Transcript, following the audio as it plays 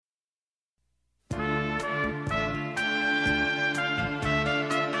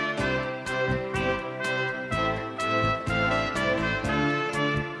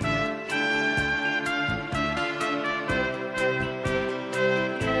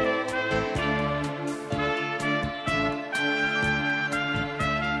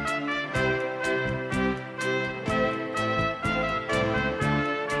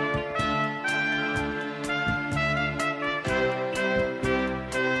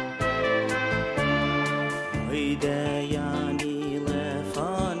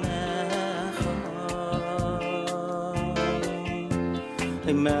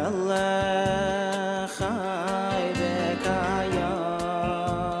melech chai v'kayam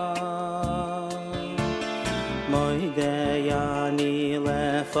moidei ani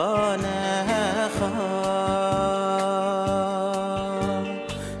lefanecha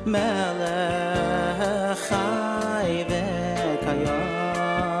melech chai v'kayam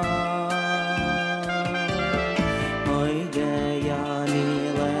moidei ani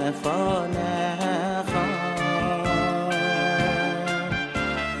lefanecha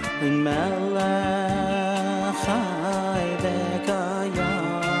melech chai v'kayam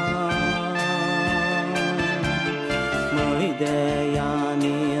moidei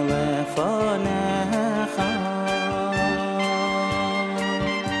ani lefanecha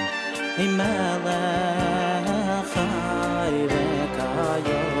melech chai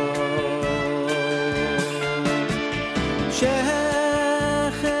v'kayam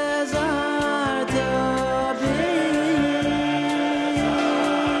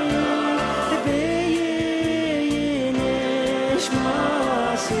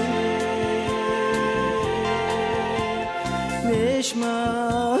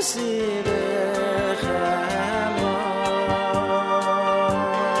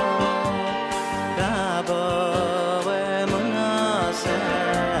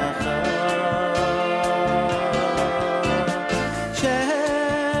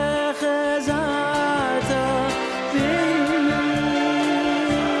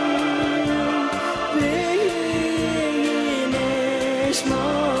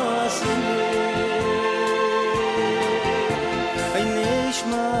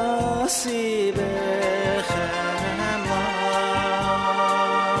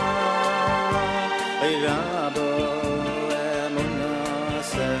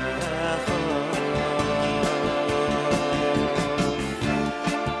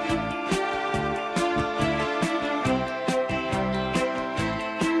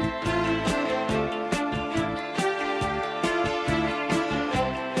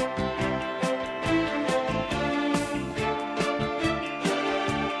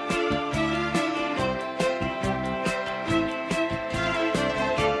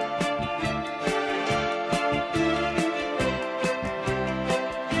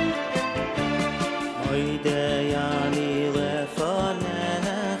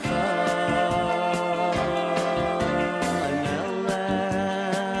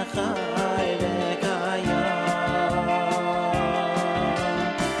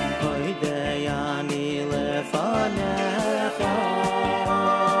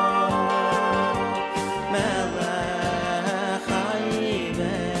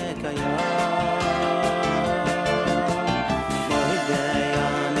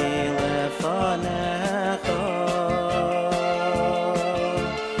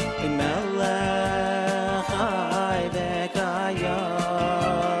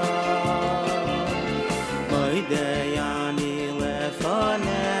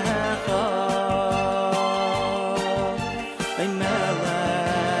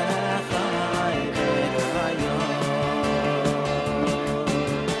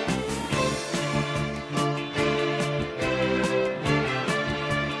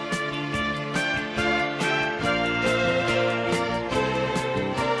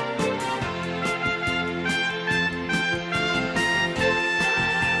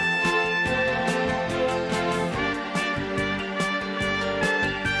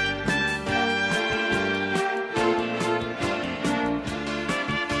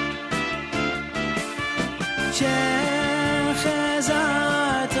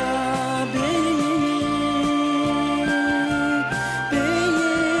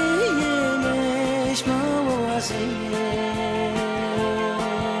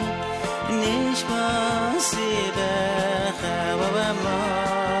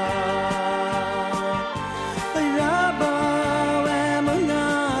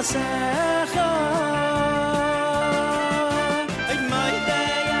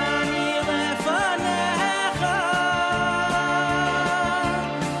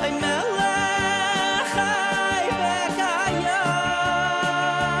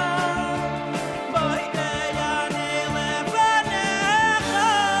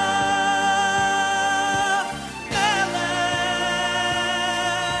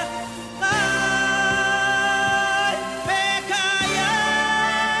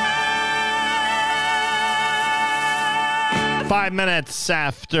Minutes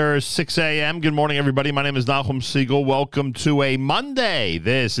after 6 a.m. Good morning, everybody. My name is Nachum Siegel. Welcome to a Monday.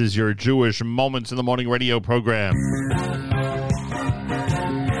 This is your Jewish Moments in the Morning radio program.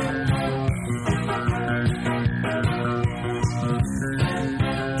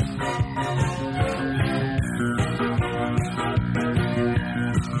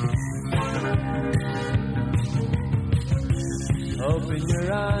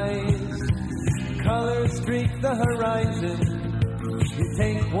 eyes. Colors streak the horizon. You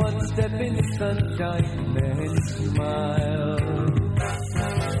take one step in the sunshine, then you smile.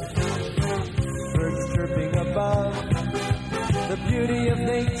 Birds chirping above, the beauty of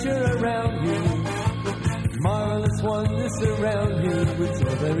nature around you. Marvelous wonders surround you, it's so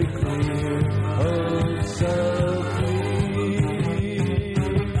very clear, oh so clear.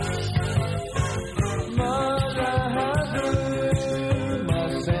 Marahadu,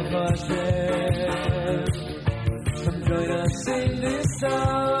 Masecha Hashem. Come join us in this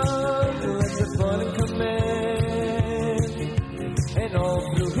song, let the fun commence. And all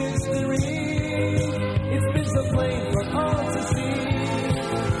through history, it's been so plain for all to see.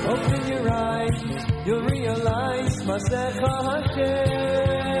 Open your eyes, you'll realize Masecha Hashem.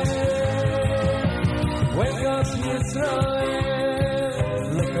 Wake up, Yisrael,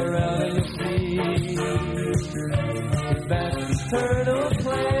 look around and you'll see His vast eternal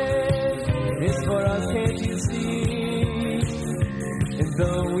plan is for us, can't you see? And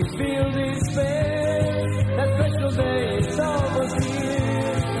though we feel despair, that special day is almost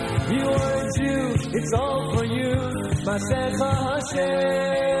here. You are a Jew, it's all for you, Masecha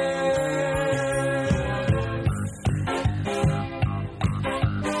Hashem.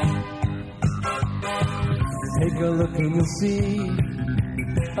 Take a look and you'll see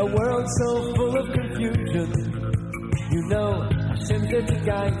a world so full of confusion. You know Hashem's there to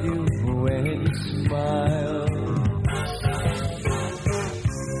guide you when you smile.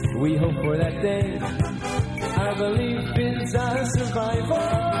 We hope for that day. Our belief is our survival.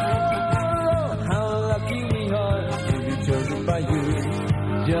 How lucky we are to be chosen by you,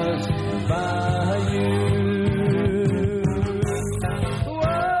 just by you.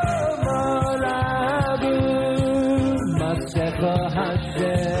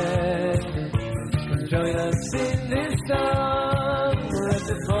 Hashem. Join us in this song, let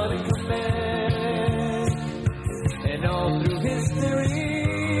the fun commence. And all through history,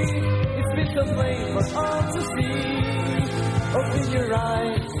 it's been so plain for all to see. Open your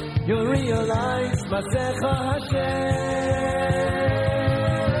eyes, you'll realize Masecha Hashem.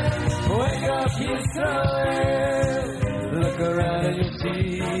 Wake up, Yisrael, look around and you'll see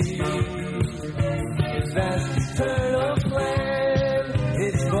His vast eternal plan.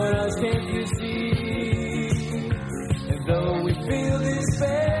 It's for us, can't you see? And though we feel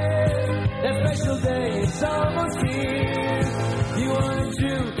despair, that special day is almost here. You are a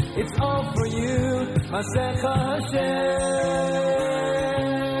Jew, it's all for you, Masecha Hashem.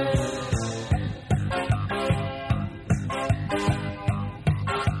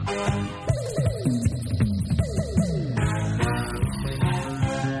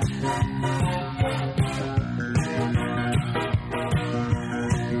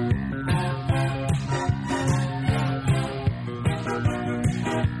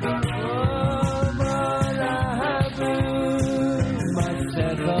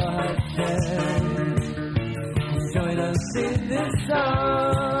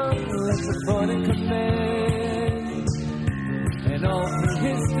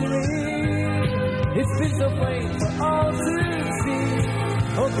 It's been so plain for all to see.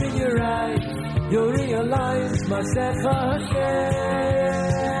 Open your eyes, you'll realize Masecha Hashem.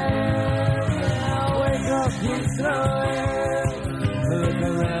 Wake up, Yisrael, look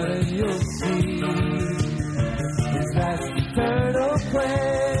around and you'll see His vast eternal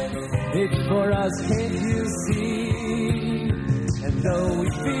plan. It's for us, can't you see? And though we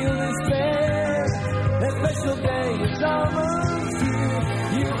feel despair, that special day is almost here.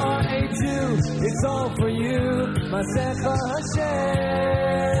 You are a Jew, it's all for you, Masecha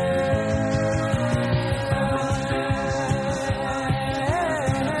Hashem.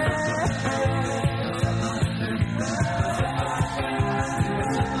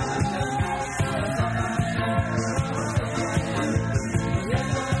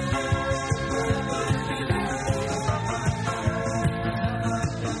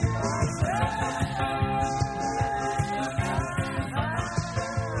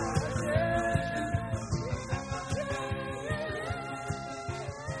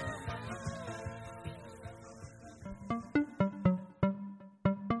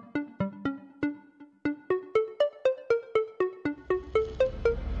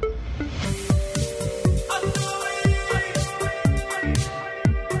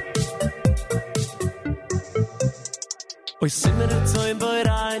 Oy simmer tsoy boy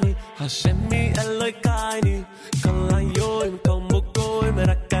rani Hashem mi Eloi kaini Kol hayoim kol mugoim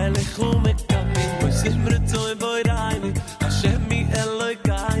Rakay lechum ekavim Oy simmer tsoy boy rani Hashem mi Eloi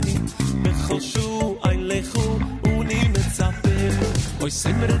kaini Bechol shu ein lechu Uni metzapim Oy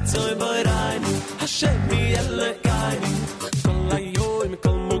simmer tsoy boy rani Hashem mi Eloi kaini Kol hayoim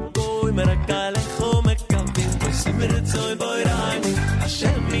kol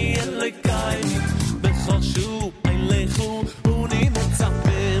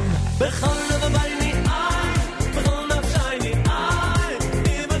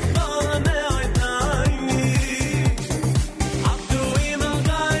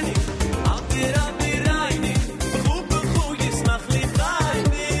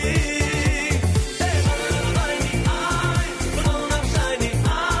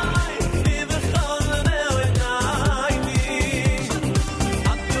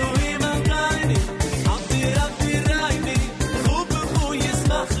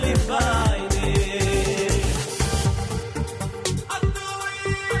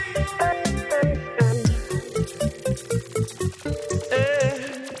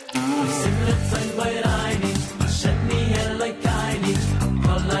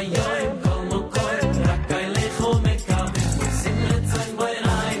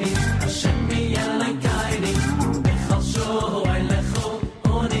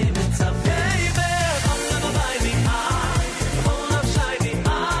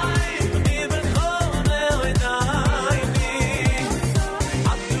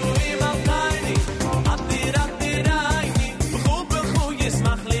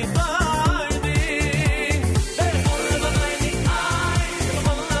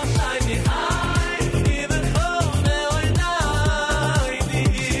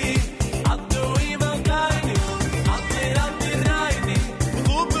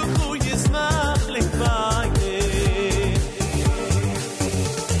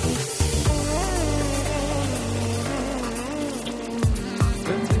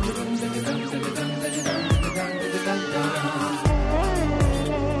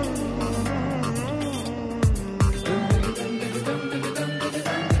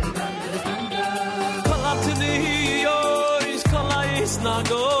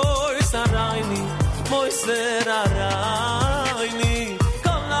Moy Sarayni, Moy Sarayni,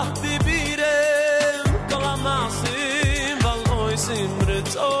 Kol Tibirem, Kol Masim, Val Moy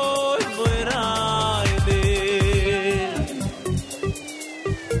Simret Oy Boyrayni.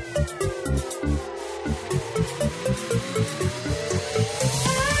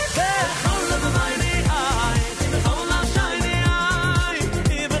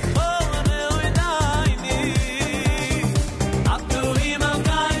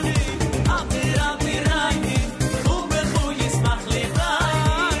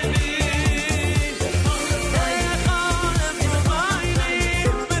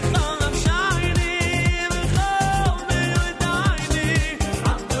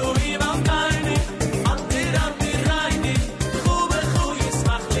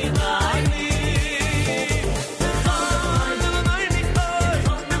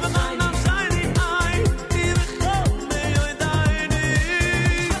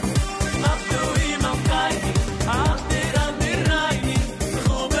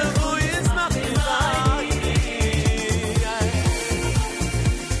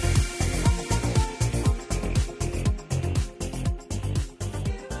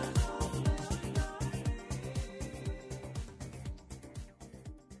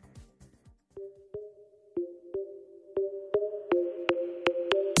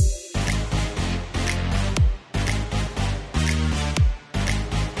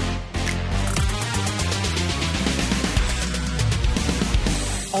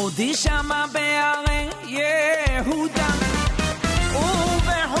 עודי שמה בערי יהודה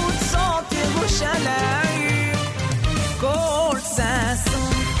ובחוצות ירושלים כל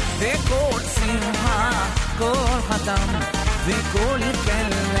ששון וכל שמחה כל חתם וכל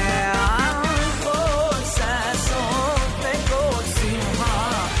כלה כל ששון וכל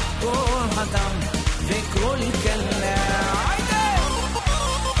שמחה כל חתם וכל כלה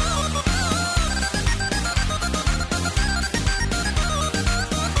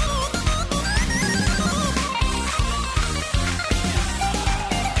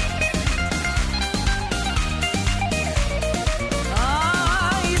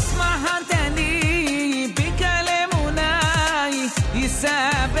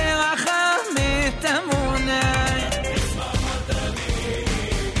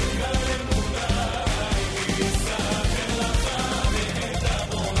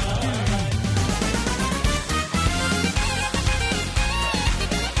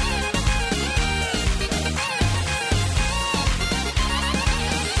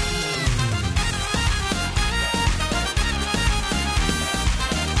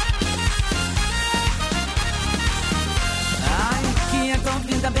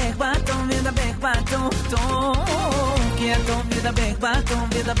בטוב טוב כי הטוב ידבק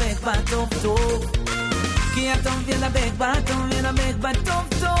בטוב ידבק בטוב טוב כי הטוב ידבק בטוב ידבק בטוב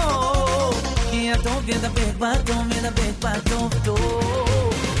טוב כי הטוב ידבק בטוב ידבק בטוב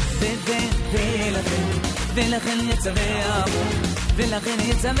טוב ולכן יצווה עמו ולכן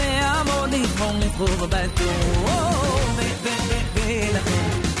יצווה עמו לבחור בטוב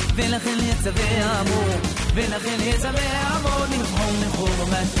ולכן יצווה עמו ולכן יצווה עמו לבחור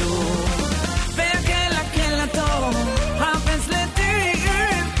בטוב ויקל הטוב חפש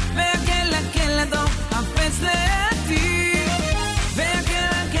לטיב ויקל הטוב חפש לטיב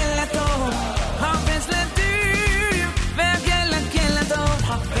ויקל הטוב חפש לטיב ויקל הטוב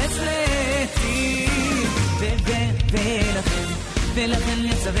חפש לטיב ולכן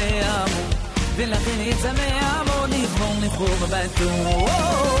יצווה עמו ולכן יצווה עמו לבחור בטוב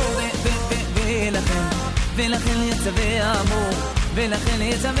ולכן יצווה עמו ולכן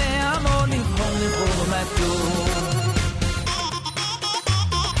יצווה עמו לבחור בטוב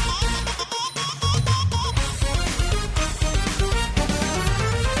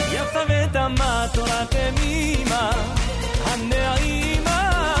יפה ותמה תורת אמא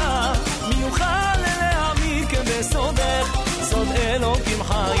הנעימה מיוחד להעמיק בסודך סוד אלוקים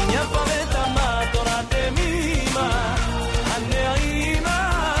חיים יפה ותמה תורת אמא הנעימה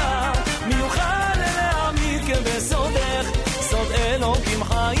מיוחד להעמיק בסודך סוד אלוקים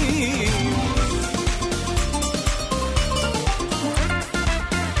חיים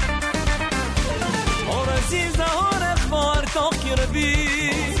אור זיז האורך בוער תוך קרבי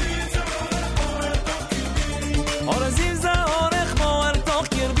אור זיז האורך בוער תוך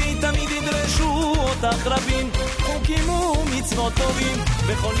קרבי תמיד ידרשו אותך רבים חוקים ומצוות טובים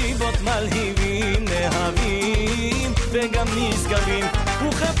בכל ליבות מלהיבים נהבים וגם נשגבים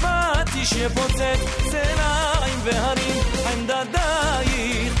וחפתי שפוצץ צלעים והרים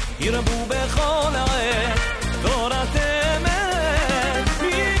עמדדייך ירבו בכל העת תורת אמת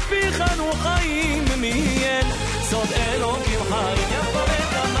מפיך אנו חיים מיין סוד אלוקים חיים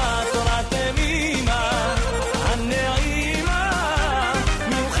יפה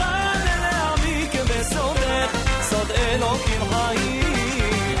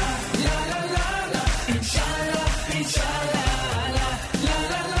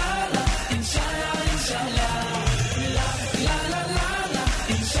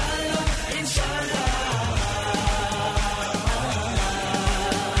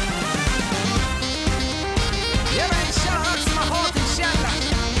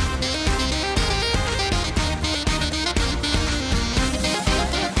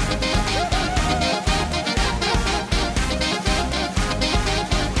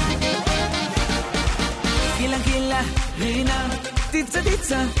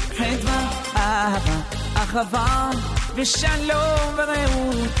ניצח חדווה, אהבה, אחווה ושלום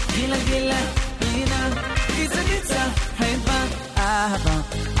ורעות. גילה גילה גילה, כי זה ניצח חדווה, אהבה,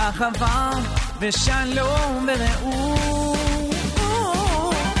 אחווה ושלום ורעות.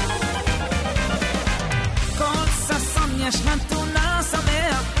 כל ששון יש נתונה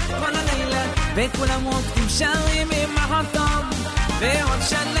שמח כל הלילה, וכולם רוקדים שרים עם החתום, ועוד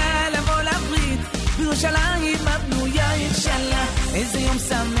שנה לבוא לברית בירושלים הבנויה אינשאללה. איזה יום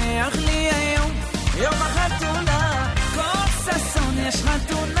שמח לי היום, יום החתונה. כל ששון יש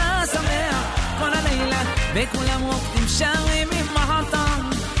חתונה שמח כל הלילה, וכולם רוקדים שרים עם החתום,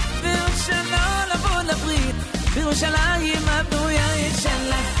 ועוד שנה לבוא לברית בירושלים הבנויה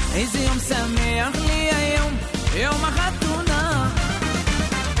אינשאללה. איזה יום שמח לי היום, יום החתונה.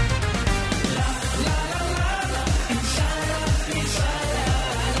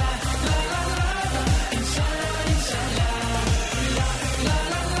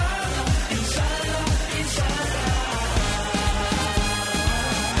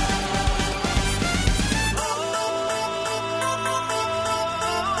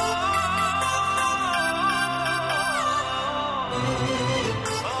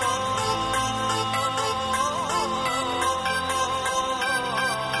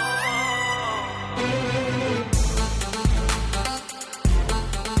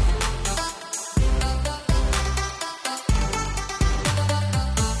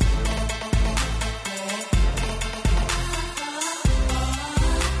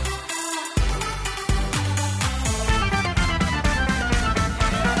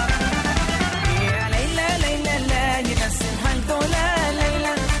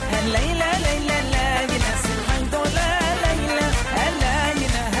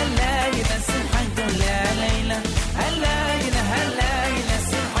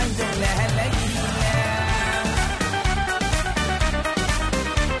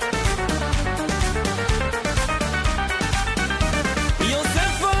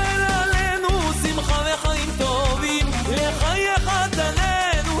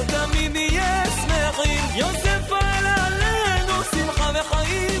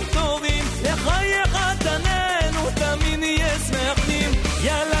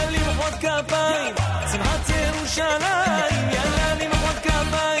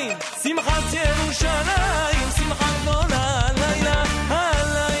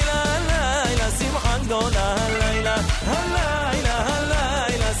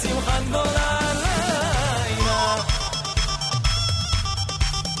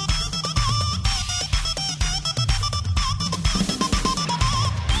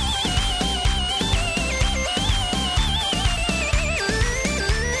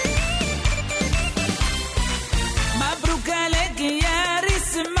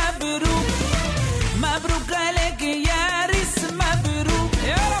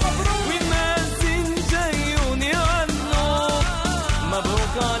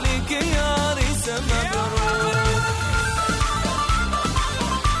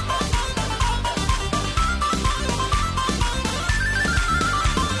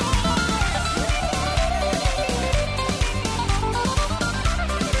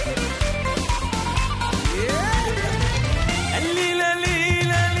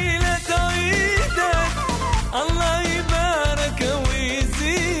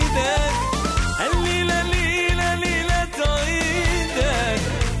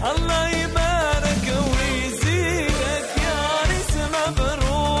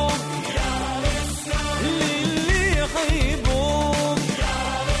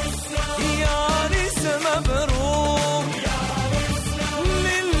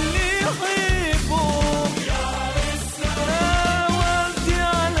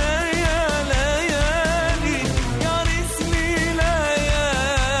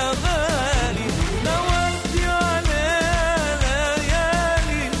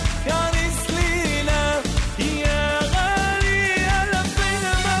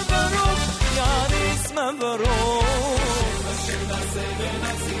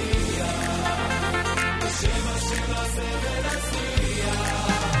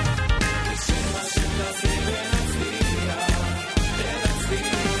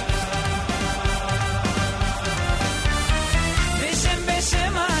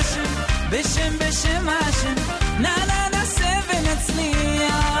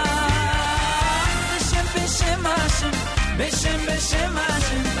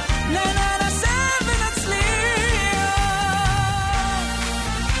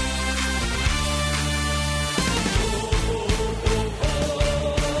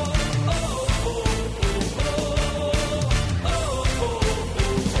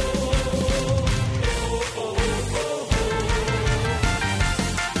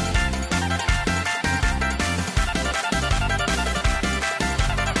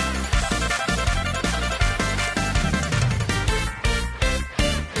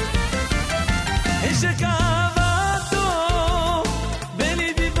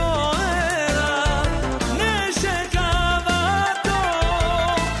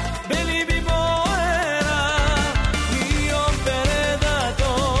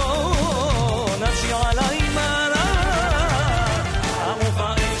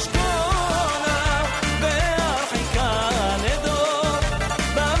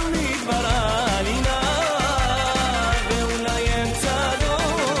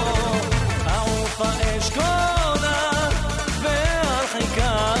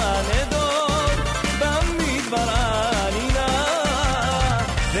 כאן עדות במדבר עלילה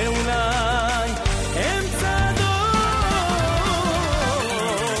ואולי אמצע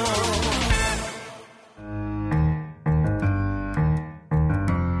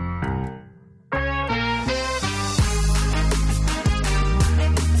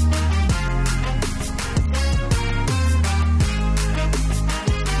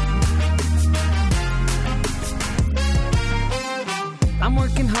I'm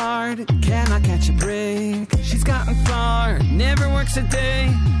working hard, cannot catch a break. She's gotten far, never works a day.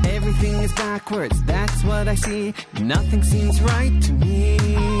 Everything is backwards, that's what I see. Nothing seems right to me.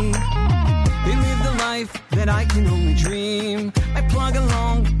 They live the life that I can only dream. I plug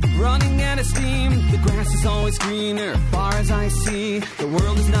along, running out of steam. The grass is always greener, far as I see. The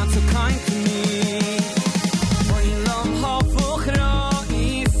world is not so kind to me.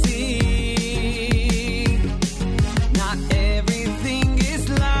 Not everything is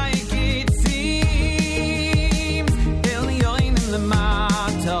like it seems. Elyonim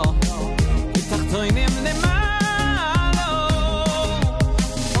lemato, v'tachtonim lemalo.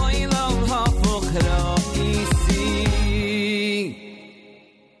 Olam hafuch ro'isi.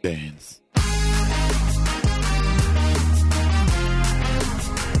 Dance.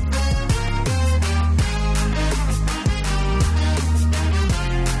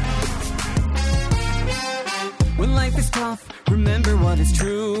 When life is tough, remember what is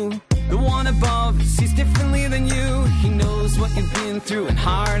true. The one above sees differently than you. He knows what you've been through, and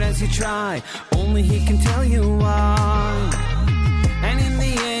hard as you try, only he can tell you why. And in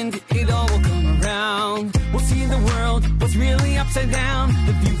the end, it all will come around. We'll see the world, what's really upside down.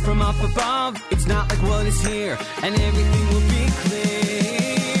 The view from up above, it's not like what is here, and everything will be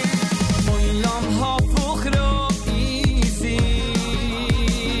clear. Olam hafuch ro'isi.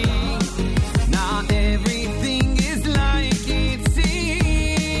 Not everything is like it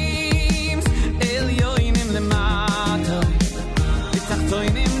seems. Elyonim lemato,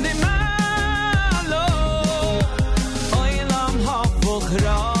 v'tachtonim lemalo. Olam hafuch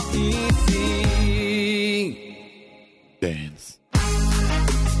ro'isi. Dance.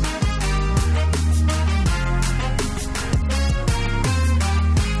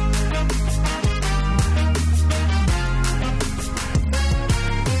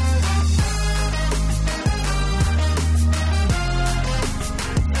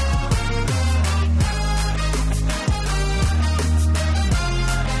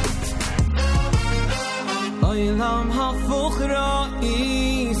 Olam hafuch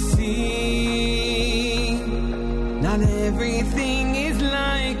ro'isi. Not everything is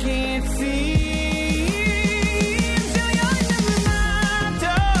like it seems. Elyonim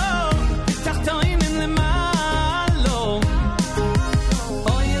lemato, v'tachtonim lemalo.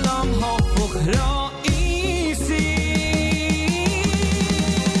 Olam hafuch ro'isi.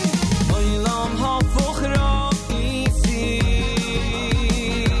 Olam hafuch ro'isi.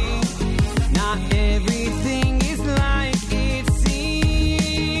 Not everything is like it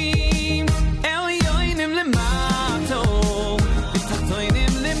seems. Elyonim lemato,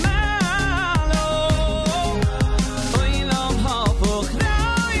 v'tachtonim lemalo. Olam hafuch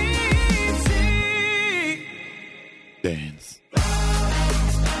ro'isi. Dance.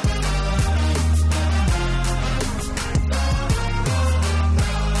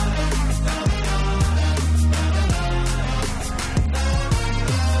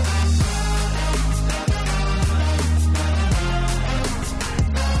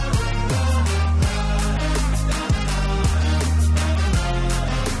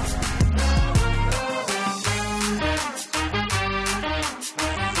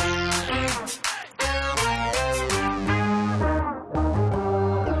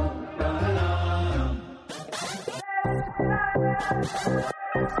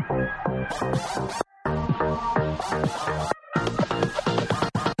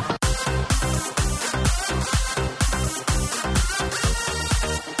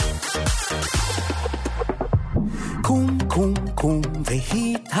 קום קום קום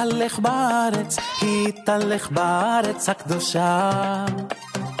והתהלך בארץ, התהלך בארץ הקדושה.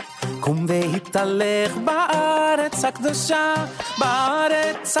 קום והתהלך בארץ הקדושה,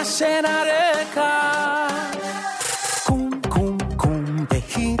 בארץ אשר הרקע. קום קום קום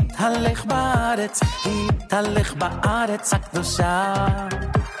והתהלך בארץ, התהלך בארץ הקדושה.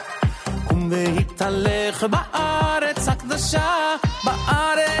 קום והתהלך בארץ הקדושה,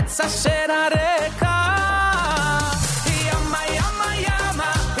 בארץ אשר הרקע.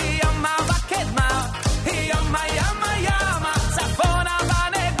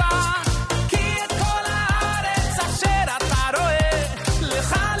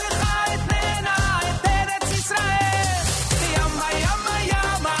 Yama, yama,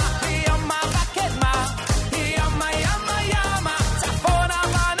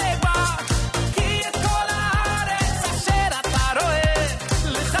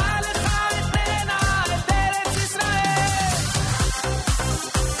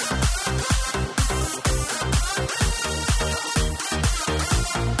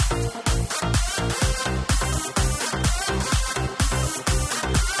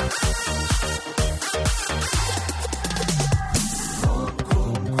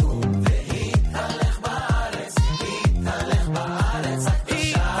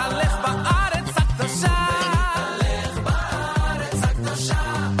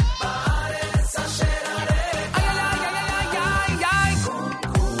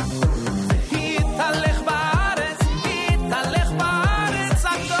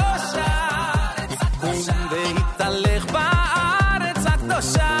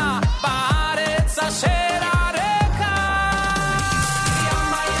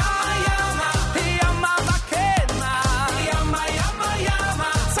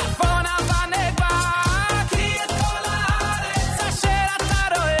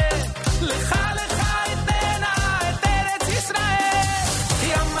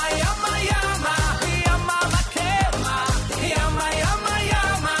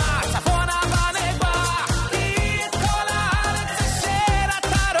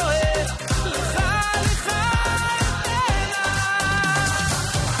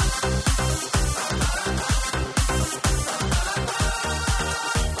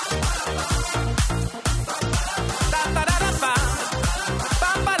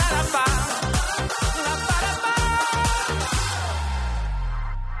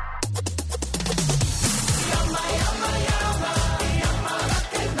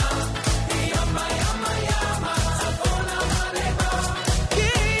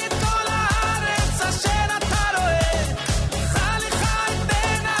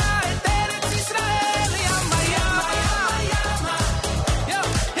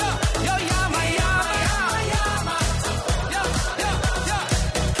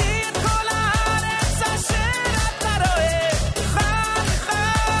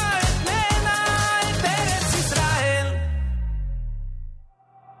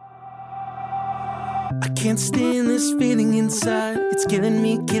 I can't stand this feeling inside. It's killing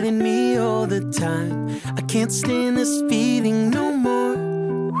me all the time. I can't stand this feeling no more.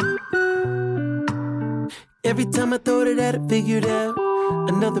 Every time I thought it had it figured out,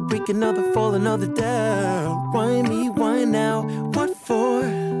 another break, another fall, another doubt. Why me, why now, what for?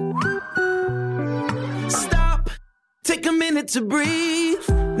 Stop, take a minute to breathe.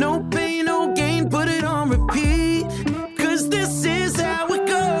 No pain, no gain, put it on repeat. Cause this is how it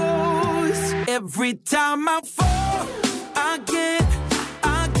goes. Every time I fall, I get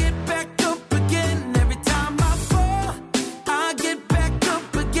back up again. Every time I fall, I get back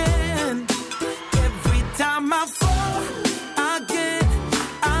up again. Every time I fall, I get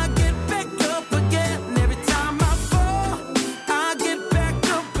back up again. Every time I fall, I get back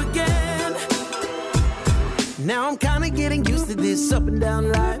up again. Now I'm kinda getting used to this up and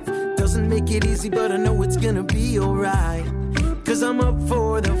down life. Doesn't make it easy, but I know it's gonna be alright. Cause I'm up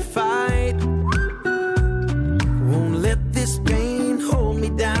for the fight. Won't let this pain hold me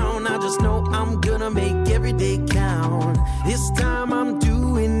down. I just know I'm gonna make every day count. This time I'm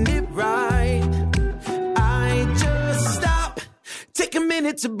doing it right. I just stop, take a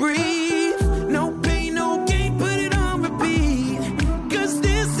minute to breathe. No pain, no gain, put it on repeat. Cause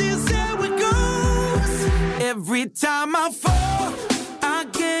this is how it goes. Every time I fall, I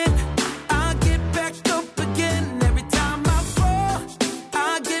get back up again. Every time I fall,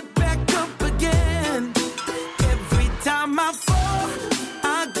 I get back up again. Every time I fall,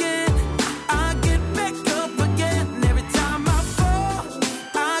 I get back up again. Every time I fall,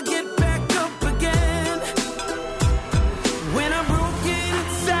 I get back up again. When I'm broken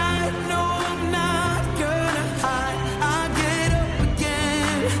inside, no, I'm not gonna hide. I get up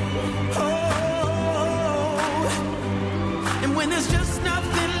again. Oh, and when there's just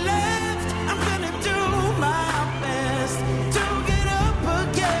nothing left, I'm gonna do my best to get up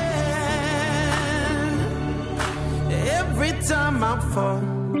again. Every time I fall,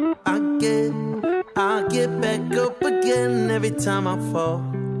 I get back up again. Every time I fall,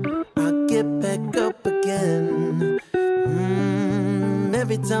 I get back up again.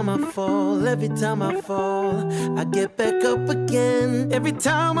 Every time I fall, I get back up again. Every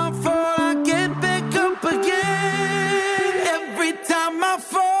time I fall, I get back up again. Every time I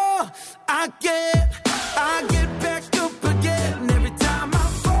fall, I get back up again. Every time I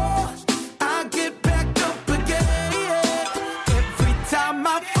fall, I get back up again. Every time I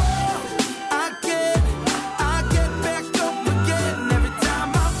fall, I get back up again. Every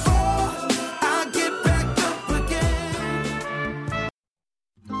time I fall, I get back up again.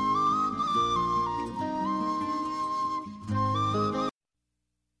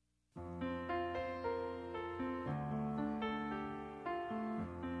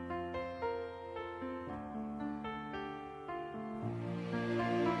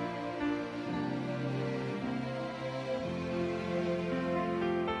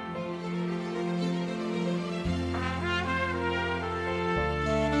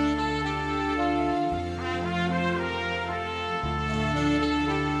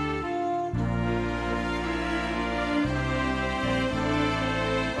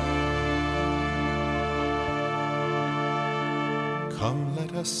 Come,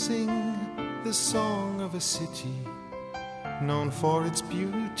 let us sing the song of a city known for its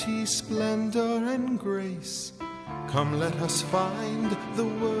beauty, splendor, and grace. Come, let us find the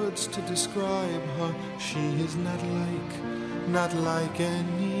words to describe her. She is not like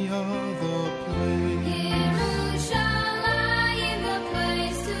any other place. Yerushalayim, the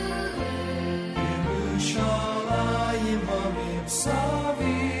place to live. Yerushalayim, Amim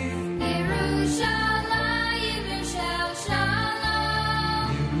Saviv. Yerushalayim, Yershel Shalom.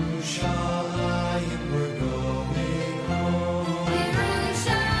 Yerushalayim, we're going home.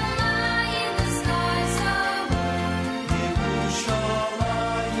 Yerushalayim, the skies are blue.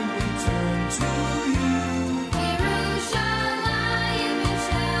 Yerushalayim, we turn to you. Yerushalayim,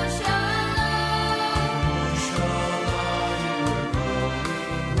 Yershel Shalom. Yerushalayim, we're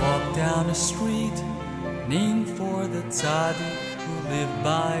going. Walk down a street named for the tzaddik who lived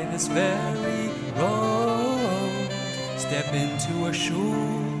by this very road. Step into a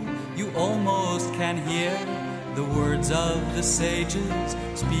shul, you almost can hear the words of the sages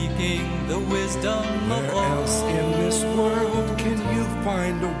speaking the wisdom of Where all. else in this world can you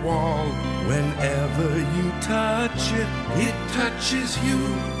find a wall? Whenever you touch it, it touches you.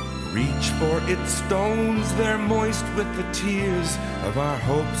 Reach for its stones, they're moist with the tears of our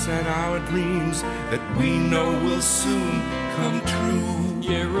hopes and our dreams that we know will soon come true.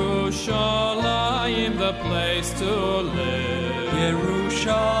 Yerushalayim, the place to live.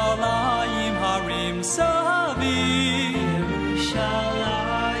 Yerushalayim Harim Savi.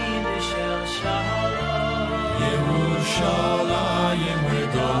 Yerushalayim, Yershel Shalom.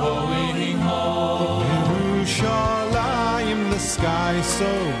 so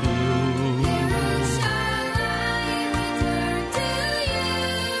blue.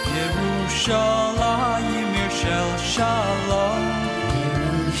 Yerushalayim, Yershel Shalom.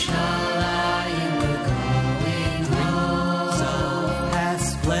 Yerushalayim, we're going home. Of past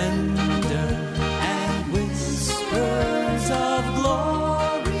splendor and whispers of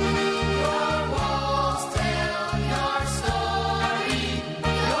glory. Your walls tell your story,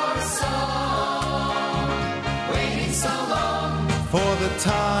 your song. Waiting so long. For the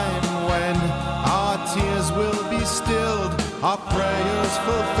time when our tears will be stilled, our prayers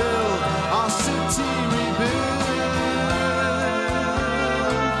fulfilled, our city rebuilt.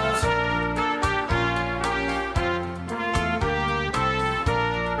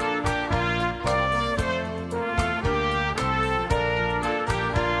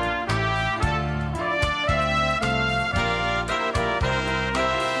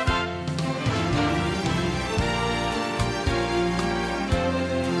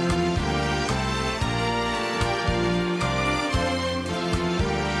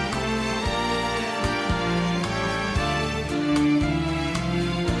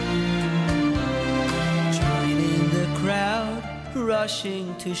 Rushing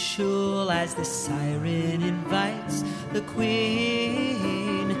to shul as the siren invites the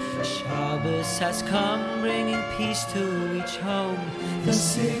queen. Shabbos has come, bringing peace to each home. The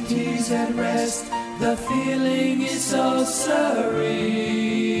city's at rest, the feeling is so serene.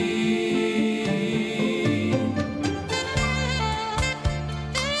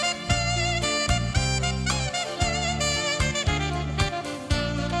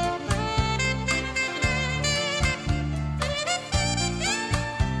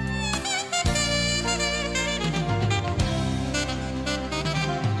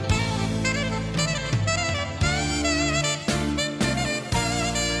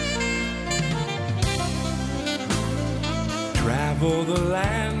 Travel the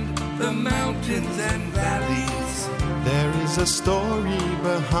land, the mountains and valleys. There is a story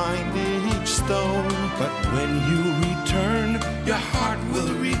behind each stone, But when you return, your heart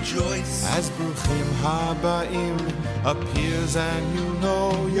will rejoice. as Bruchim Habaim appears and you know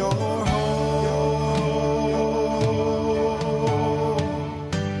you're home.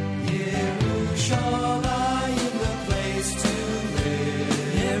 Yerushalayim, the place to live.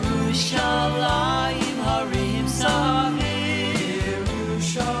 Yerushalayim, Harim Savim.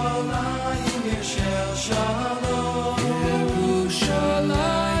 Yerushalayim, Yershel Shalom.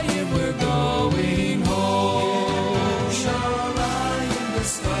 Yerushalayim, we're going home. Yerushalayim, the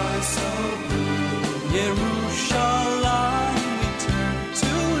sky so blue. Yerushalayim, we turn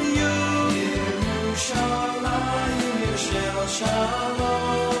to you. Yerushalayim, Yershel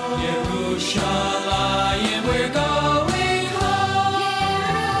Shalom. Yerushalayim, we're going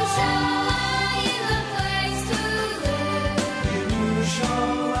Yerushalayim, a place to live.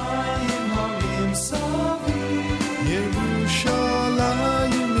 Yerushalayim, Harim Savim.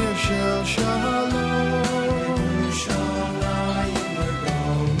 Yerushalayim, Yershel Shalom. Yerushalayim, we're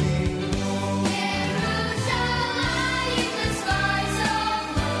going home. Yerushalayim, the sky so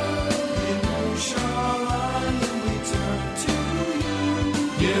blue. Yerushalayim, we turn to you.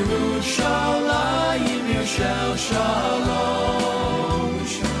 Yerushalayim, Yershel Shalom.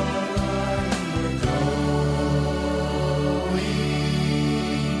 Yerushalayim, we're going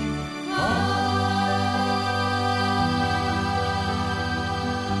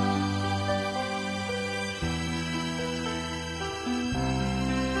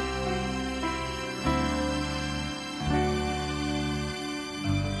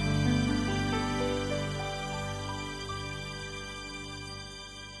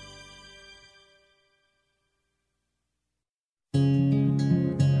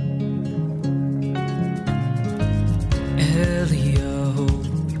Eliyahu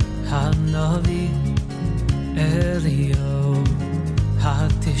Hanavi, Eliyahu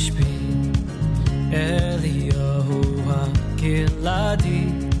Hatishbi, Eliyahu HaGiladi,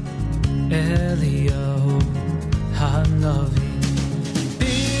 Eliyahu Hanavi.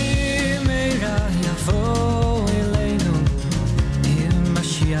 B'meira yavo eleinu, im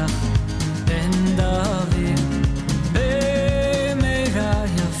Mashiach ben David. B'meira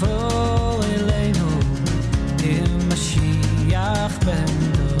yavo eleinu, im Mashiach ben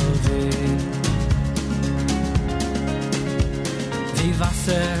David.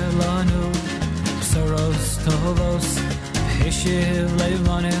 V'vaser lanu soros tovos, Hishiv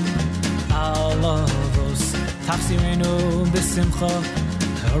leivanim alavos. Tachsirenu b'simcha,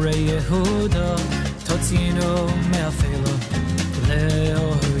 Harei Yehuda, Totzinu me'afela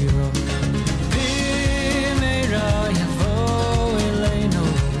le'ohiro. B'meira yavo eleinu,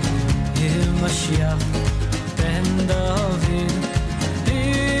 im Mashiach ben David.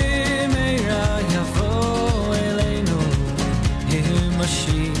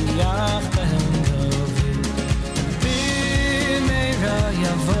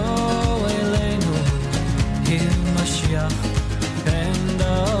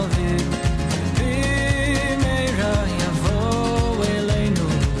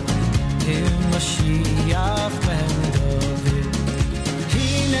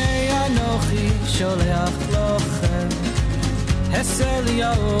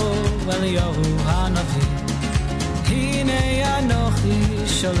 אליהו הנביא, הנה אנוכי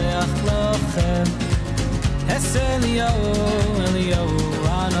שולח לכם. אליהו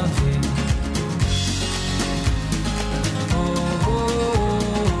הנביא.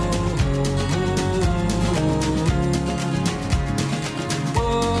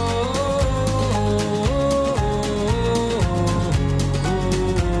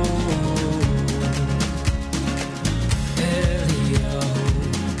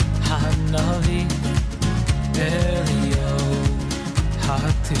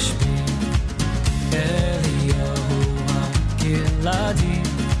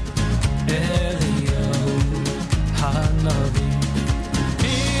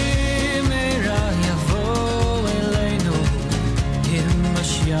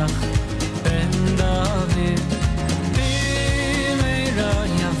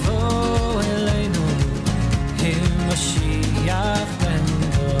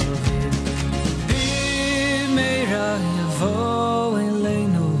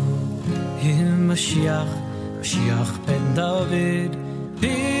 Mashiach ben David,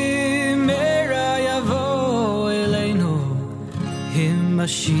 bimera yavo eleinu.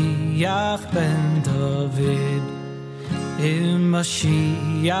 Mashiach ben David,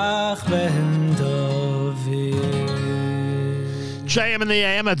 Mashiach ben David. JM in the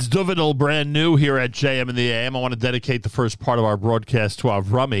AM, that's Duvidal, brand new here at JM in the AM. I want to dedicate the first part of our broadcast to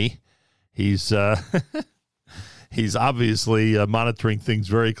Avrami. He's he's obviously monitoring things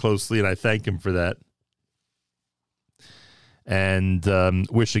very closely, and I thank him for that. And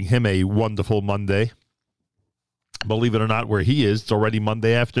wishing him a wonderful Monday. Believe it or not, where he is, it's already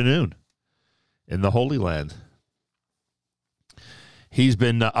Monday afternoon in the Holy Land. He's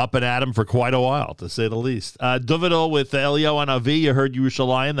been up and at him for quite a while, to say the least. Duvidal with Eliyahu Hanavi. You heard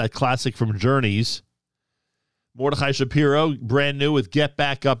Yerushalayim, that classic from Journeys. Mordechai Shapiro, brand new with Get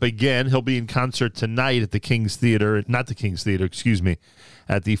Back Up Again. He'll be in concert tonight at the King's Theater, not the King's Theater, excuse me,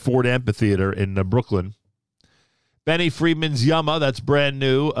 at the Ford Amphitheater in Brooklyn. Benny Friedman's Yama, that's brand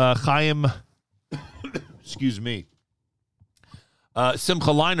new. Chaim, excuse me. Simcha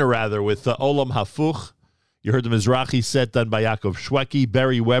Leiner, rather, with Olam Hafuch. You heard the Mizrahi set done by Yaakov Shweki.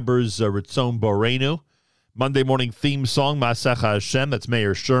 Barry Weber's Ritzon Borenu. Monday morning theme song, Masecha Hashem, that's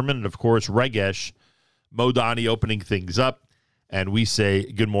Mayor Sherman. And, of course, Regesh Modani opening things up. And we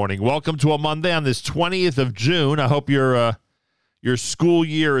say good morning. Welcome to a Monday on this 20th of June. I hope your school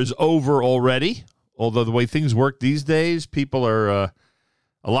year is over already. Although the way things work these days, people are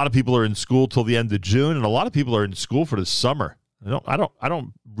a lot of people are in school till the end of June, and a lot of people are in school for the summer. I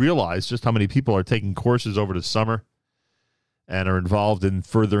don't realize just how many people are taking courses over the summer and are involved in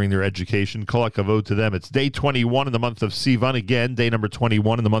furthering their education. Kol hakavod to them. It's day 21 in the month of Sivan. Again, day number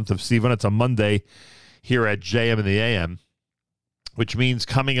 21 in the month of Sivan. It's a Monday here at JM in the AM, which means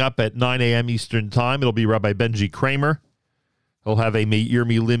coming up at 9 a.m. Eastern Time, it'll be Rabbi Benji Kramer. He'll have a Meir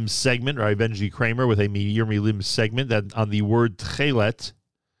Milim segment, Rabbi Benji Kramer with a Meir Milim segment that on the word Tchelet.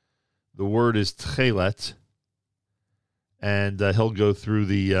 The word is Tchelet. And he'll go through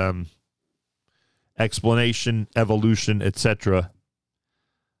the explanation, evolution, etc.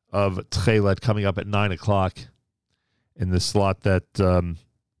 of Tchelet coming up at 9 o'clock in the slot that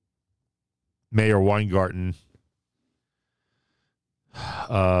Mayor Weingarten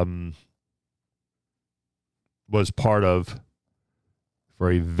was part of for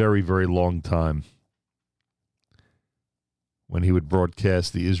a very, very long time when he would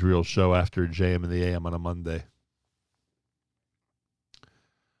broadcast the Israel show after JM in the AM on a Monday.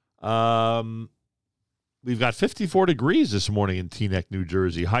 We've got 54 degrees this morning in Teaneck, New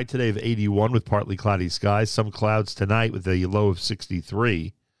Jersey. High today of 81 with partly cloudy skies. Some clouds tonight with a low of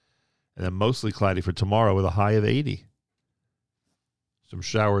 63. And then mostly cloudy for tomorrow with a high of 80. Some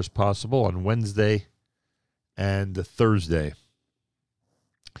showers possible on Wednesday and Thursday.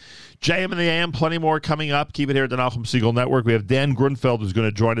 JM in the AM, plenty more coming up. Keep it here at the Nachum Segal Network. We have Dan Grunfeld who's going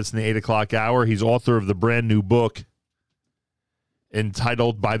to join us in the 8 o'clock hour. He's author of the brand new book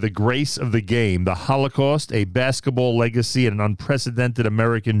entitled By the Grace of the Game, The Holocaust, A Basketball Legacy, and an Unprecedented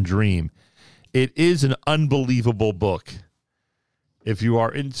American Dream. It is an unbelievable book. If you are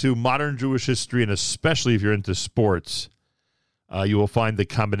into modern Jewish history, and especially if you're into sports, you will find the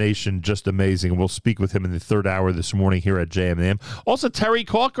combination just amazing. We'll speak with him in the third hour this morning here at JM. Also, Terry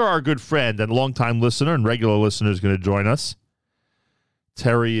Calker, our good friend and longtime listener and regular listener, is going to join us.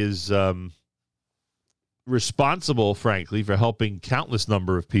 Terry is responsible, frankly, for helping countless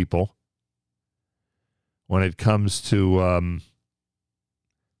number of people when it comes to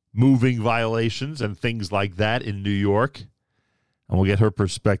moving violations and things like that in New York. And we'll get her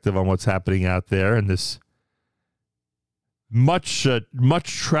perspective on what's happening out there in this much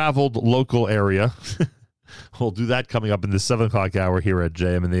traveled local area. We'll do that coming up in the 7 o'clock hour here at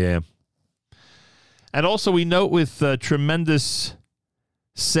JM in the AM. And also we note with tremendous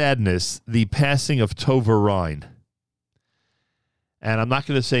sadness the passing of Tova Ryan. And I'm not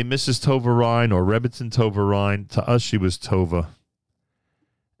going to say Mrs. Tova Ryan or Rebbitzin Tova Ryan. To us, she was Tova.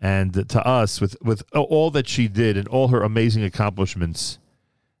 And to us, with all that she did and all her amazing accomplishments,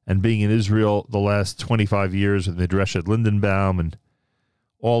 and being in Israel the last 25 years with Midrashet Lindenbaum and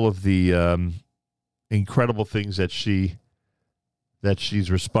all of the incredible things that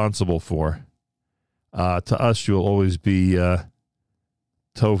she's responsible for. To us, she will always be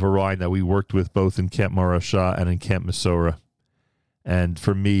Tova Ryan that we worked with both in Camp Marashah and in Camp Mesorah. And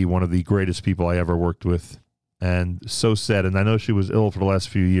for me, one of the greatest people I ever worked with. And so sad. And I know she was ill for the last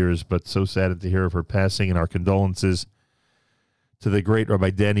few years, but so sad to hear of her passing, and our condolences to the great Rabbi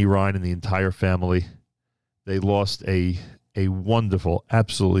Danny Ryan and the entire family. They lost a wonderful,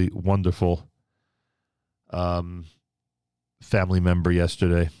 absolutely wonderful family member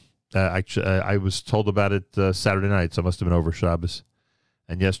yesterday. I was told about it Saturday night, so it must have been over Shabbos.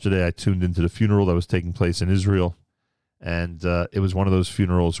 And yesterday I tuned into the funeral that was taking place in Israel. And it was one of those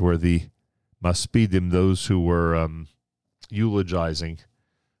funerals where the Maspidim, those who were eulogizing,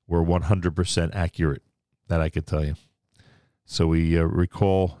 were 100% accurate. That I could tell you. So we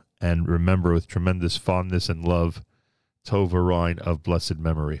recall and remember with tremendous fondness and love Tova Ryan of blessed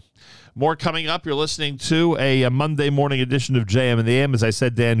memory. More coming up. You're listening to a Monday morning edition of JM in the AM. As I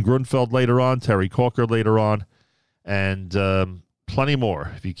said, Dan Grunfeld later on, Terry Corker later on, and plenty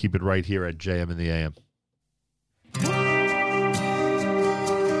more if you keep it right here at JM in the AM.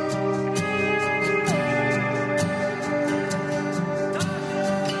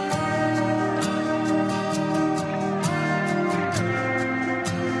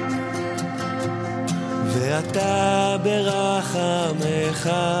 ואתה ברחמך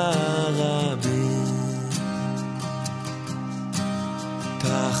רבים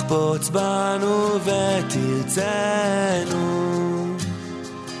תחפוץ בנו ותרצנו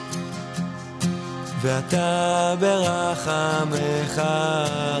ואתה ברחמך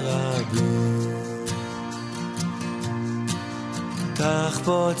רבים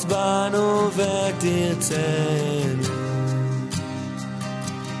תחפוץ בנו ותרצנו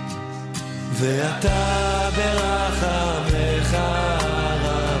ואתה ברחמך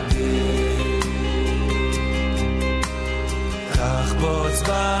רבים תחפוץ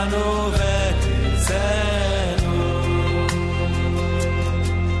בנו ותרצנו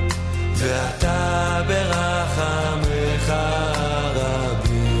ואתה ברחמך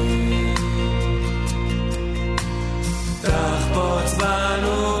רבים תחפוץ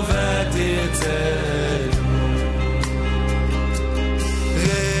בנו ותרצנו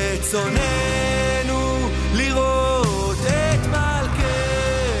רצוננו לראות את מלכותך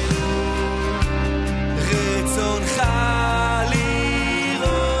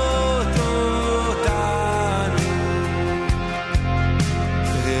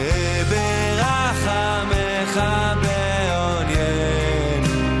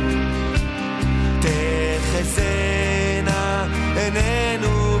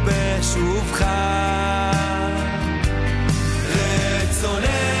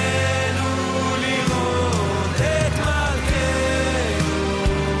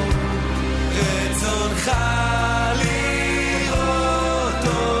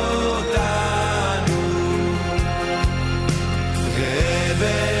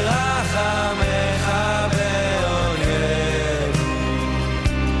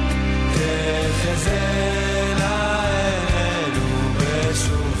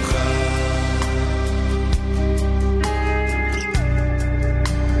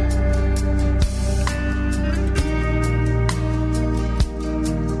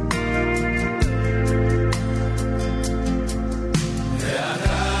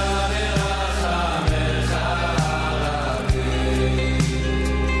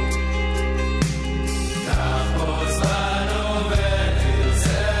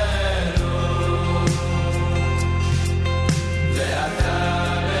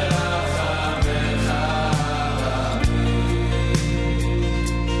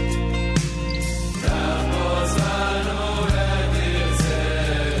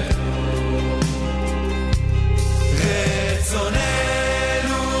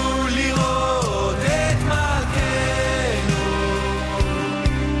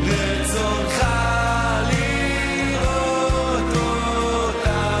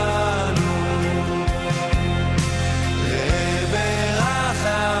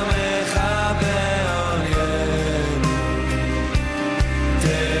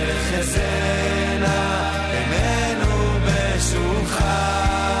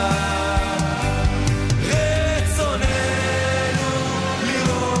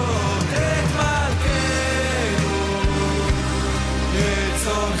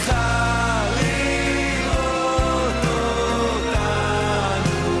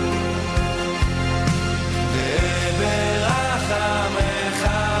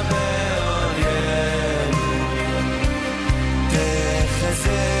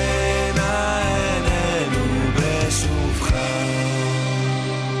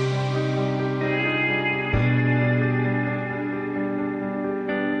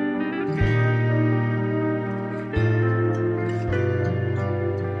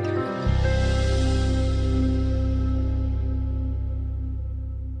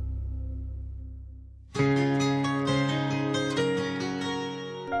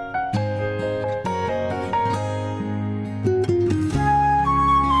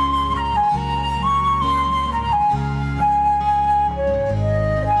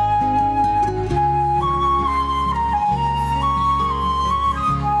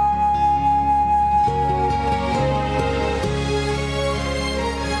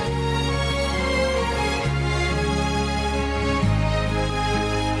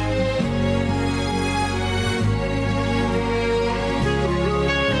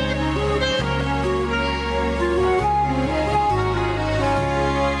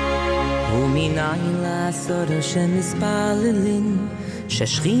שמספללים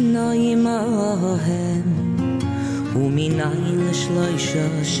ששכינה עמהם ומנין לשלושה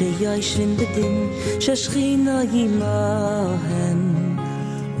שיושבים בדין ששכינה עמהם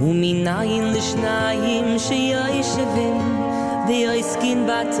ומנין לשניים שיושבים ויועסקין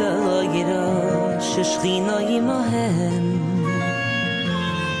בתורה ששכינה עמהם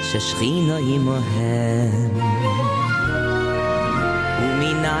ששכינה עמהם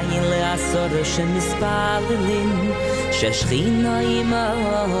ומנין לעשור שמספללים ששכינה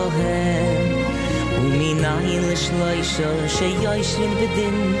עמהם ומנין לשלושה שיושבים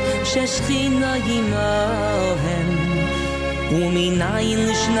בדין ששכינה עמהם ומנין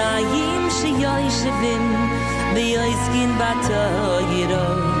לשניים שיושבים ויועסקין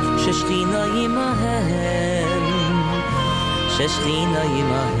בתורה ששכינה עמהם ששכינה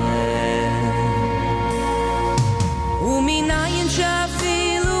עמהם ומנין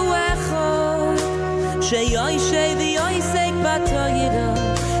שאפילו אחד שיושב ויועסק בתורה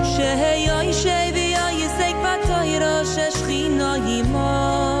שיושב ויועסק בתורה ששכינה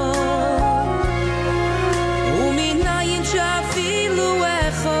עמו ומנין שאפילו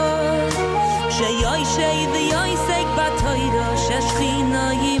אחד שיושב ויועסק בתורה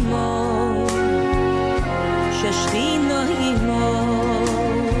ששכינה עמו ששכינה עמו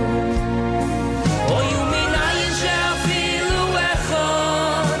אוי ומנין שאפילו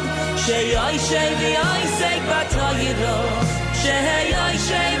אחד שיושב ויועסק בתורה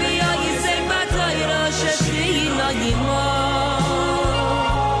שיושב ויועסק בתורה ששכינה עמו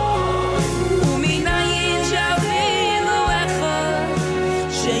ומנין שאפילו אחד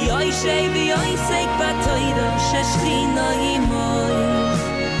שיושב ויועסק בתורה ששכינה עמו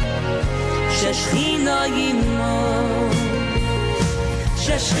ששכינה עמו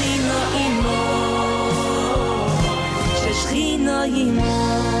ששכינה עמו ששכינה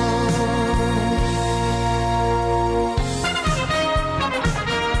עמו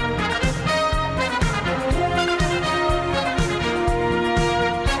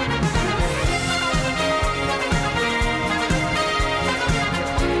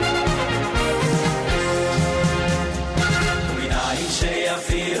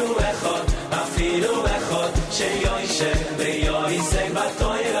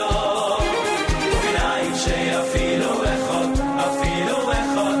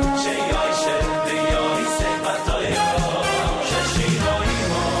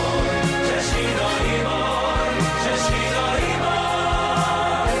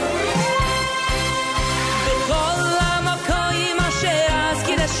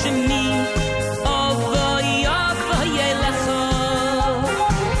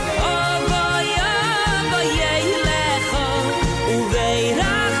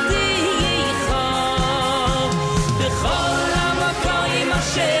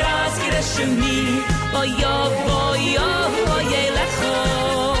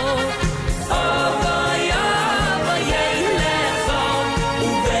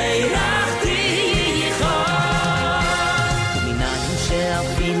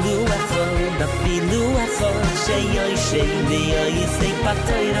ויועסק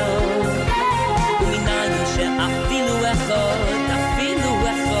בתורה ומנין שאפילו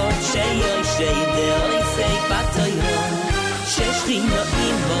אחד שיושב ויועסק בתורה ששכינה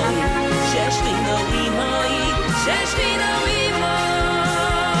עמוי ששכינה עמוי ששכינה עמוי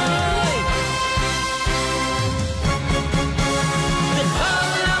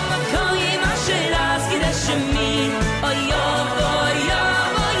בכל המקום אשר אז כדי שמי Oh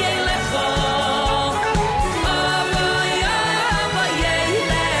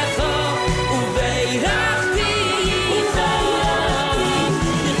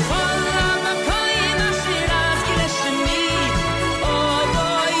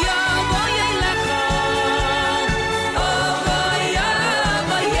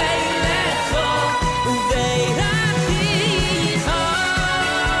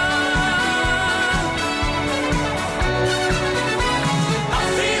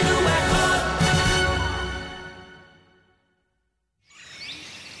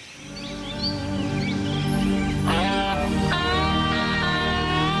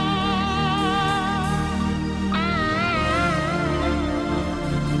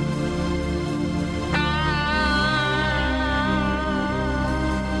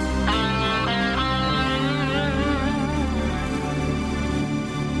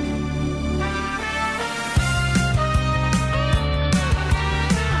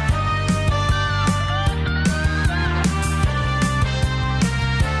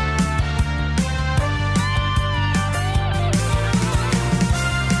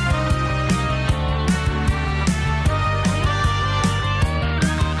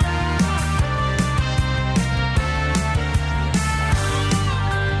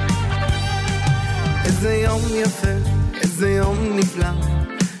יום יפה, איזה יום נפלא,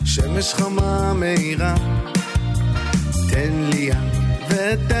 שמש חמה מהירה. תן לי יד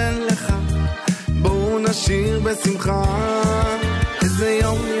ותן לך, בואו נשיר בשמחה. איזה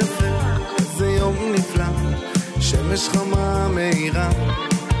יום יפה, איזה יום נפלא, שמש חמה מהירה.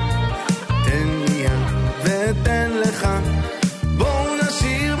 תן לי יד ותן לך, בואו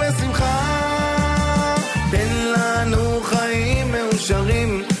נשיר בשמחה. תן לנו חיים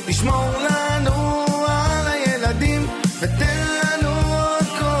מאושרים, תשמור לנו על הילדים, ותן לנו עוד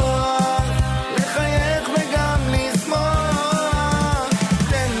כוח לחייך וגם לשמוח.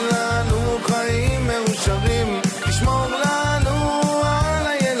 תן לנו חיים מאושרים, תשמור לנו על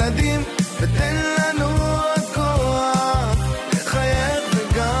הילדים, ותן לנו עוד כוח לחייך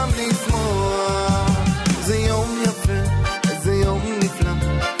וגם לשמוח. זה יום יפה, איזה יום נפלא,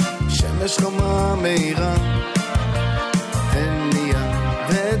 שמש חמה מהירה. תן לי יד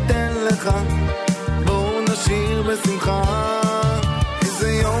ותן לך, בואו נשיר בשמחה.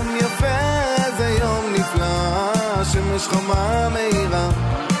 איזה יום יפה, איזה יום נפלא, שמש חמה מהירה.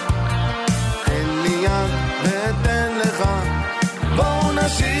 תן לי יד ותן לך, בואו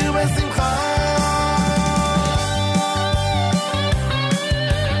נשיר בשמחה.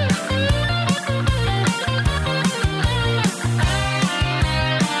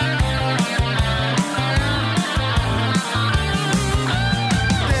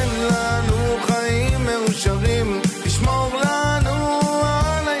 תשמור לנו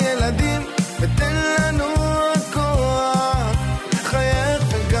על הילדים, ותן לנו עוד כוח לחייך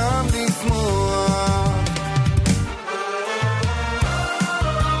וגם לשמוח.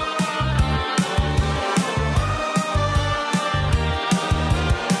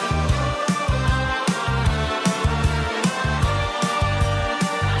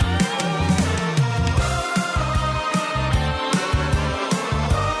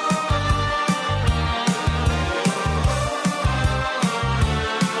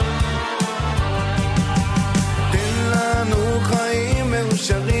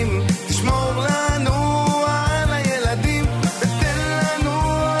 תשמור לנו על הילדים, ותן לנו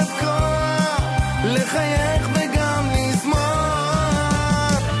עוד כוח לחייך וגם לשמוח.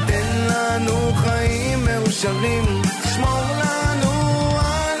 תן לנו חיים מאושרים, תשמור לנו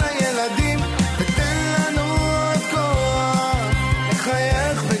על הילדים, ותן לנו עוד כוח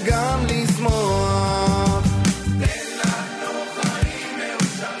לחייך וגם לשמוח. תן לנו חיים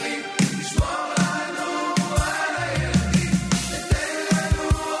מאושרים, תשמור לנו על הילדים,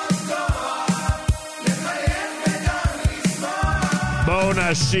 Bona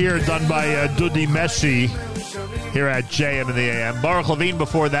Shear, done by Dudi Meshi here at JM in the AM. Baruch Levine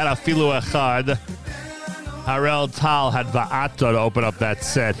before that, Afilu Echad. Harel Tal had Va'ata to open up that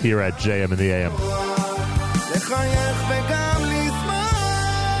set here at JM in the AM.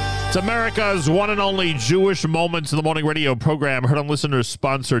 It's America's one and only Jewish Moments in the Morning radio program, heard on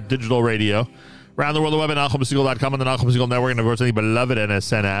listeners-sponsored digital radio. Around the world, the web at NachumSegal.com and the Nachum Segal Network, and of course, the beloved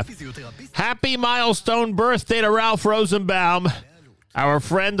NSN app. Happy milestone birthday to Ralph Rosenbaum. Our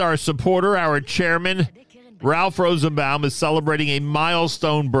friend, our supporter, our chairman, Ralph Rosenbaum, is celebrating a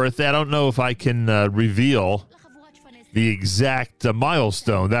milestone birthday. I don't know if I can reveal the exact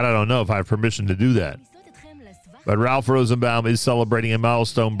milestone. That I don't know if I have permission to do that. But Ralph Rosenbaum is celebrating a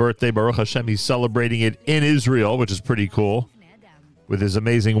milestone birthday. Baruch Hashem, he's celebrating it in Israel, which is pretty cool, with his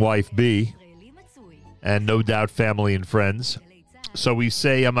amazing wife, B, and no doubt family and friends. So we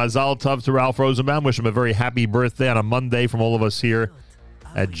say a Mazal Tov to Ralph Rosenbaum. Wish him a very happy birthday on a Monday from all of us here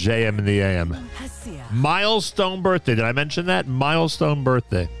at JM in the AM. Milestone birthday. Did I mention that? Milestone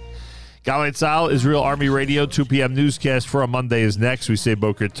birthday. Galei Tzahal, Israel Army Radio, 2 p.m. newscast for a Monday is next. We say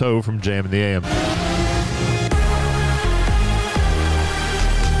Boker Tov from JM in the AM.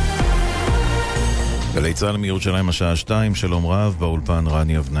 גלי צהל מירושלים השעה 2, שלום רב, באולפן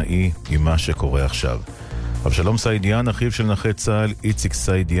רני אבנאי עם מה שקורה עכשיו. אבשלום סעידיאן, אחיו של נכה צה"ל איציק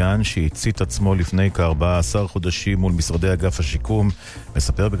סעידיאן, שהצית עצמו לפני כ14 חודשים מול משרדי אגף השיקום,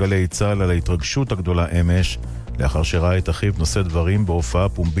 מספר בגלי צהל על ההתרגשות הגדולה אמש, לאחר שראה את אחיו נושא דברים בהופעה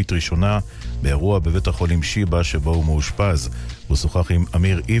פומבית ראשונה באירוע בבית החולים שיבא שבו הוא מאושפז. הוא שוחח עם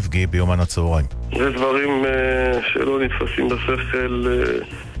אמיר איבגי ביומן הצהריים. זה דברים שלא נתפסים בשכל,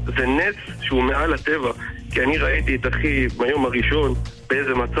 זה נץ שהוא מעל הטבע, כי אני ראיתי את אחי ביום הראשון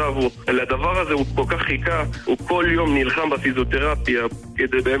באיזה מצב הוא. לדבר הזה הוא כל כך חיכה, הוא כל יום נלחם בפיזיותרפיה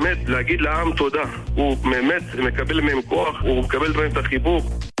כדי באמת להגיד לעם תודה. הוא באמת מקבל מהם כוח, הוא מקבל מהם את החיבור.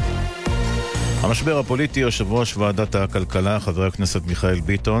 המשבר הפוליטי, יושב ראש ועדת הכלכלה, חבר הכנסת מיכאל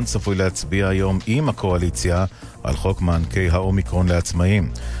ביטון, צפוי להצביע היום עם הקואליציה על חוק מענקי האומיקרון לעצמאים.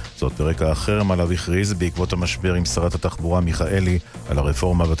 זאת ברקע החרם עליו הכריז בעקבות המשבר עם שרת התחבורה מיכאלי על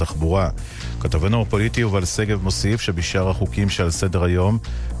הרפורמה בתחבורה. כתבנו הפוליטי יובל שגב מוסיף שבשאר החוקים שעל סדר היום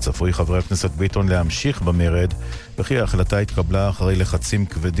צפוי חבר הכנסת ביטון להמשיך במרד, וכי ההחלטה התקבלה אחרי לחצים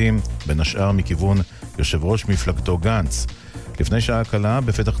כבדים, בין השאר מכיוון יושב ראש מפלגתו גנץ. לפני שעה קלה,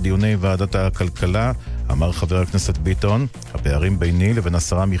 בפתח דיוני ועדת הכלכלה, אמר חבר הכנסת ביטון, הפערים ביני לבין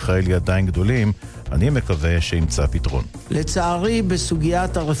השרה מיכאלי עדיין גדולים, אני מקווה שימצא פתרון. לצערי,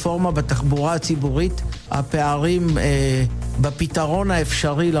 בסוגיית הרפורמה בתחבורה הציבורית, הפערים בפתרון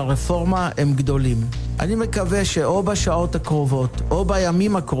האפשרי לרפורמה הם גדולים. אני מקווה שאו בשעות הקרובות או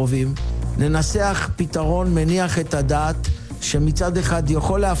בימים הקרובים ננסח פתרון מניח את הדעת, שמצד אחד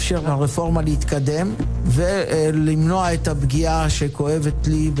יכול לאפשר הרפורמה להתקדם ולמנוע את הפגיעה שכואבת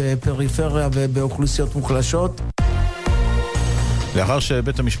לי בפריפריה ובאוכלוסיות מוחלשות. לאחר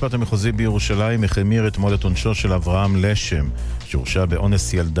שבית המשפט המחוזי בירושלים החמיר אתמול את עונשו של אברהם לשם, שהורשע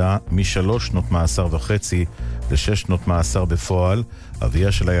באונס ילדה מ3 שנות מאסר וחצי ל6 שנות מאסר בפועל,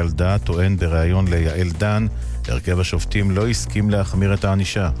 אביה של הילדה טוען בריאיון ליעל דן, הרכב השופטים לא הסכים להחמיר את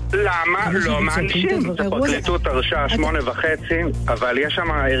הענישה. למה לא מענישים? הפרקליטות הרשעה 8.5, אבל יש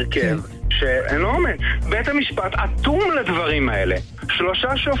שם הרכב שאין אומץ. בית המשפט אטום לדברים האלה. 3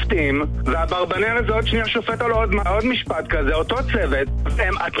 שופטים, והברבנל הזה עוד שנייה שופט על עוד משפט כזה, אותו צוות,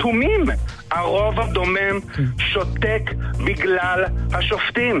 הם אטומים. הרוב הדומם שותק בגלל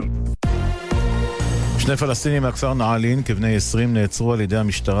השופטים. 2 פלסטינים מהכפר נעלין כבני 20 נעצרו על ידי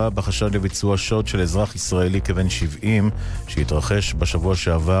המשטרה בחשד לביצוע שוד של אזרח ישראלי כבן 70 שהתרחש בשבוע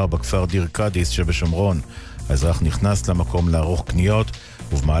שעבר בכפר דיר קדיס שבשומרון. האזרח נכנס למקום לערוך קניות,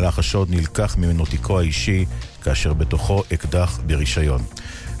 ובמהלך השוד נלקח ממנו תיקו האישי כאשר בתוכו אקדח ברישיון.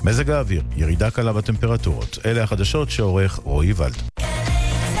 מזג האוויר, ירידה קלה בטמפרטורות. אלה החדשות שעורך רועי ולד.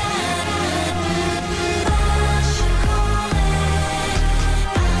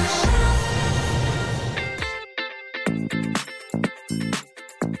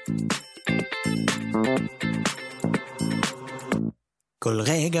 כל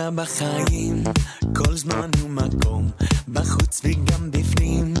רגע בחיים, כל זמן ומקום, בחוץ וגם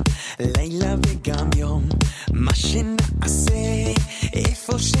בפנים, לילה וגם יום, מה שנעשה,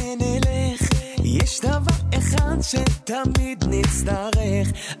 איפה שנלך, יש דבר אחד שתמיד נצטרך,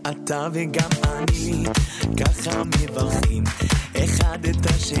 אתה וגם אני, ככה מברכים, אחד את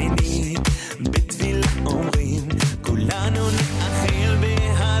השני, בתפילה אומרים, כולנו נאחל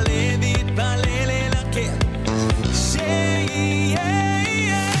בהלב יתפלל אל הקר, שיהיה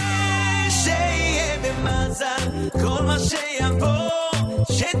במזל כל מה שיבוא,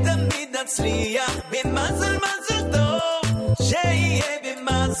 שתמיד נצליח במזל מזל טוב, שיהיה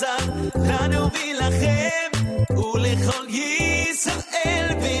במזל לנו ולכם ולכל ישראל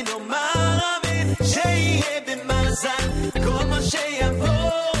ונאמר אמן, שיהיה במזל כל מה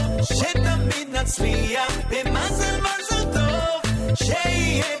שיבוא, שתמיד נצליח במזל מזל טוב,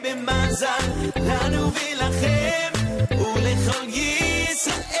 שיהיה במזל לנו ולכם ולכל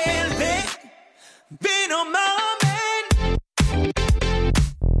ישראל ונאמר אמן.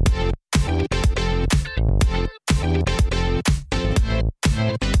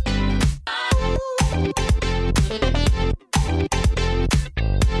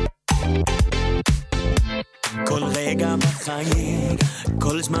 כל רגע בחיים,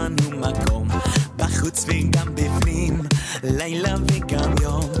 כל זמן ומקום, בחוץ וגם בפנים, לילה וגם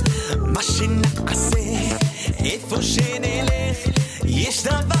יום, מה שנעשה, איפה שנלך, יש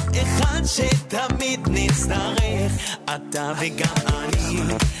דבר אחד שתמיד נצטרך, אתה וגם אני,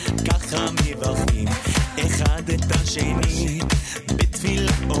 ככה מברכים, אחד את השני,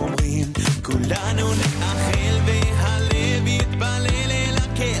 בתפילה אומרים, כולנו נאחל והלב יתפלל אל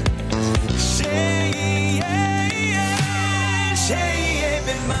הקר, שיהיה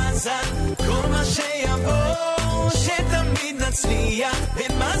במזל כל מה שיבוא, שתמיד נצליח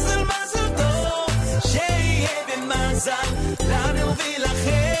במזל מזל טוב, שיהיה במזל לנו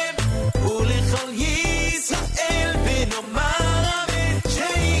ולכם ולכל ישראל ונאמר אמן,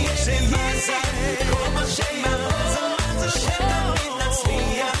 שיהיה במזל כל מה שיבוא, שתמיד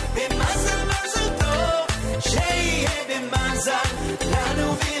נצליח במזל מזל טוב, שיהיה במזל לנו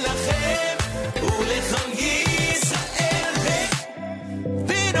ולכם ולכל ישראל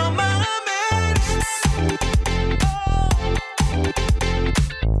ונאמר אמן.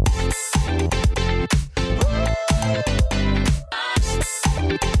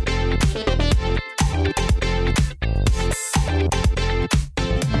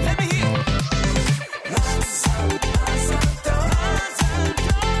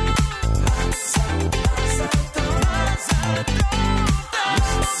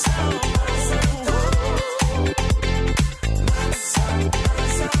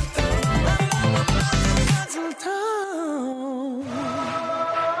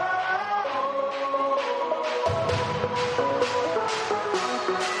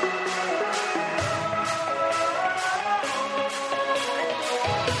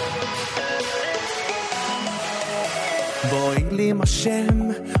 Boilim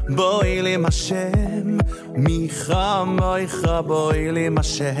Hashem, Boilim Hashem, Micha Moicha, Boilim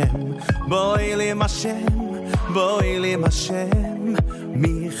Hashem, Boilim Hashem, Boilim Hashem,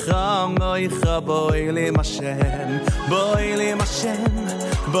 Micha Moicha, Boilim Hashem, Boilim Hashem,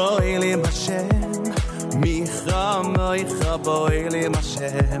 Boilim Hashem, Micha Moicha, Boilim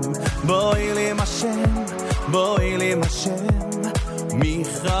Hashem, Boilim Hashem, Boilim Hashem,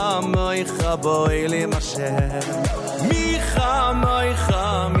 Micha Moicha, Boilim Hashem, Micha Moicha,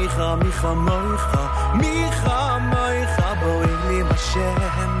 Micha Moicha, Micha Moicha, Boilim Hashem,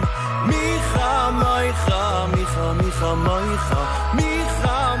 Micha Moicha, Micha Moicha,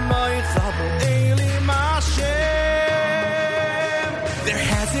 Micha Moicha, Boilim Hashem. There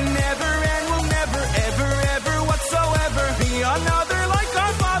hasn't never and will never, ever, ever whatsoever be another like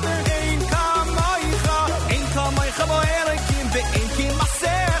our Father. Ein Kamoicha, Ein Kamoicha, Boerekim, Ve'ein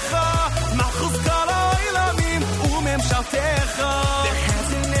Kimasecha, Malchus Kol Ha'olamim, U'memshaltecha. There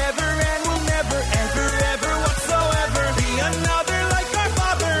hasn't never and will never, ever, ever whatsoever be another like our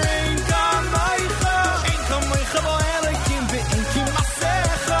Father. Ein Kamoicha, Ein Kamoicha, Boerekim, Ve'ein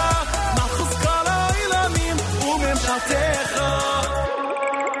Kimasecha, Malchus Kol Ha'olamim, U'memshaltecha.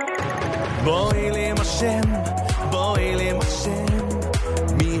 Boilim Hashem, Boilim Hashem,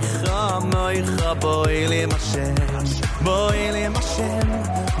 Micha Moicha, Boilim Hashem, Boilim Hashem,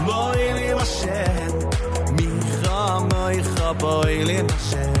 Boilim Hashem, Micha Moicha, Boilim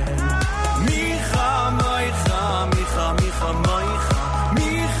Hashem, Micha Moicha, Micha Moicha,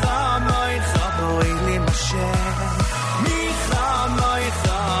 Micha Moicha, Boilim Hashem, Micha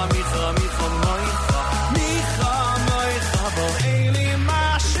Moicha, Micha Moicha, Micha Moicha, Boilim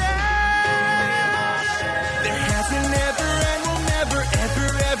Hashem. Never and will never, ever,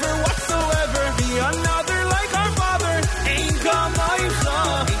 ever whatsoever be another like our Father. Ein Kamoicha,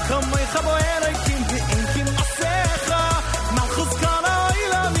 Ein Kamoicha, Boerekim, Ve'ein Kimasecha, Malchus Kol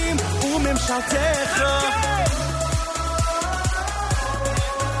Ha'olamim, U'memshaltecha.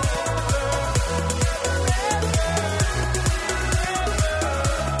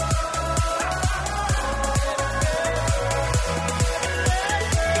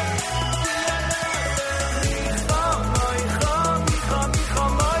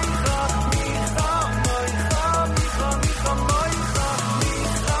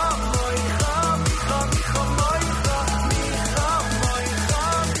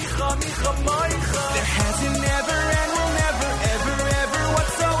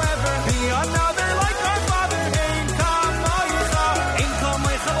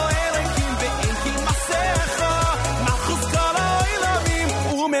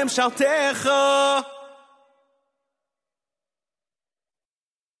 Shaltecha.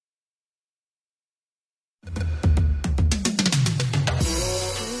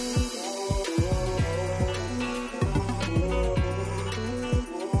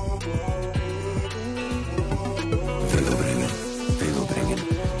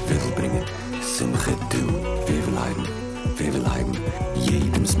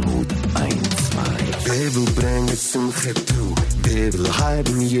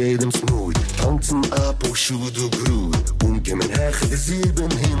 Jedem Smooth, tanzen ab und Schud und Grut. Und gehen heche die 7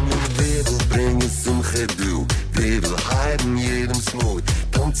 Himmel, wer will bringen Simche du? Wer will heiben jedem Smooth,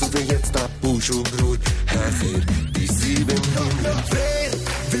 tanzen wir jetzt ab und Schud und Grut. Hecher die 7 Himmel, wer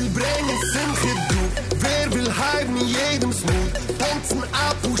will bringen Simche du? Wer will heiben jedem Smooth, tanzen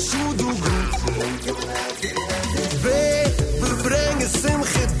ab und Schud und Grut. Wer will bringen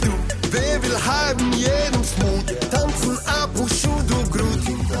Simche du? Wer will heiben jedem Smooth, tanzen ab und Schud und Grut.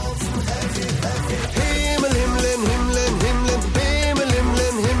 Himmel, Himmeln, Himmeln, Himmeln, Himmel,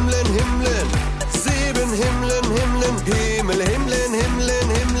 Himmeln, Himmeln, Himmeln. 7 Himmeln, Himmeln, Himmel, Himmeln, Himmeln,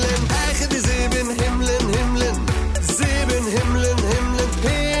 Himmeln. Eiche die 7 Himmeln, Himmeln. 7 Himmeln, Himmeln,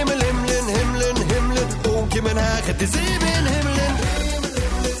 Himmel, Himmeln, Himmeln, Himmeln. Und kommen eiche die 7 Himmeln.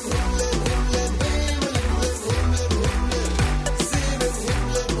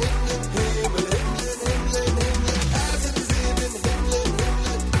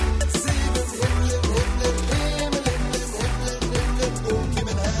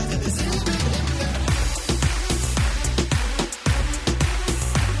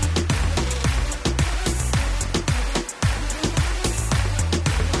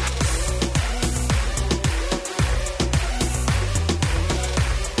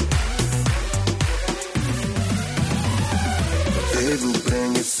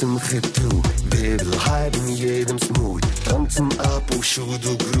 Wer will heiben jedem Smooth, tanzen ab und Schud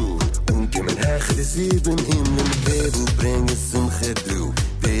und Grut. Und kommen heche die 7 Himmeln, wer will bringen Simche du?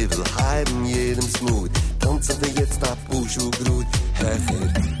 Wer will heiben jedem Smooth, tanzen wir jetzt ab und Schud und Grut.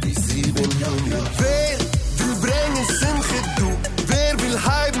 Heche die 7 Himmeln, wer will bringen Simche du?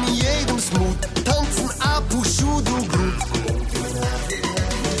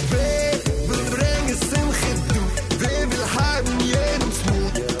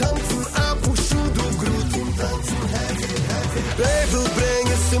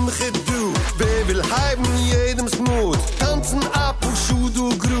 Simche du. Wer will heiben jedem Smut? Tanzen ab und Schuh du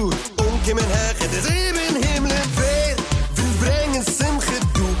Grut. Und kommen heche des sieben Himmeln. Wer will bringen Simche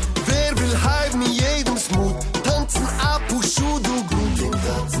du? Wer will heiben jedem Smut? Tanzen ab und Schuh du Grut. Den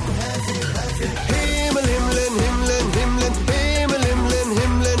ganzen heche. Himmel, Himmeln, Himmeln, Himmeln. Himmel, Himmeln,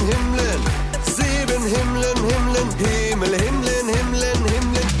 Himmeln, Himmeln. Sieben Himmeln, Himmeln. Himmel, Himmeln, Himmeln,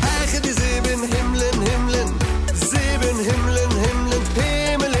 Himmeln. Heche die sieben Himmeln, Himmeln. Sieben Himmeln, Himmeln.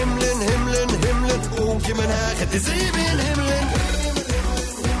 Himmel, Himmeln, Himmeln, Himmeln. Und kommen heche die sieben Himmeln.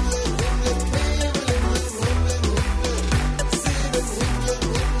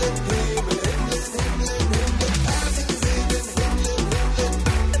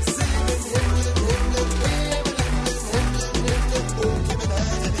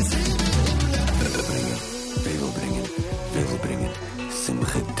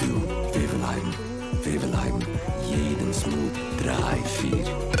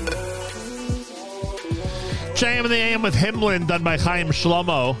 JM in the AM with Himlin, done by Chaim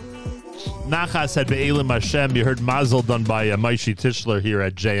Shlomo. Nachas had Be'elim Hashem. You heard Mazel, done by Maishi Tischler here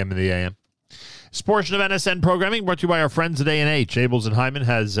at JM in the AM. This portion of NSN programming brought to you by our friends at A&H. Abels and Hyman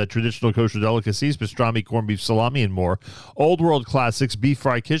has traditional kosher delicacies, pastrami, corned beef, salami, and more. Old world classics, beef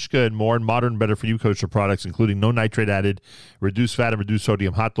fry, kishka, and more. And modern, better-for-you kosher products, including no nitrate added, reduced fat, and reduced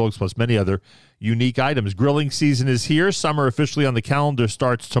sodium hot dogs, plus many other unique items. Grilling season is here. Summer officially on the calendar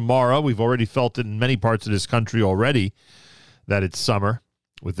starts tomorrow. We've already felt it in many parts of this country already that it's summer,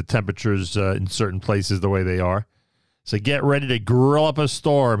 with the temperatures in certain places the way they are. So get ready to grill up a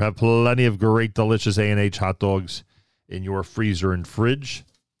storm. Have plenty of great, delicious A&H hot dogs in your freezer and fridge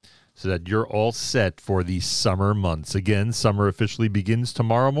so that you're all set for the summer months. Again, summer officially begins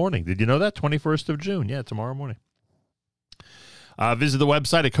tomorrow morning. Did you know that? 21st of June. Yeah, tomorrow morning. Visit the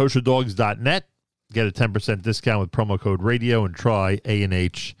website at kosherdogs.net. Get a 10% discount with promo code radio and try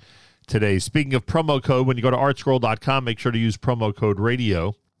A&H today. Speaking of promo code, when you go to artscroll.com, make sure to use promo code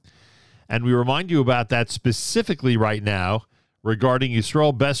radio. And we remind you about that specifically right now regarding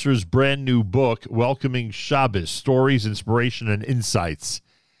Yisrael Besser's brand new book, Welcoming Shabbos, Stories, Inspiration, and Insights.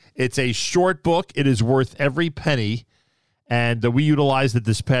 It's a short book. It is worth every penny. And we utilized it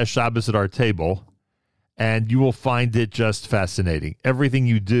this past Shabbos at our table. And you will find it just fascinating. Everything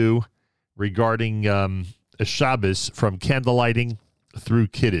you do regarding a Shabbos, from candlelighting through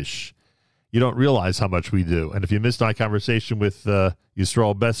Kiddush. You don't realize how much we do. And if you missed my conversation with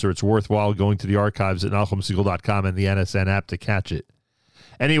Yisrael Besser, it's worthwhile going to the archives at NachumSegal.com and the NSN app to catch it.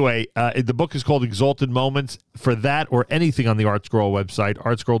 Anyway, the book is called Exalted Moments. For that or anything on the ArtScroll website,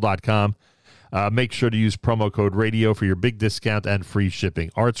 artscroll.com, make sure to use promo code radio for your big discount and free shipping.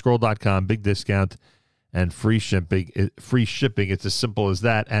 ArtScroll.com, big discount and free shipping. It's as simple as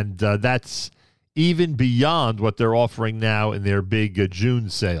that. And that's even beyond what they're offering now in their big June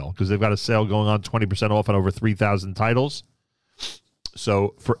sale, because they've got a sale going on, 20% off on over 3,000 titles.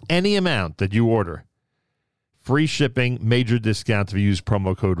 So for any amount that you order, free shipping, major discount if you use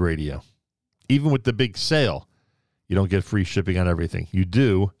promo code radio. Even with the big sale, you don't get free shipping on everything. You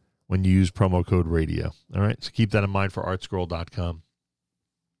do when you use promo code radio. All right, so keep that in mind for artscroll.com.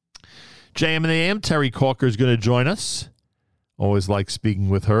 JM and the AM, Terry Calker is going to join us. Always like speaking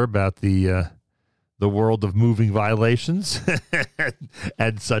with her about the world of moving violations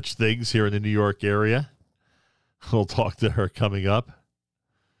and such things here in the New York area. We'll talk to her coming up.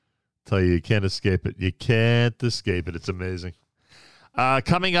 Tell you can't escape it. You can't escape it. It's amazing.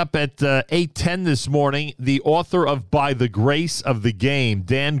 Coming up at 8:10 this morning, the author of By the Grace of the Game,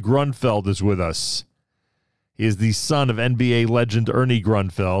 Dan Grunfeld, is with us. He is the son of NBA legend Ernie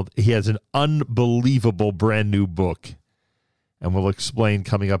Grunfeld. He has an unbelievable brand new book, and we'll explain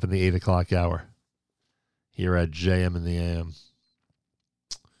coming up in the 8 o'clock hour here at JM in the AM.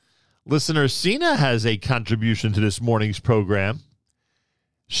 Listener Sina has a contribution to this morning's program.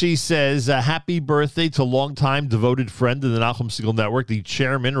 She says, happy birthday to longtime devoted friend of the Nachum Segal Network, the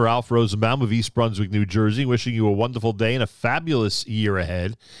chairman, Ralph Rosenbaum of East Brunswick, New Jersey. Wishing you a wonderful day and a fabulous year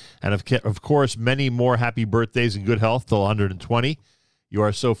ahead. And, of course, many more happy birthdays and good health till 120. You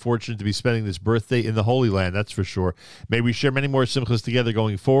are so fortunate to be spending this birthday in the Holy Land, that's for sure. May we share many more simchas together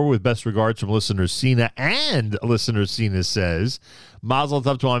going forward. With best regards from listener Sina. And listener Sina says, Mazel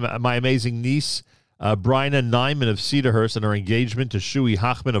tov to my amazing niece, Bryna Nyman of Cedarhurst, and her engagement to Shuey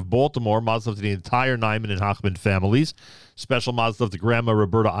Hachman of Baltimore. Mazel tov to the entire Nyman and Hachman families. Special mazel tov to Grandma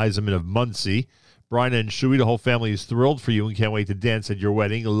Roberta Eisenman of Muncie. Bryna and Shuey, the whole family is thrilled for you and can't wait to dance at your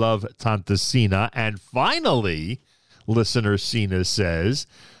wedding. Love, Tanta Sina. And finally, listener Sina says,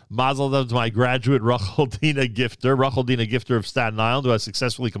 Mazel tov to my graduate, Rachel Dina Gifter of Staten Island, who has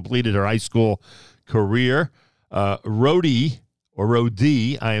successfully completed her high school career. Rhodey Or row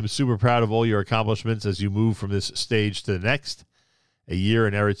D, I am super proud of all your accomplishments as you move from this stage to the next. A year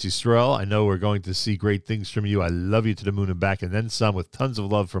in Eretz Yisrael. I know we're going to see great things from you. I love you to the moon and back, and then some, with tons of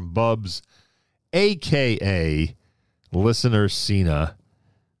love from Bubs, a.k.a. listener Sina,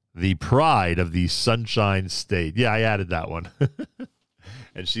 the pride of the Sunshine State. Yeah, I added that one.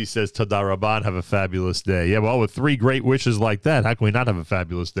 And she says, Tada Rabban, have a fabulous day. Yeah, well, with 3 great wishes like that, how can we not have a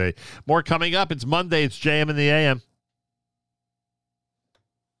fabulous day? More coming up. It's Monday. It's JM in the AM.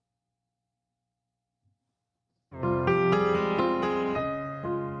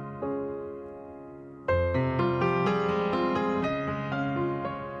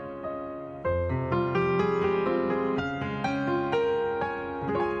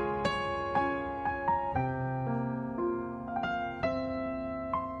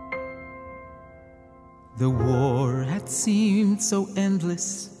 The war had seemed so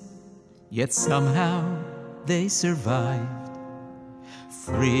endless, yet somehow they survived.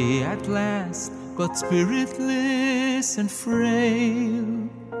 Free at last, but spiritless and frail.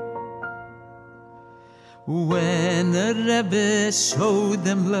 When the Rebbe showed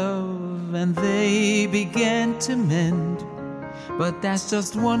them love and they began to mend, but that's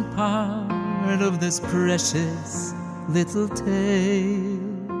just one part of this precious little tale.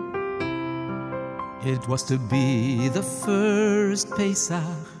 It was to be the first Pesach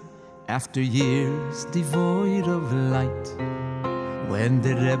after years devoid of light, when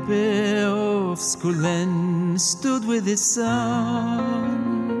the Rebbe of Skulen stood with his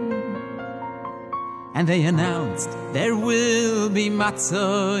son, and they announced there will be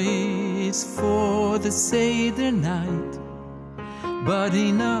matzahs for the Seder night, but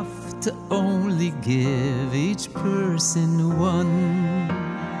enough to only give each person one.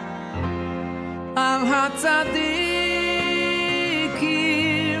 Al HaTzadikim,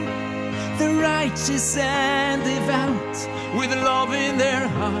 the righteous and devout, with love in their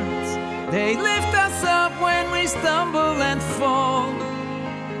hearts, they lift us up when we stumble and fall.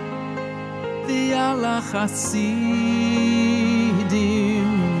 The Allah Hasidim,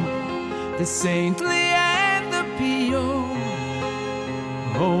 the saintly and the pure,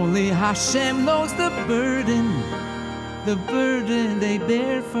 only Hashem knows the burden they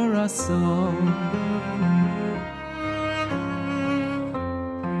bear for us all.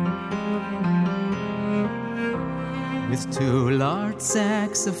 With 2 large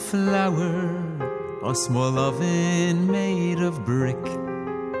sacks of flour, a small oven made of brick,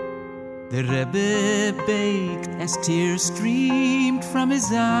 the Rebbe baked as tears streamed from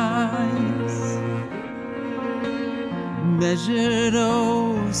his eyes, measured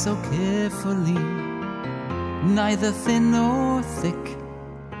oh so carefully, neither thin nor thick,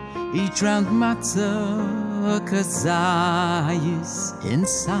 each round matzah kazayis in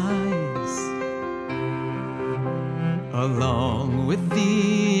size. Along with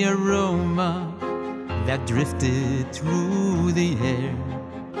the aroma that drifted through the air,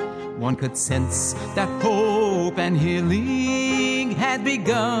 one could sense that hope and healing had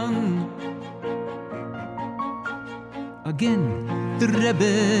begun. Again, the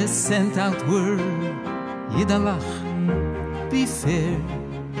Rebbe sent out word, Yidalach, be fair,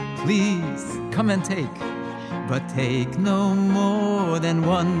 please come and take, but take no more than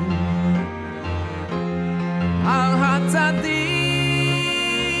one. Al HaTzadikim,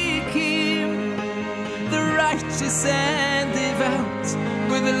 the righteous and devout,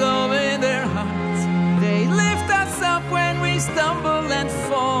 with love in their hearts, they lift us up when we stumble and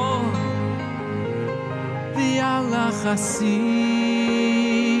fall. The Allah Hasidim,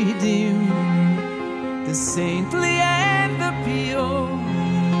 the saintly and the pure,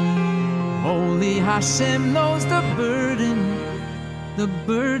 only Hashem knows the burden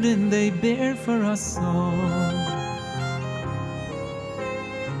they bear for us all.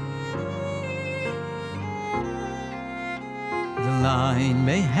 The line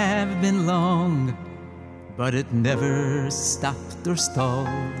may have been long, but it never stopped or stalled.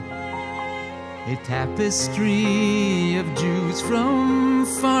 A tapestry of Jews from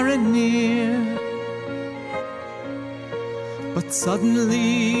far and near. But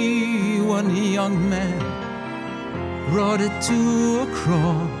suddenly one young man brought it to a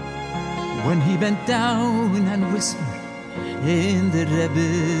crawl when he bent down and whispered in the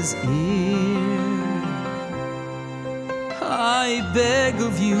Rebbe's ear. I beg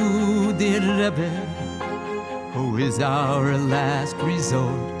of you, dear Rebbe, who is our last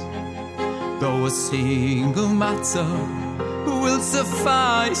resort, though a single matzah will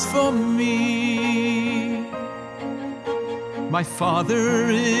suffice for me. My father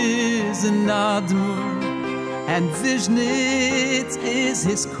is an Admor, and Vishnitz is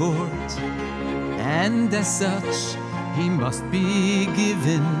his court, and as such he must be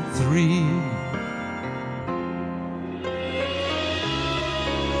given 3.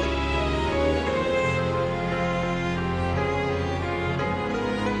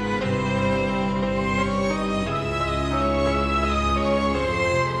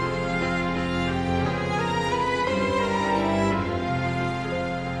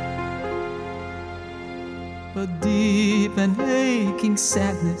 A deep and aching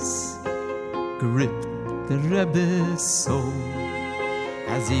sadness gripped the Rebbe's soul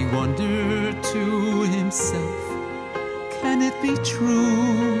as he wondered to himself, can it be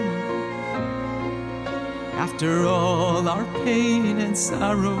true? After all our pain and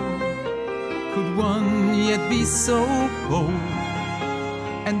sorrow, could one yet be so bold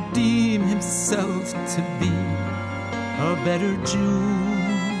and deem himself to be a better Jew?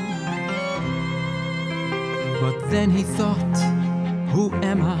 But then he thought, who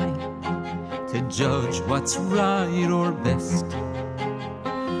am I to judge what's right or best?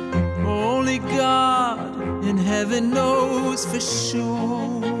 Only God in heaven knows for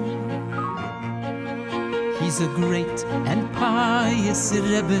sure. He's a great and pious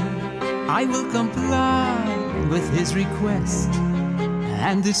Rebbe. I will comply with his request.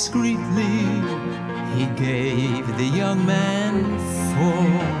 And discreetly he gave the young man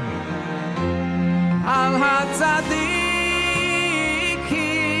 4. Al-Tzadikim,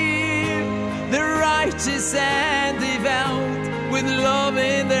 the righteous and devout, with love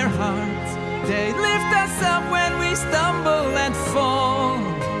in their hearts, they lift us up when we stumble and fall.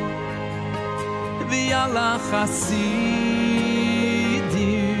 The Allah Hasidim,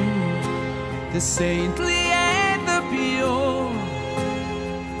 the saintly and the pure,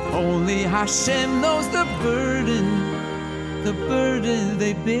 only Hashem knows the burden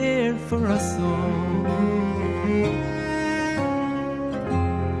they bear for us all.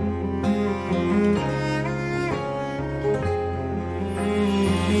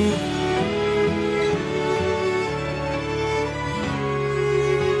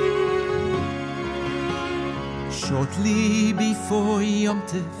 Shortly before Yom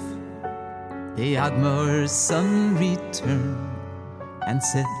Tov, the Admor's son returned and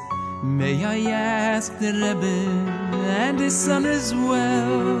said, may I ask the Rebbe and his son as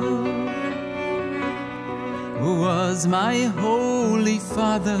well, was my holy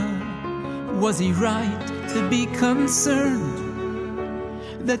father, was he right to be concerned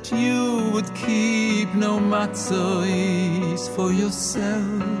that you would keep no matzos for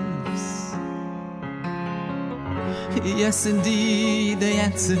yourselves? Yes, indeed, they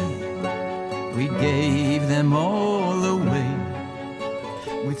answered, we gave them all away.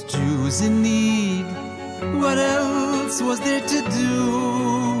 With Jews in need, what else was there to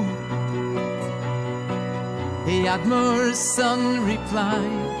do? The Admor's son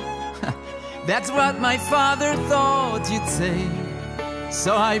replied, that's what my father thought you'd say.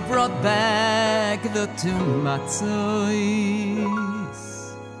 So I brought back the 2 matzos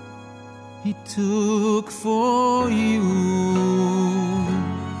he took for you.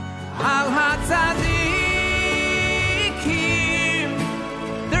 Al-Tzadikim,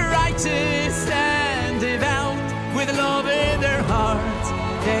 the righteous and devout, with love in their hearts,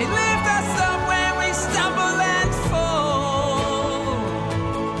 they lift us up when we stumble and fall.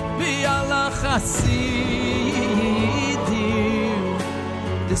 Be Allah Hasidim,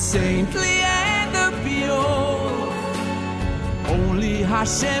 the saintly and the pure, only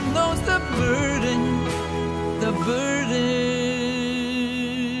Hashem knows the burden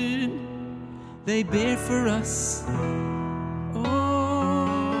they bear for us.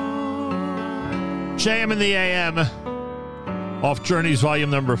 JM in the AM, off Journeys Volume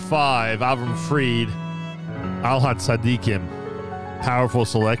number 5, Avram Fried, Al-Tzadikim, powerful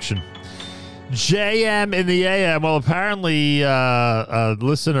selection. JM in the AM, well, apparently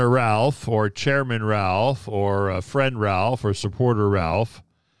listener Ralph, or Chairman Ralph, or friend Ralph, or supporter Ralph,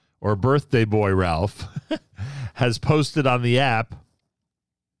 or birthday boy Ralph, has posted on the app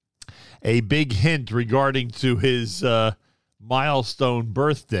a big hint regarding to his milestone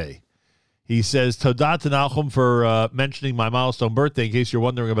birthday. He says, Todat and Nachum for mentioning my milestone birthday. In case you're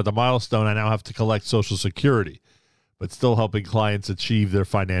wondering about the milestone, I now have to collect Social Security, but still helping clients achieve their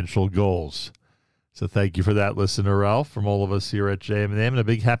financial goals. So thank you for that, listener Ralph, from all of us here at JM&M, and a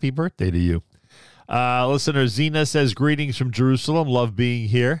big happy birthday to you. Listener Zena says, greetings from Jerusalem. Love being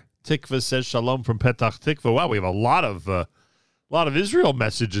here. Tikva says, shalom from Petach Tikva. Wow, we have a lot of Israel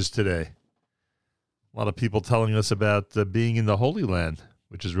messages today. A lot of people telling us about being in the Holy Land,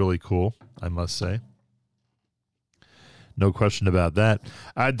 which is really cool, I must say. No question about that.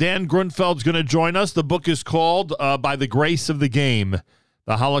 Dan Grunfeld's going to join us. The book is called By the Grace of the Game,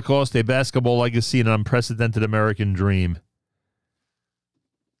 The Holocaust, a Basketball Legacy, and an Unprecedented American Dream.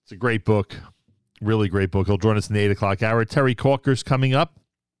 It's a great book. Really great book. He'll join us in the 8 o'clock hour. Terry Corker's coming up.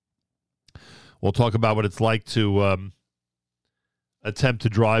 We'll talk about what it's like to attempt to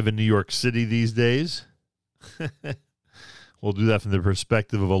drive in New York City these days. We'll do that from the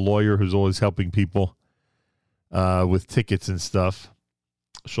perspective of a lawyer who's always helping people with tickets and stuff.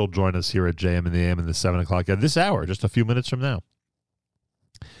 She'll join us here at JM in the AM in the 7 o'clock at this hour, just a few minutes from now,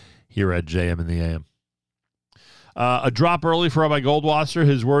 here at JM in the AM. A drop early for Rabbi Goldwasser.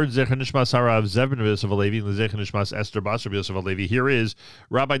 His words, Zecher Nishmas Harav Zev ben Yosef Alevi, and Zecher Nishmas Esther Bas Rabbi Yosef Alevi. Here is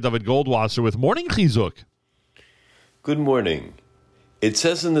Rabbi David Goldwasser with Morning Chizuk. Good morning. It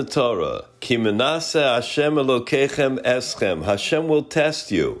says in the Torah, Ki menaseh Hashem Elokechem eschem. Hashem will test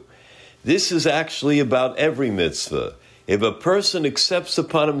you. This is actually about every mitzvah. If a person accepts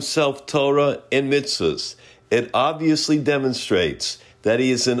upon himself Torah and mitzvahs, it obviously demonstrates that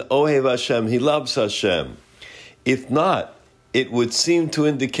he is an Ohev Hashem, he loves Hashem. If not, it would seem to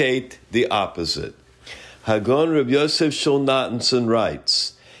indicate the opposite. Hagon Reb Yosef Shulnatenson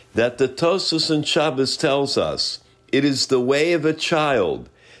writes that the Tosfos in Shabbos tells us it is the way of a child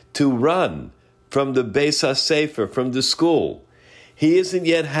to run from the Beis HaSefer, from the school. He isn't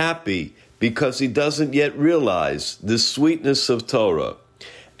yet happy because he doesn't yet realize the sweetness of Torah.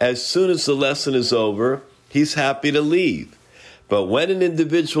 As soon as the lesson is over, he's happy to leave. But when an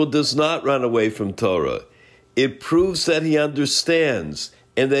individual does not run away from Torah, it proves that he understands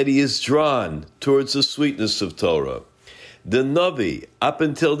and that he is drawn towards the sweetness of Torah. The Navi, up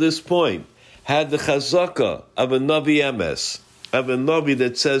until this point, had the chazaka of a Navi Emes, of a Navi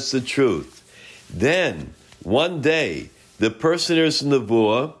that says the truth. Then, one day, the person hears in the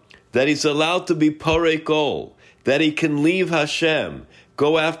Nevuah that he's allowed to be Porei Kol, that he can leave Hashem,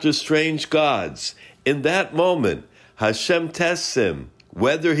 go after strange gods. In that moment, Hashem tests him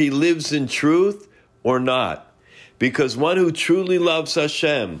whether he lives in truth or not. Because one who truly loves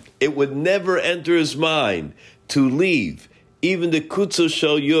Hashem, it would never enter his mind to leave even the Kutzah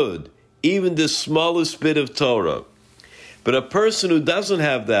Shel Yud, even the smallest bit of Torah. But a person who doesn't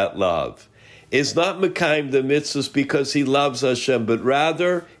have that love is not Mekayim the mitzvahs because he loves Hashem, but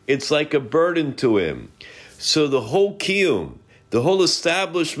rather it's like a burden to him. So the whole kiyum, the whole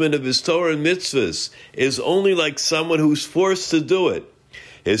establishment of his Torah and mitzvahs is only like someone who's forced to do it.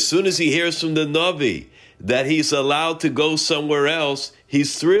 As soon as he hears from the Navi that he's allowed to go somewhere else,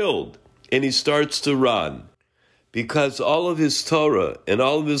 he's thrilled and he starts to run. Because all of his Torah and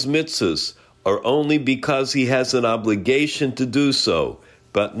all of his mitzvahs are only because he has an obligation to do so,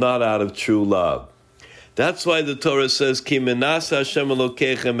 but not out of true love. That's why the Torah says, Ki menaseh Hashem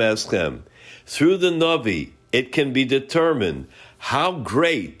Elokechem eschem. Through the Navi, it can be determined how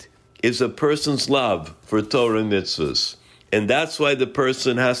great is a person's love for Torah and mitzvahs. And that's why the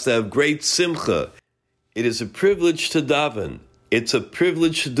person has to have great simcha. It is a privilege to daven. It's a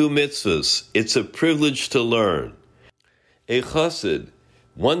privilege to do mitzvahs. It's a privilege to learn. A chassid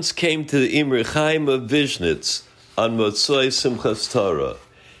once came to the Imrei Chaim of Vishnitz on Motzoi Simchas Torah.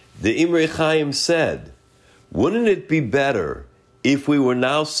 The Imrei Chaim said, wouldn't it be better if we were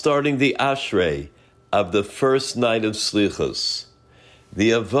now starting the Ashrei of the first night of Slichos?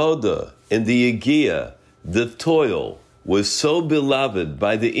 The Avoda and the Yegiyah, the toil, was so beloved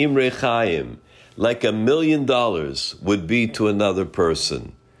by the Imrei Chaim, like $1 million would be to another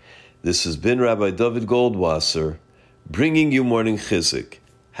person. This has been Rabbi David Goldwasser, bringing you Morning Chizuk.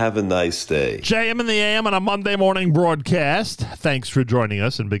 Have a nice day. JM in the AM on a Monday morning broadcast. Thanks for joining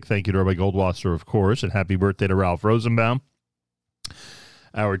us, and big thank you to Rabbi Goldwasser, of course, and happy birthday to Ralph Rosenbaum,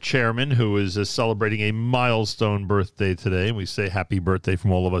 our chairman, who is celebrating a milestone birthday today. And we say happy birthday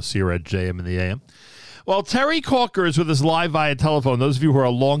from all of us here at JM in the AM. Well, Terry Corker is with us live via telephone. Those of you who are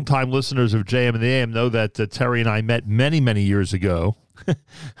longtime listeners of JM in the AM know that Terry and I met many, many years ago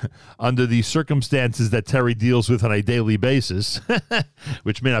under the circumstances that Terry deals with on a daily basis,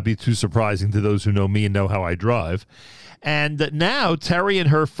 which may not be too surprising to those who know me and know how I drive. And now Terry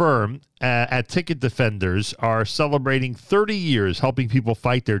and her firm at Ticket Defenders are celebrating 30 years helping people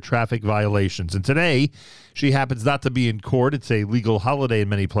fight their traffic violations. And today, she happens not to be in court. It's a legal holiday in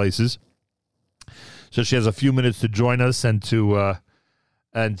many places. So she has a few minutes to join us and to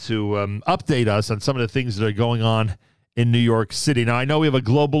update us on some of the things that are going on in New York City. Now, I know we have a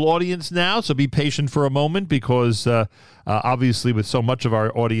global audience now, so be patient for a moment because obviously with so much of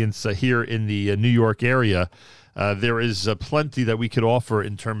our audience here in the New York area, there is plenty that we could offer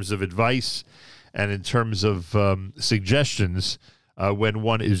in terms of advice and in terms of suggestions when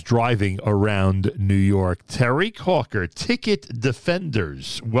one is driving around New York. Terry Corker, Ticket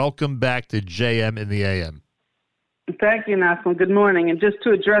Defenders, welcome back to JM in the AM. Thank you, Nachman. Good morning. And just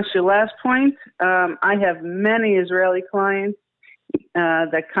to address your last point, I have many Israeli clients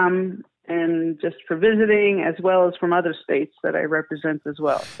that come and just for visiting, as well as from other states that I represent as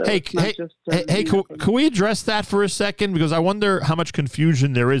well. So can we address that for a second? Because I wonder how much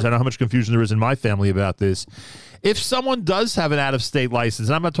confusion there is. I know how much confusion there is in my family about this. If someone does have an out-of-state license,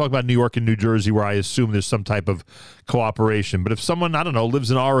 and I'm not talking about New York and New Jersey where I assume there's some type of cooperation, but if someone, I don't know,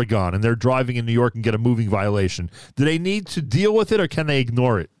 lives in Oregon and they're driving in New York and get a moving violation, do they need to deal with it or can they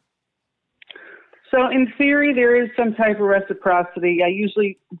ignore it? So in theory, there is some type of reciprocity. I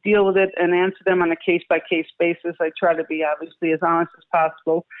usually deal with it and answer them on a case-by-case basis. I try to be obviously as honest as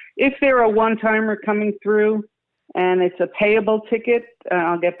possible. If they're a one-timer coming through and it's a payable ticket,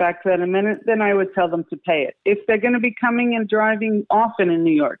 I'll get back to that in a minute, then I would tell them to pay it. If they're going to be coming and driving often in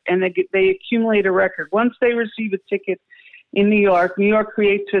New York and they accumulate a record, once they receive a ticket in New York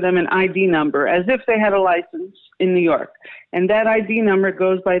creates for them an ID number as if they had a license in New York. And that ID number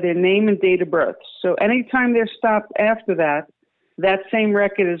goes by their name and date of birth. So anytime they're stopped after that, that same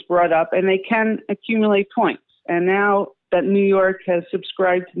record is brought up and they can accumulate points. And now that New York has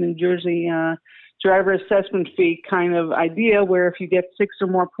subscribed to New Jersey driver assessment fee kind of idea where if you get 6 or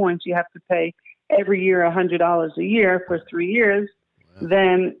more points, you have to pay every year $100 a year for 3 years,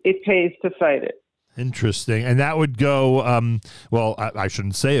 then it pays to fight it. Interesting. And that would go, I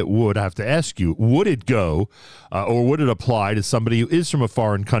shouldn't say it would. I have to ask you, would it go or would it apply to somebody who is from a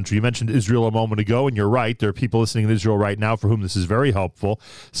foreign country? You mentioned Israel a moment ago, and you're right. There are people listening in Israel right now for whom this is very helpful.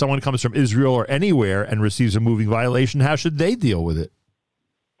 Someone comes from Israel or anywhere and receives a moving violation. How should they deal with it?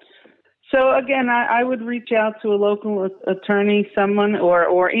 So again, I would reach out to a local attorney, someone,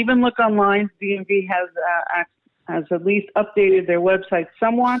 or even look online. DMV has at least updated their website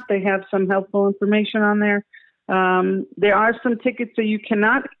somewhat. They have some helpful information on there. There are some tickets that you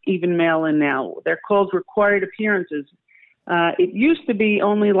cannot even mail in now. They're called required appearances. It used to be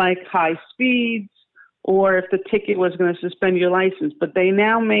only like high speeds or if the ticket was going to suspend your license, but they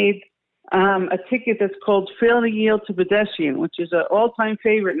now made a ticket that's called fail to yield to pedestrian, which is an all-time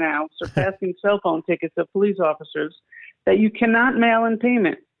favorite now, surpassing cell phone tickets of police officers, that you cannot mail in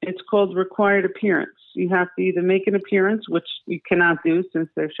payment. It's called required appearance. You have to either make an appearance, which you cannot do since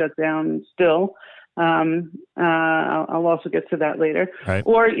they're shut down still. I'll also get to that later. Right.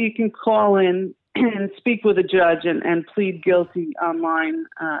 Or you can call in and speak with a judge and plead guilty online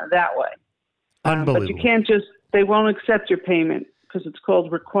that way. Unbelievable. But you can't they won't accept your payment because it's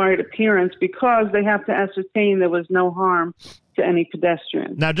called required appearance because they have to ascertain there was no harm to any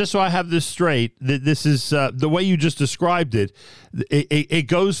pedestrian. Now, just so I have this straight, this is the way you just described it. It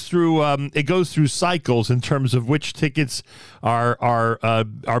goes through cycles in terms of which tickets are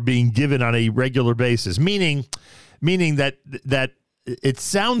being given on a regular basis. Meaning that it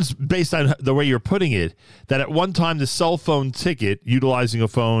sounds, based on the way you're putting it, that at one time the cell phone ticket, utilizing a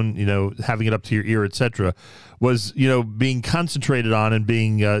phone, having it up to your ear, etc., was being concentrated on and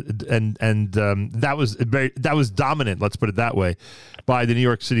being that was dominant. Let's put it that way, by the New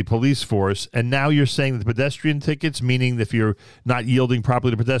York City Police Force. And now you're saying that the pedestrian tickets, meaning if you're not yielding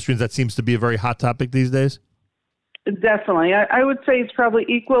properly to pedestrians, that seems to be a very hot topic these days. Definitely. I would say it's probably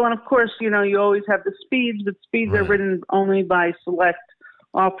equal. And of course, you always have the speeds, but speeds are ridden only by select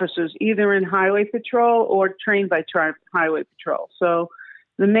officers, either in highway patrol or trained by highway patrol. So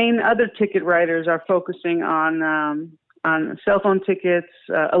the main other ticket writers are focusing on cell phone tickets,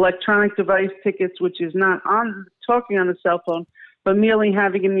 electronic device tickets, which is not talking on the cell phone, but merely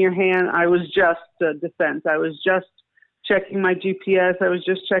having in your hand. I was just defense. I was just checking my GPS. I was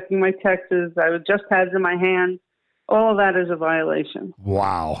just checking my texts. I just had it in my hand. All of that is a violation.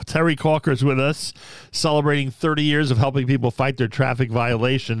 Wow. Terry Calker is with us, celebrating 30 years of helping people fight their traffic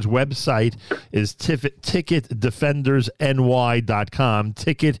violations. Website is ticketdefendersny.com,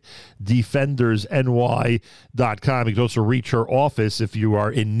 ticketdefendersny.com. You can also reach her office if you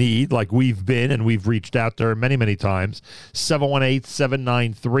are in need, like we've been, and we've reached out to her many, many times,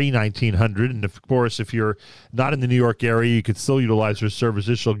 718-793-1900. And, of course, if you're not in the New York area, you could still utilize her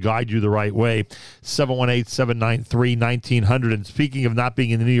services. She'll guide you the right way, 718-793-1900. And speaking of not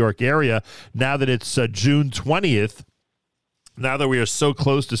being in the New York area, now that it's June 20th, now that we are so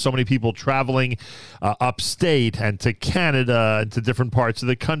close to so many people traveling upstate and to Canada and to different parts of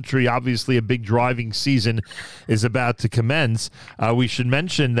the country, obviously a big driving season is about to commence. We should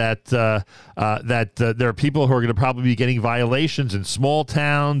mention that there are people who are going to probably be getting violations in small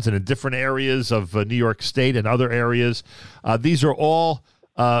towns and in different areas of New York State and other areas. These are all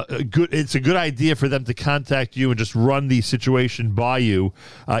good. It's a good idea for them to contact you and just run the situation by you,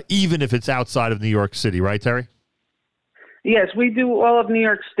 even if it's outside of New York City, right, Terry? Yes, we do all of New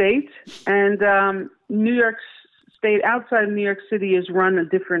York State, and New York state outside of New York City is run a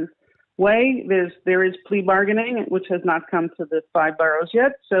different way. There is plea bargaining, which has not come to the 5 boroughs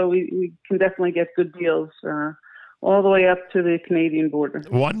yet, so we can definitely get good deals all the way up to the Canadian border.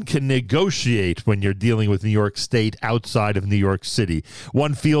 One can negotiate when you're dealing with New York State outside of New York City.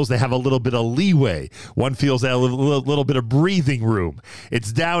 One feels they have a little bit of leeway. One feels they have a little bit of breathing room.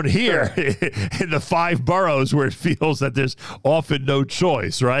 It's down here in the 5 boroughs where it feels that there's often no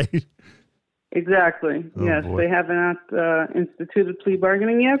choice, right? Exactly. Oh, yes, boy. they have not instituted plea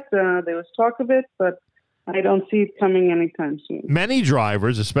bargaining yet. There was talk of it, but I don't see it coming anytime soon. Many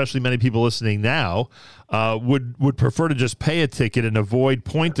drivers, especially many people listening now, would prefer to just pay a ticket and avoid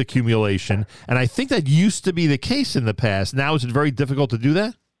point accumulation. And I think that used to be the case in the past. Now is it very difficult to do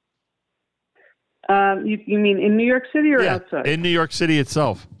that? You mean in New York City or outside? In New York City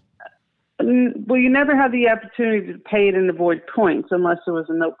itself. Well, you never had the opportunity to pay it and avoid points unless there was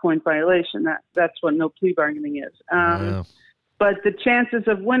a no-point violation. That's what no plea bargaining is. But the chances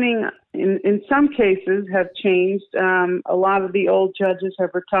of winning in some cases have changed. A lot of the old judges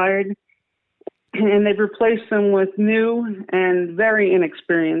have retired, and they've replaced them with new and very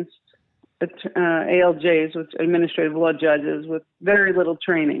inexperienced ALJs, which administrative law judges, with very little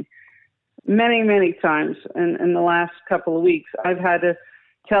training. Many, many times in the last couple of weeks, I've had to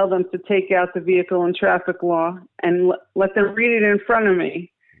tell them to take out the vehicle and traffic law and let them read it in front of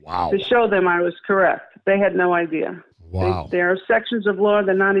me to show them I was correct. They had no idea. Wow. There are sections of law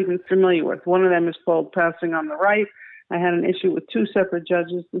they're not even familiar with. One of them is called passing on the right. I had an issue with 2 separate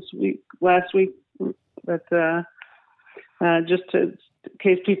judges last week, but just in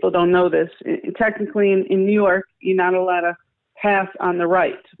case people don't know this, technically in New York, you're not allowed to pass on the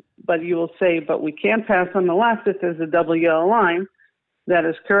right, but you will say, but we can't pass on the left if there's a double yellow line. That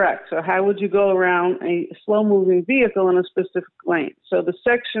is correct. So how would you go around a slow-moving vehicle in a specific lane? So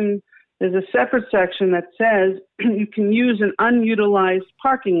there's a separate section that says you can use an unutilized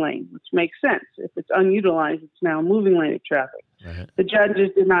parking lane, which makes sense. If it's unutilized, it's now a moving lane of traffic. Right. The judges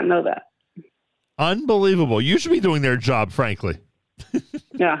did not know that. Unbelievable. You should be doing their job, frankly.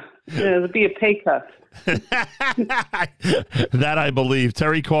 Yeah, it would be a pay cut. That I believe.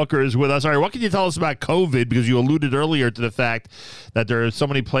 Terry Calker is with us. All right, what can you tell us about COVID? Because you alluded earlier to the fact that there are so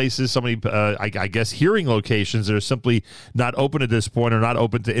many places, so many, I guess, hearing locations that are simply not open at this point or not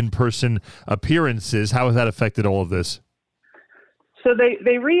open to in-person appearances. How has that affected all of this? So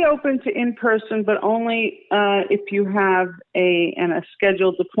they reopened to in-person, but only if you have a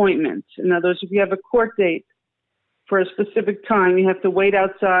scheduled appointment. In other words, if you have a court date for a specific time, you have to wait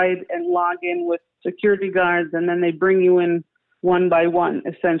outside and log in with security guards, and then they bring you in one by one,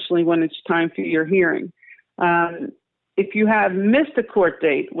 essentially, when it's time for your hearing. If you have missed a court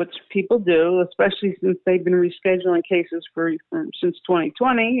date, which people do, especially since they've been rescheduling cases since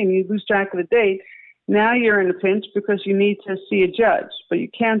 2020, and you lose track of the date, now you're in a pinch because you need to see a judge. But you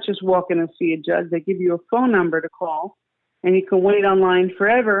can't just walk in and see a judge. They give you a phone number to call, and you can wait online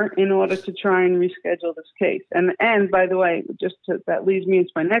forever in order to try and reschedule this case. And by the way, that leads me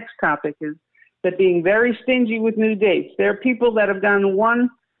into my next topic, is that being very stingy with new dates. There are people that have done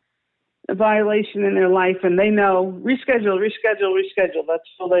one violation in their life, and they know reschedule. That's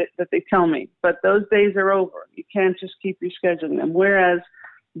all that they tell me. But those days are over. You can't just keep rescheduling them. Whereas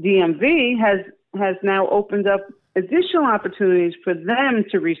DMV has now opened up additional opportunities for them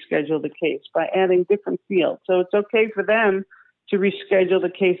to reschedule the case by adding different fields. So it's okay for them to reschedule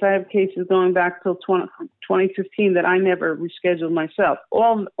the case. I have cases going back till 2015 that I never rescheduled myself,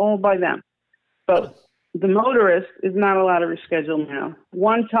 all by them. But the motorist is not allowed to reschedule now.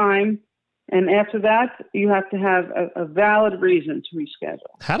 One time, and after that, you have to have a valid reason to reschedule.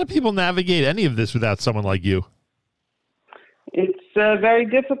 How do people navigate any of this without someone like you? It's very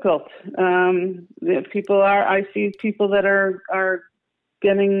difficult. I see people that are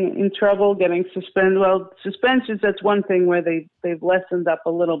getting in trouble, getting suspended. Well, suspensions, that's one thing where they've lessened up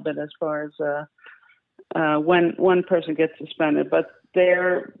a little bit as far as when one person gets suspended. But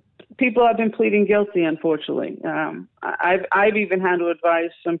people have been pleading guilty, unfortunately. I've even had to advise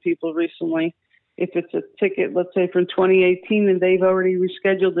some people recently, if it's a ticket, let's say from 2018, and they've already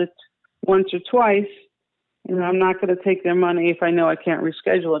rescheduled it once or twice, I'm not going to take their money if I know I can't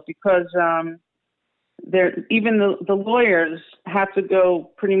reschedule it, because even the lawyers have to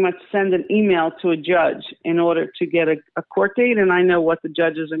go pretty much send an email to a judge in order to get a court date, and I know what the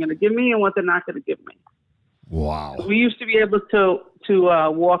judges are going to give me and what they're not going to give me. Wow. We used to be able to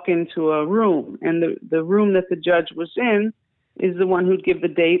walk into a room, and the room that the judge was in is the one who'd give the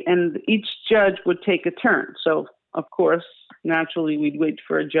date, and each judge would take a turn. So, of course, naturally, we'd wait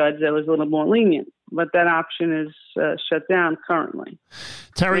for a judge that was a little more lenient. but that option is shut down currently.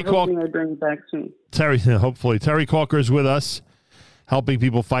 Terry Hoping they bring it back soon. Hopefully. Terry Calker is with us, helping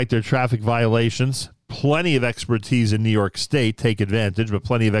people fight their traffic violations. Plenty of expertise in New York State. Take advantage, but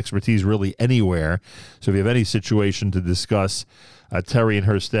plenty of expertise really anywhere. So if you have any situation to discuss, Terry and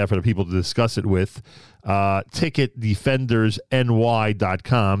her staff are the people to discuss it with.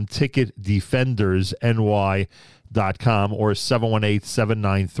 TicketDefendersNY.com, TicketDefendersNY.com, or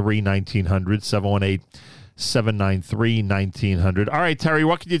 718-793-1900, 718-793-1900. All right, Terry,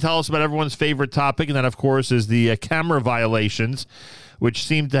 what can you tell us about everyone's favorite topic? And that, of course, is the camera violations, which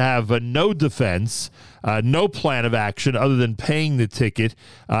seem to have no defense, no plan of action other than paying the ticket.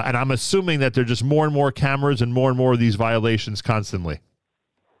 And I'm assuming that there are just more and more cameras and more of these violations constantly.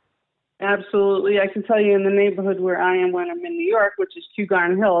 Absolutely. I can tell you in the neighborhood where I am when I'm in New York, which is Kew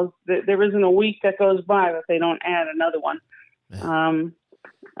Garden Hills, there isn't a week that goes by that they don't add another one.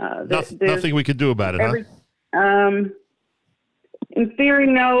 Nothing we could do about it, In theory,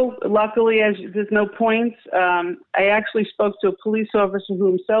 no. Luckily, as there's no points. I actually spoke to a police officer who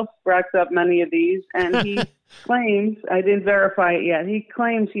himself racked up many of these, and he claims, I didn't verify it yet, he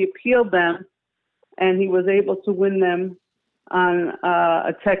claims he appealed them, and he was able to win them on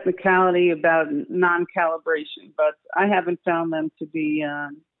a technicality about non-calibration, but I haven't found them to be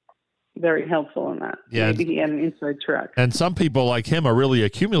very helpful in that. Yeah. Maybe he had an inside track. And some people like him are really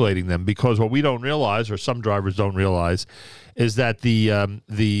accumulating them, because what we don't realize, or some drivers don't realize, is that the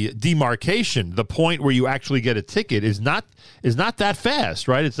demarcation, the point where you actually get a ticket, is not that fast,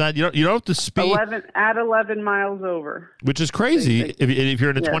 right? It's not, you don't have to speed 11 miles over, which is crazy. If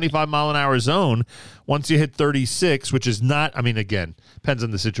you're in a 25 mile an hour zone, once you hit 36, which is not, I mean, again, depends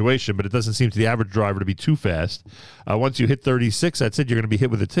on the situation, but it doesn't seem to the average driver to be too fast. Once you hit 36, that's it. You're going to be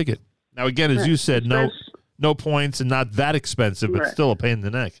hit with a ticket. Now, again, as you said, no points and not that expensive, but still a pain in the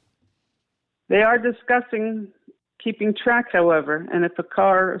neck. They are discussing keeping track, however, and if a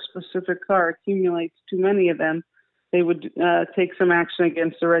specific car accumulates too many of them, they would take some action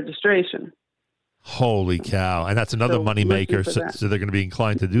against the registration. Holy cow. And that's another money maker, so they're going to be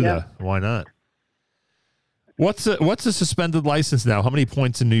inclined to do that. Why not? What's a suspended license now? How many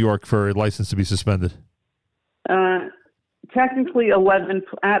points in New York for a license to be suspended? Technically 11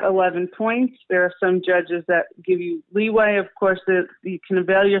 points. There are some judges that give you leeway. Of course, you can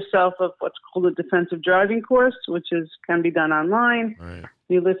avail yourself of what's called a defensive driving course, which can be done online. Right.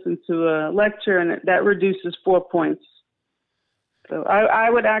 You listen to a lecture, and that reduces 4 points. So I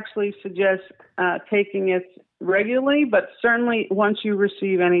would actually suggest taking it regularly, but certainly once you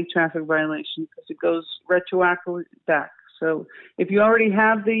receive any traffic violation, because it goes retroactively back. So if you already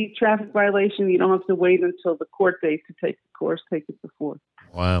have the traffic violation, you don't have to wait until the court date to take the course. Take it before.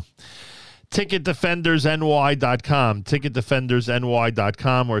 Wow. TicketDefendersNY.com,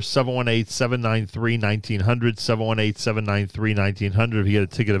 TicketDefendersNY.com, or 718-793-1900, 718-793-1900. If you get a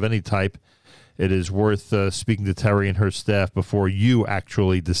ticket of any type, it is worth speaking to Terry and her staff before you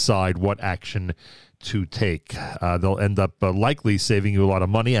actually decide what action to take. They'll end up likely saving you a lot of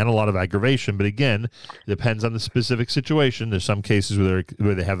money and a lot of aggravation, but again, it depends on the specific situation. There's some cases where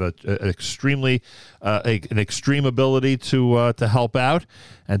they have an extreme ability to help out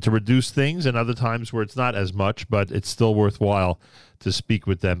and to reduce things, and other times where it's not as much, but it's still worthwhile to speak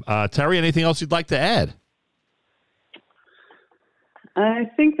with them. Terry, anything else you'd like to add? I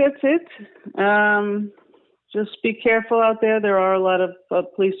think that's it. Just be careful out there. There are a lot of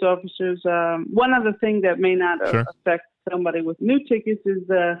police officers. One other thing that may not affect somebody with new tickets is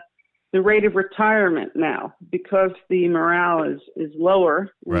the rate of retirement now, because the morale is lower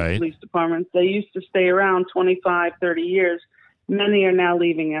in the police departments. They used to stay around 25, 30 years. Many are now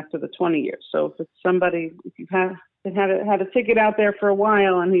leaving after the 20 years. So if it's somebody, if you've had a ticket out there for a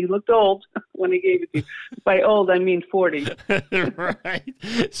while and he looked old when he gave it to you. By old, I mean 40. Right.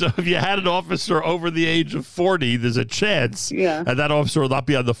 So if you had an officer over the age of 40, there's a chance that that officer will not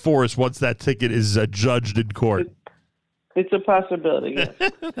be on the force once that ticket is judged in court. It's a possibility, yes.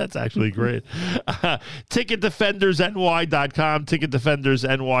 That's actually great. TicketDefendersNY.com,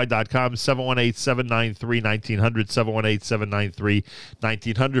 TicketDefendersNY.com, 718-793-1900,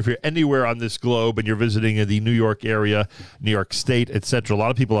 718-793-1900. If you're anywhere on this globe and you're visiting the New York area, New York State, etc., a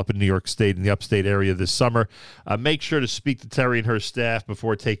lot of people up in New York State and the upstate area this summer, make sure to speak to Terry and her staff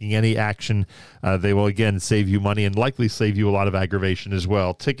before taking any action. They will, again, save you money and likely save you a lot of aggravation as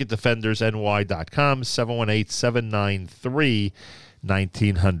well. TicketDefendersNY.com,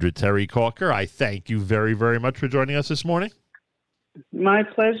 718-793-1900. Terry Calker, I thank you very, very much for joining us this morning. My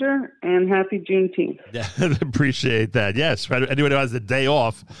pleasure, and happy Juneteenth. Yeah, appreciate that. Yes, anyone who has the day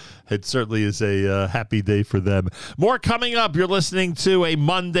off, it certainly is a happy day for them. More coming up. You're listening to a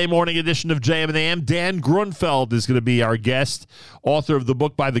Monday morning edition of JM and the AM. Dan Grunfeld is going to be our guest, author of the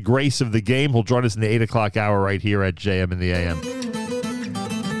book By the Grace of the Game. He'll join us in the 8 o'clock hour right here at JM and the AM.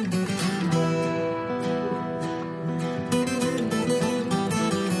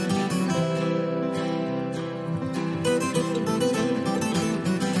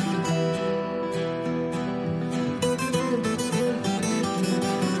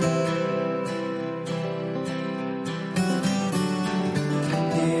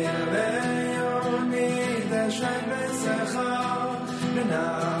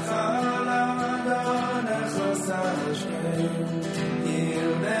 Benachal Adonai Chosar Hashem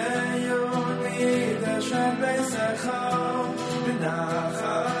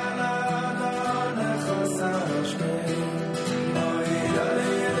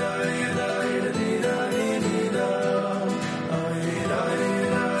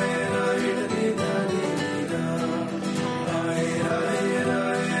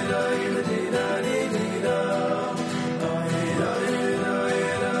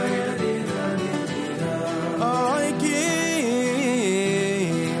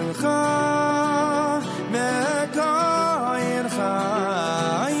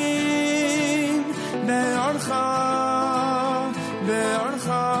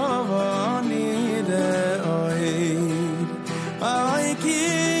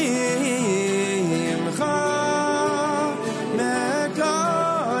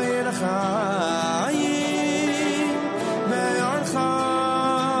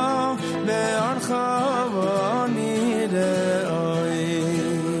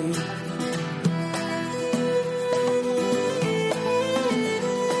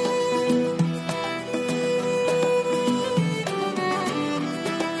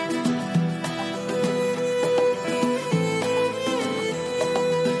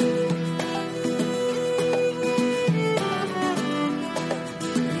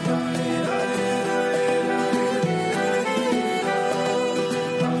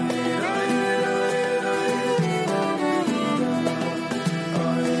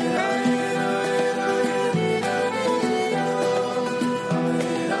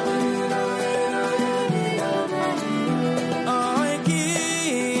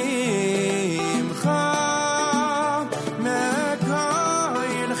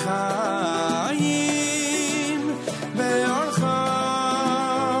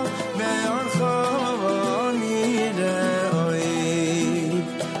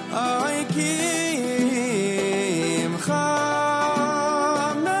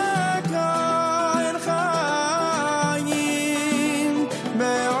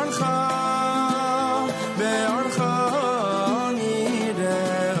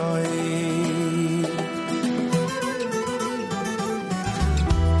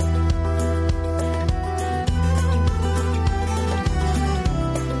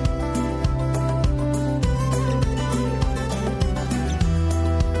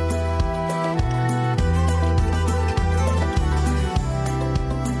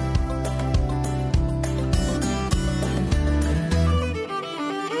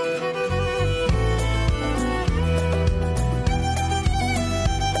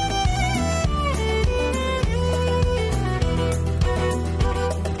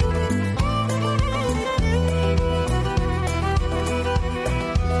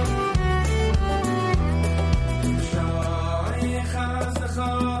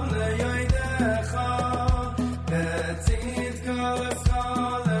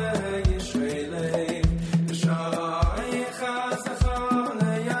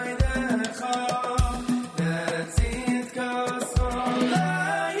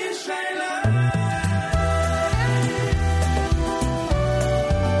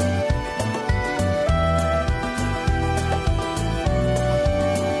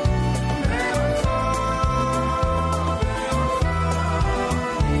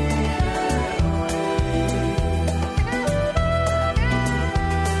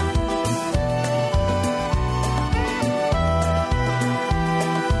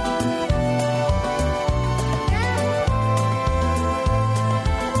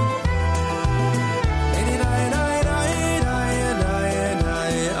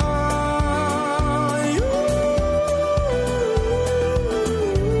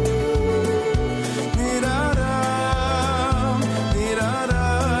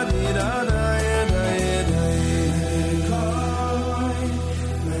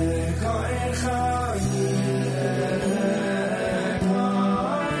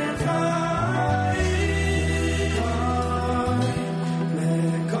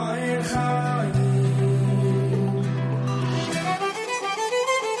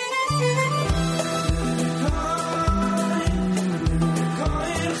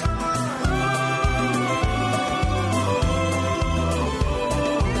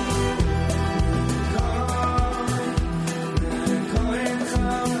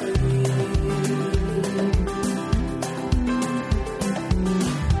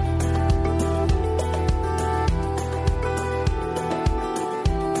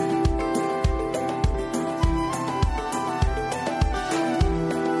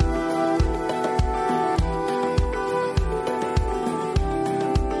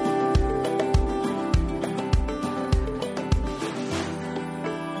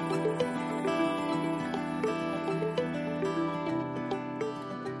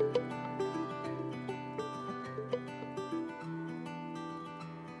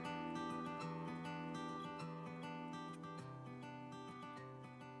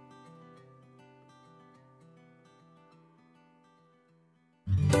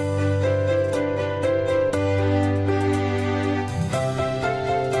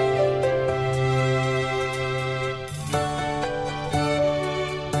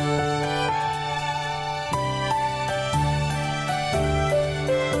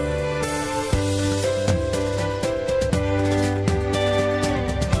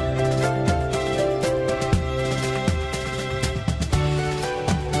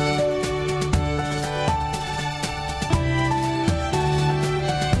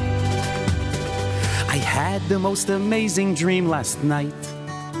the most amazing dream last night.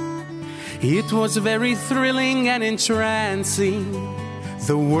 It was very thrilling and entrancing.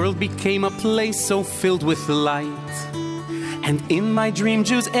 The world became a place so filled with light. And in my dream,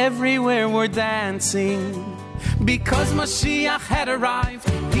 Jews everywhere were dancing. Because Mashiach had arrived,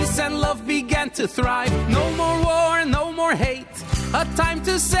 peace and love began to thrive. No more war, no more hate, a time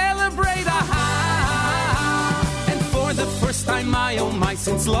to celebrate. And for the first time, my oh my,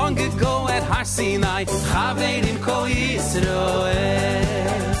 since long ago at Har Sinai, Chaverim Kol Yisroel.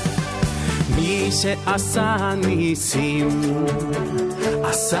 Mi she'asa nisim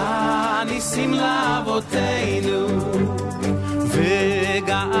lavoteinu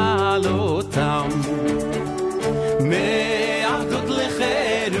ve'ga'al otam me'avdot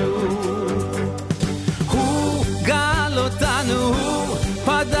lecheru. Hu gal otanu, hu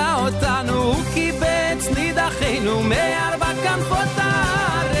pada otanu, hu kibetz nidachenu me'arba kanfot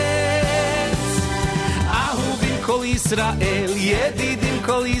haaretz. Ahuvim kol Yisrael, yedidim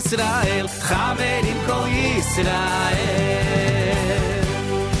kol Yisrael, chaverim kol Yisrael.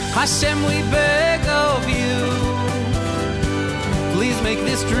 Hashem, we beg of you, please make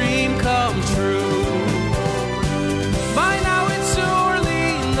this dream come true. By now it's surely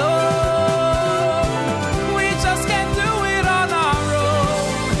known, we just can't do it on our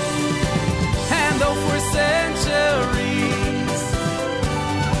own. And though for centuries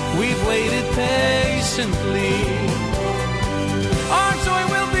we've waited patiently, our joy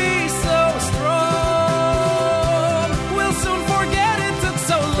will be so strong, we'll soon forget it took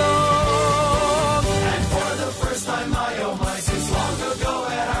so long. And for the first time, my oh my, since long ago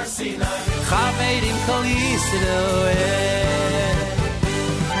at Har Sinai, Chaverim Kol Yisroel.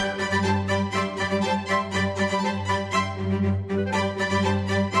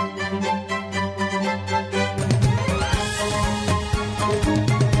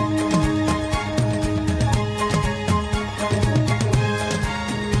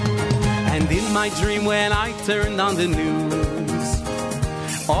 And in my dream when I turned on the news,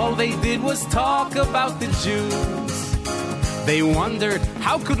 all they did was talk about the Jews. They wondered,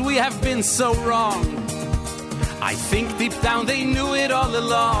 how could we have been so wrong? I think deep down they knew it all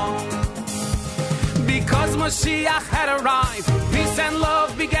along. Because Mashiach had arrived, peace and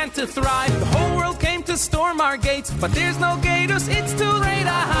love began to thrive. The whole world came to storm our gates, but there's no gators, it's too late.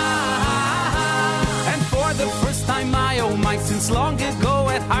 And for the first time, my oh my, since long ago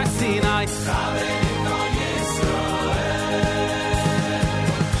at Har Sinai,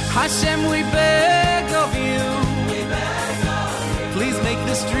 Hashem, we beg of you, please make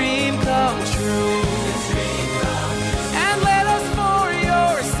this dream come true. And let us, for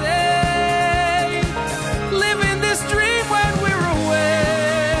your sake, live in this dream when we're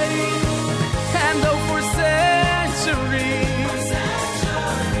away. And though for centuries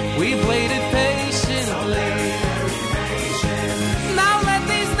we've waited patiently, now let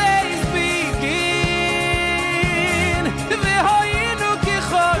these days begin.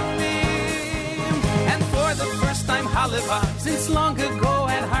 And for the first time, Hallelujah, since long ago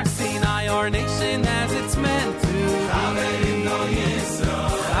at Har Sinai, our nation as it's meant to. Chaverim Kol Yisroel,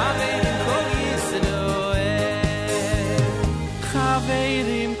 Chaverim Kol Yisroel,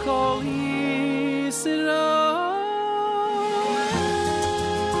 Chaverim Kol Yisroel.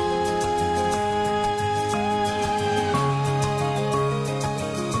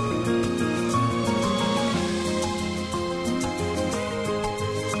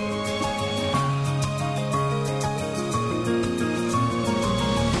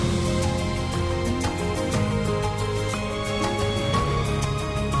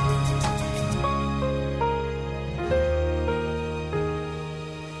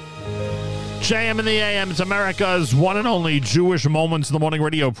 JM in the AM. It's America's one and only Jewish Moments in the Morning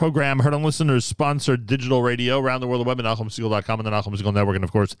radio program. Heard on listeners sponsored digital radio around the world, the web at NachumSegal.com and the Nachum Segal Network, and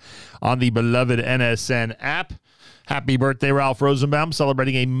of course on the beloved NSN app. Happy birthday, Ralph Rosenbaum,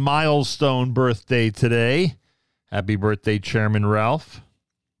 celebrating a milestone birthday today. Happy birthday, Chairman Ralph.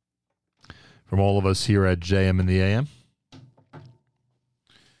 From all of us here at JM in the AM.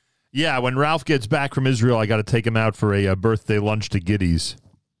 Yeah, when Ralph gets back from Israel, I got to take him out for a birthday lunch to Giddy's.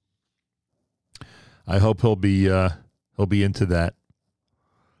 I hope he'll be into that.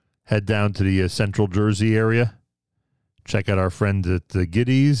 Head down to the Central Jersey area, check out our friends at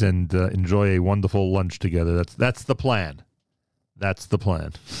Giddy's, and enjoy a wonderful lunch together. That's the plan. That's the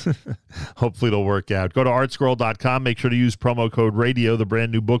plan. Hopefully it'll work out. Go to artscroll.com. Make sure to use promo code RADIO. The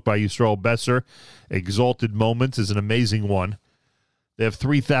brand new book by Yisrael Besser, Exalted Moments, is an amazing one. They have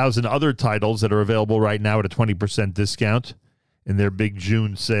 3,000 other titles that are available right now at a 20% discount in their big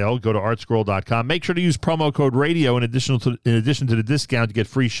June sale. Go to artscroll.com. Make sure to use promo code radio in addition to the discount to get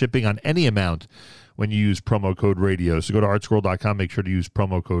free shipping on any amount when you use promo code radio. So go to artscroll.com. Make sure to use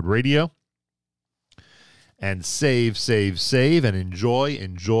promo code radio. And save, and enjoy.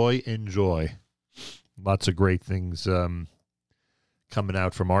 Lots of great things coming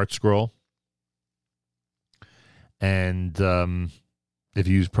out from ArtScroll. And if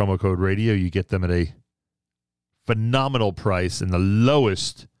you use promo code radio, you get them at a phenomenal price and the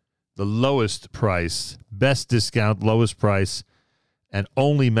lowest price, best discount, lowest price, and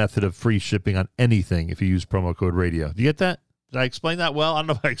only method of free shipping on anything if you use promo code radio. Do you get that? Did I explain that well? I don't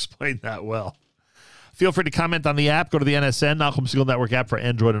know if I explained that well. Feel free to comment on the app. Go to the NSN, Nachum Segal Network app for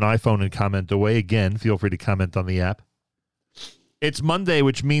Android and iPhone and comment away. Again, feel free to comment on the app. It's Monday,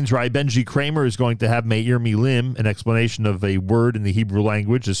 which means Rabbi Benji Kramer is going to have Me'ir Milim, an explanation of a word in the Hebrew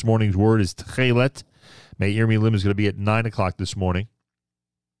language. This morning's word is Tchelet. Me'ir Milim is going to be at 9 o'clock this morning,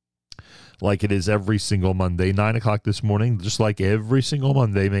 like it is every single Monday. 9 o'clock this morning, just like every single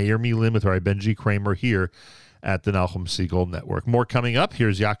Monday, Me'ir Milim with Rabbi Benji Kramer here at the Nachum Segal Network. More coming up.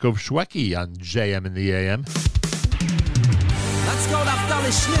 Here's Yaakov Shweki on JM in the AM. Let's go, Naftali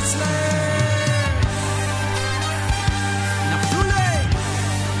Schnitzler.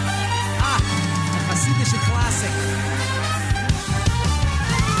 Hasidic classic.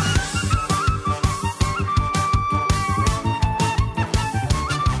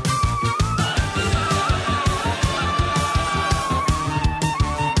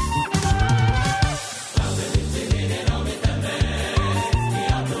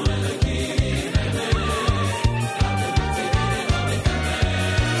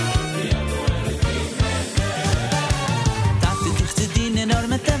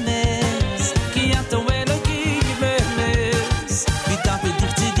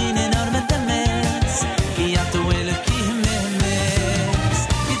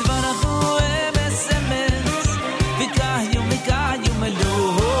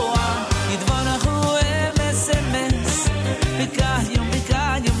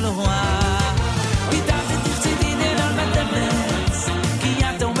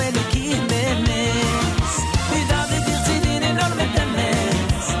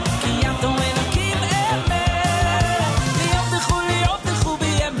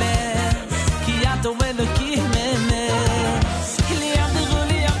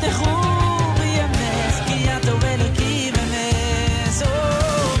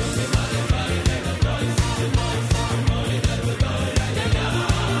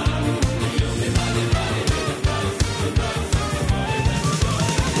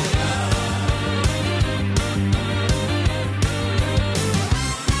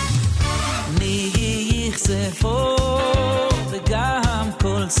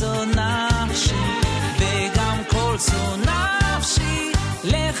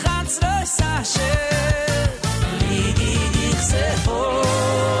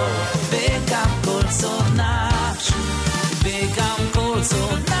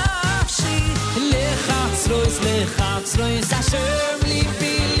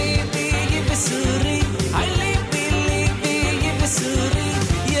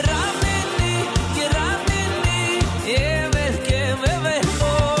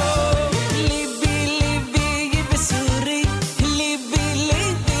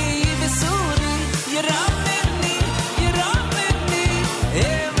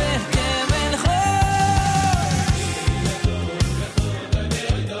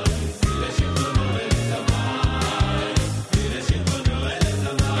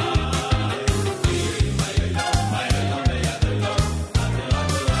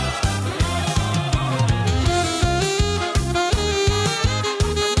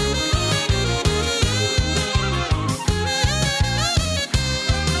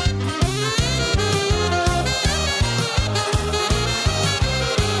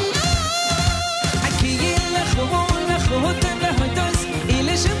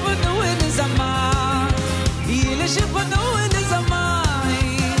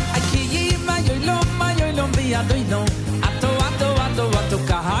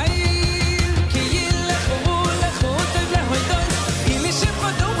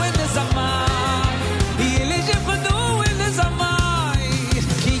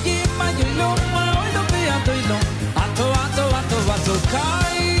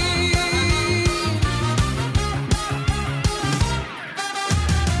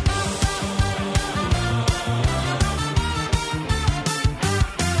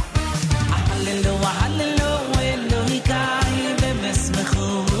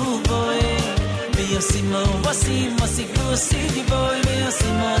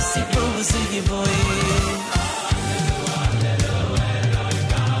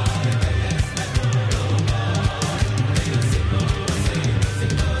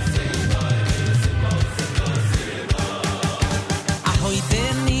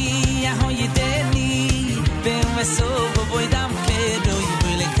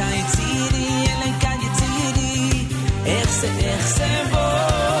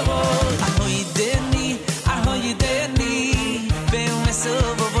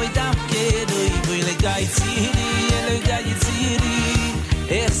 יצירי, אלוהי יצירי,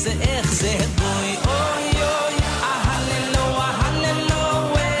 איך זה בואי, אוי אוי, אהללו,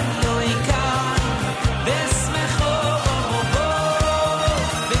 אהללו, אלוהי כאן, ושמחו בו,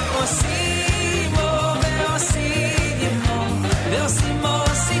 ועושימו, ועושימו, ועושימו,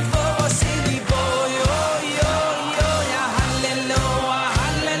 סיכבו, עושימי בואי, אוי אוי אוי, אהללו,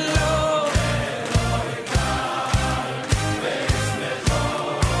 אהללו, אלוהי כאן, ושמחו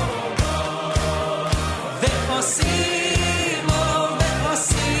בו, ועושימו,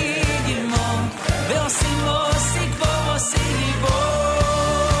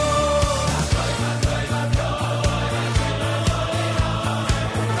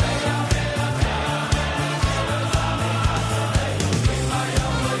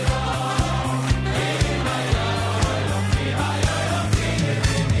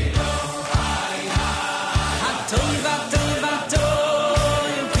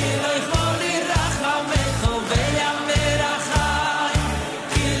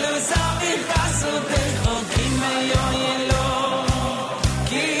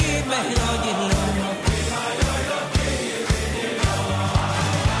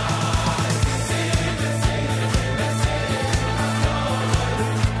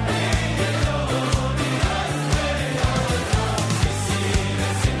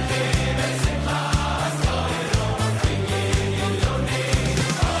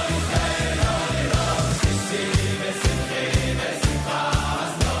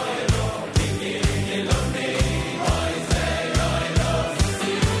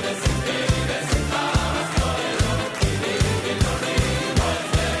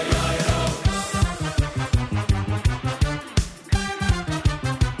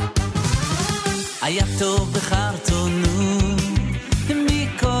 היה טוב בחרטונו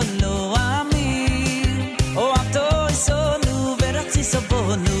מכל עמים אוהבתו יסונו ורצי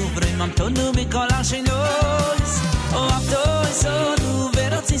סבונו בריממתונו מכל השינויס אוהבתו יסונו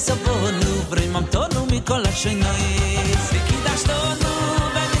ורצי סבונו בריממתונו מכל השינויס וקידשתונו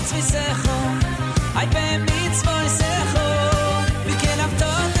במצווי סכו היי במצווי סכו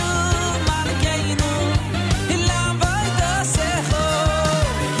וכנבתונו מלכנו אילם בידו סכו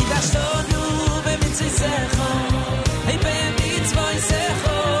קידשתונו Secho, hey baby, it's my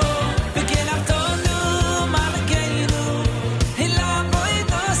secho. Begin up to no malkeinu, hey la boy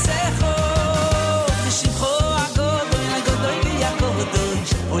no secho. Shimcho agodoy, agodoy biagodoy,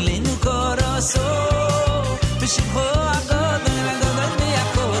 olenu koroso. Shimcho agodoy, agodoy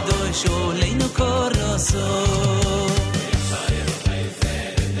biagodoy, olenu koroso.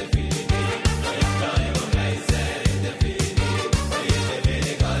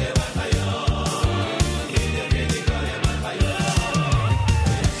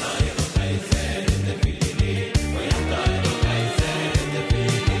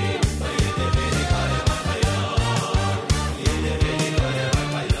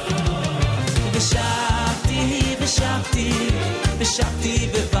 ושבתי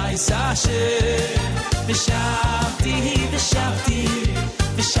בבייס השם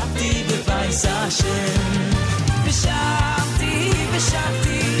ושבתי בבייס השם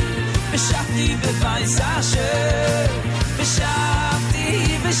ושבתי בבייס השם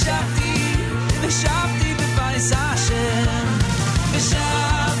ושבתי בבייס השם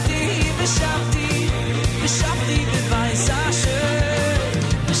ושבתי בבייס השם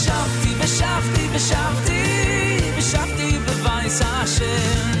ושבתי בבייס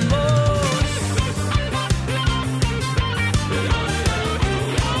השם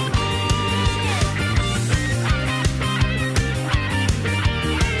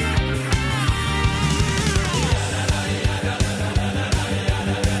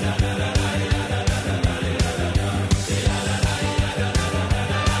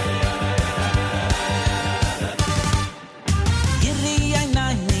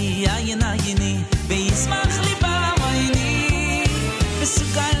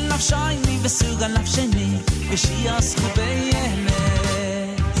בסוג עליו שני ושיעסקו בימס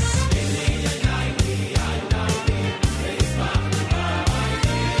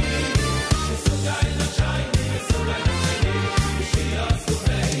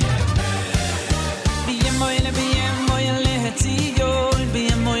בימוי לציון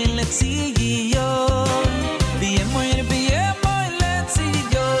בימוי לציון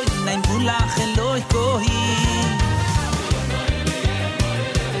נעים בולך אלוהי כהי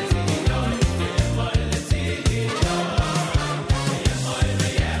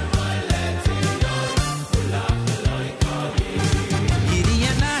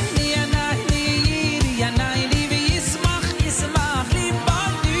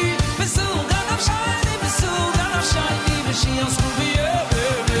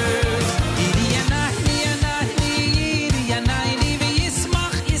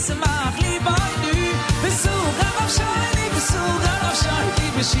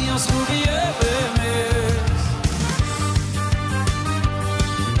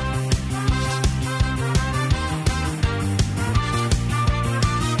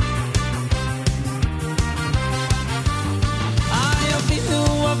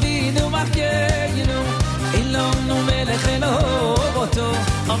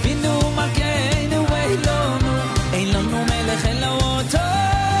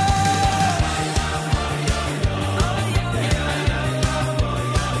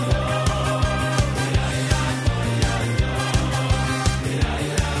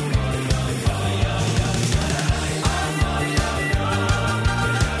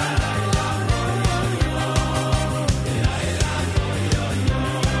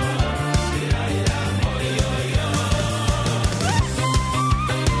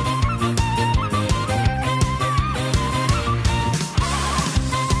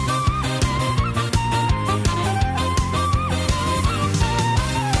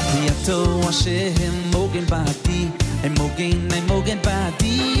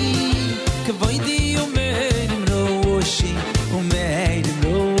kvoidi umedim roshi umedim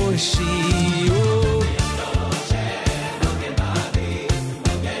roshi oh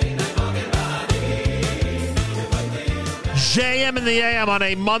JM in the AM on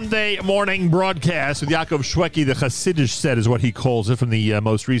a Monday morning broadcast with Yaakov Shweki. The Hasidish set is what he calls it, from the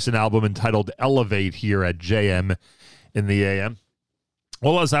most recent album entitled Elevate, here at JM in the AM.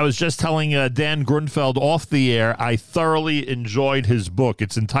 Well, as I was just telling Dan Grunfeld off the air, I thoroughly enjoyed his book.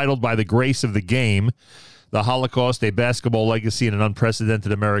 It's entitled By the Grace of the Game, The Holocaust, A Basketball Legacy and an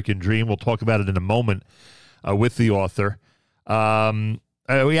Unprecedented American Dream. We'll talk about it in a moment with the author. Dan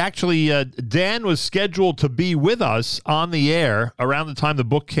was scheduled to be with us on the air around the time the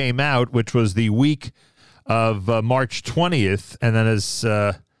book came out, which was the week of March 20th. And then as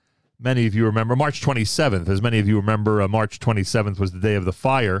many of you remember, March 27th. As many of you remember, March 27th was the day of the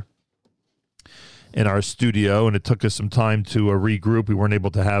fire in our studio, and it took us some time to regroup. We weren't able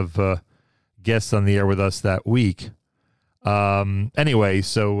to have guests on the air with us that week. But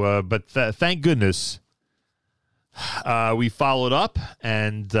thank goodness we followed up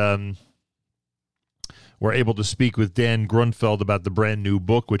and were able to speak with Dan Grunfeld about the brand new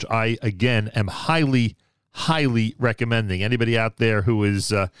book, which I, again, am highly recommending. Anybody out there who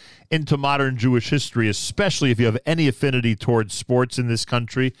is into modern Jewish history, especially if you have any affinity towards sports in this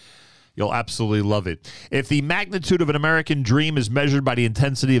country, you'll absolutely love it. If the magnitude of an American dream is measured by the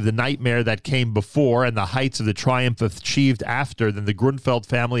intensity of the nightmare that came before and the heights of the triumph achieved after, then the Grunfeld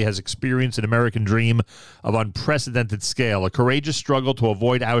family has experienced an American dream of unprecedented scale. A courageous struggle to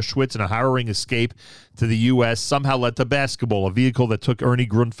avoid Auschwitz and a harrowing escape to the U.S. somehow led to basketball, a vehicle that took Ernie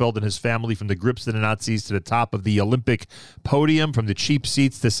Grunfeld and his family from the grips of the Nazis to the top of the Olympic podium, from the cheap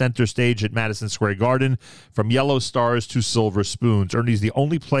seats to center stage at Madison Square Garden, from yellow stars to silver spoons. Ernie's the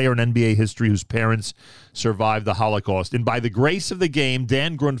only player in NBA history whose parents survived the Holocaust. And by the grace of the game,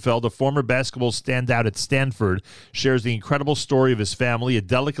 Dan Grunfeld, a former basketball standout at Stanford, shares the incredible story of his family, a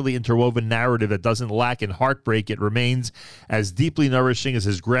delicately interwoven narrative that doesn't lack in heartbreak. It remains as deeply nourishing as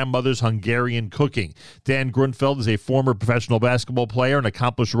his grandmother's Hungarian cooking. Dan Grunfeld is a former professional basketball player, an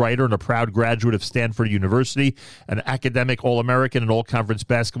accomplished writer, and a proud graduate of Stanford University, an academic All-American and All-Conference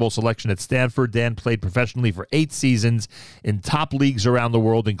basketball selection at Stanford. Dan played professionally for 8 seasons in top leagues around the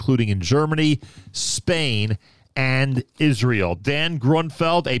world, including in Germany, Spain, and Israel. Dan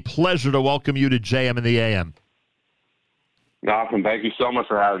Grunfeld, a pleasure to welcome you to JM in the AM. Malcolm, thank you so much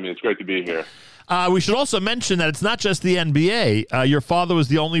for having me. It's great to be here. We should also mention that it's not just the NBA. Your father was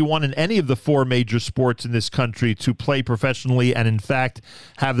the only one in any of the 4 major sports in this country to play professionally and, in fact,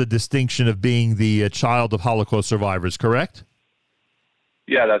 have the distinction of being the child of Holocaust survivors, correct?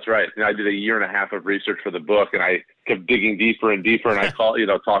 Yeah, that's right. I did a year and a half of research for the book, and I kept digging deeper and deeper, and I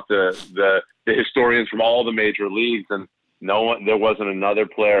talked to the historians from all the major leagues, and there wasn't another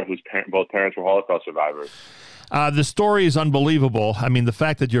player whose both parents were Holocaust survivors. The story is unbelievable. I mean, the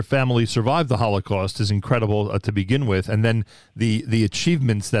fact that your family survived the Holocaust is incredible to begin with, and then the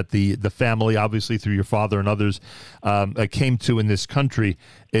achievements that the family, obviously through your father and others, came to in this country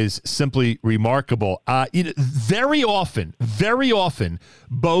is simply remarkable. Very often,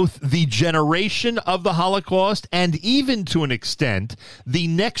 both the generation of the Holocaust and even to an extent the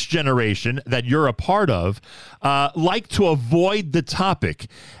next generation that you're a part of like to avoid the topic,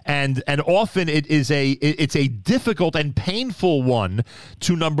 and often it's a difficult and painful one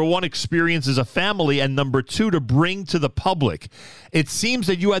to, number one, experience as a family, and number two, to bring to the public. It seems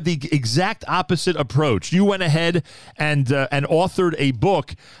that you had the exact opposite approach. You went ahead and authored a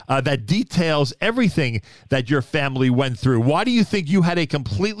book that details everything that your family went through. Why do you think you had a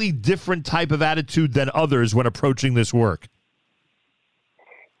completely different type of attitude than others when approaching this work?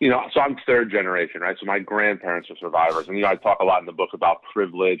 So I'm third generation, right? So my grandparents are survivors. And, I talk a lot in the book about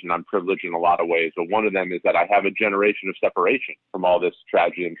privilege, and I'm privileged in a lot of ways. But one of them is that I have a generation of separation from all this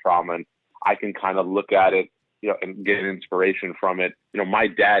tragedy and trauma. And I can kind of look at it, and get inspiration from it. My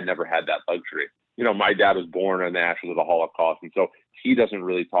dad never had that luxury. My dad was born in the ashes of the Holocaust. And so he doesn't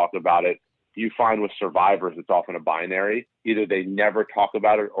really talk about it. You find with survivors, it's often a binary. Either they never talk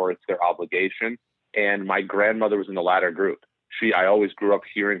about it or it's their obligation. And my grandmother was in the latter group. I always grew up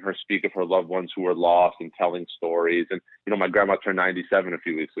hearing her speak of her loved ones who were lost and telling stories. And, my grandma turned 97 a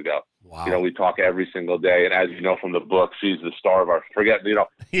few weeks ago. Wow. We talk every single day. And as you know from the book, she's the star of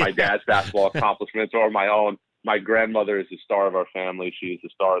my dad's basketball accomplishments or my own. My grandmother is the star of our family. She's the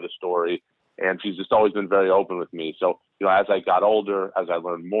star of the story. And she's just always been very open with me. So, as I got older, as I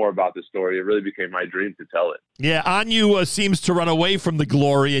learned more about the story, it really became my dream to tell it. Yeah, Anu seems to run away from the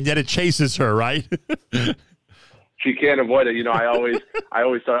glory, and yet it chases her, right? she can't avoid it. I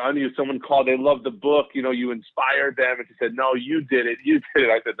always thought, Anu, someone called, they love the book, you inspired them. And she said, no, you did it.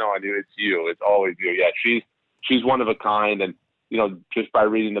 I said, no, Anu, it's you. It's always you. Yeah, she's one of a kind. And, just by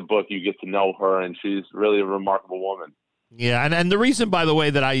reading the book, you get to know her, and she's really a remarkable woman. Yeah, and the reason, by the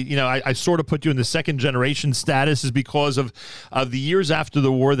way, that I sort of put you in the second generation status is because of the years after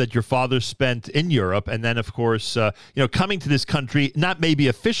the war that your father spent in Europe, and then, of course, coming to this country, not maybe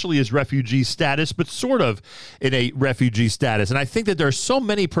officially as refugee status, but sort of in a refugee status. And I think that there are so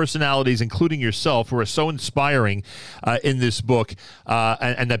many personalities, including yourself, who are so inspiring in this book,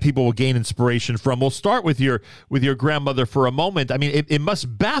 and that people will gain inspiration from. We'll start with your grandmother for a moment. I mean, it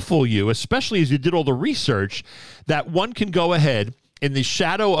must baffle you, especially as you did all the research, that one can go ahead in the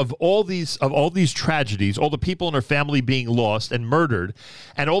shadow of all these tragedies, all the people in her family being lost and murdered,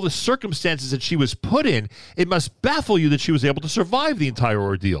 and all the circumstances that she was put in. It must baffle you that she was able to survive the entire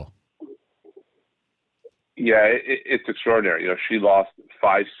ordeal. Yeah, it's extraordinary. She lost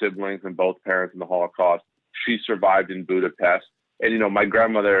 5 siblings and both parents in the Holocaust. She survived in Budapest. And, my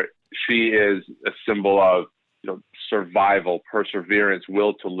grandmother, she is a symbol of, survival, perseverance,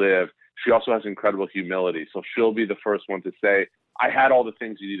 will to live. She also has incredible humility. So she'll be the first one to say, I had all the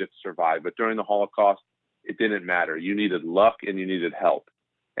things you needed to survive, but during the Holocaust, it didn't matter. You needed luck and you needed help.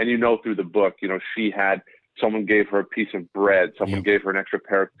 And through the book, she had, someone gave her a piece of bread, someone gave her an extra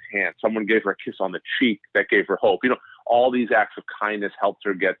pair of pants, someone gave her a kiss on the cheek that gave her hope. All these acts of kindness helped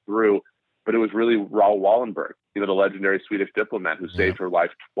her get through. But it was really Raoul Wallenberg, the legendary Swedish diplomat who saved her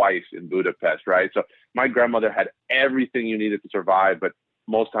life twice in Budapest, right? So my grandmother had everything you needed to survive, but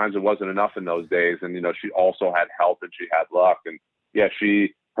most times it wasn't enough in those days. And, she also had help and she had luck. And yeah,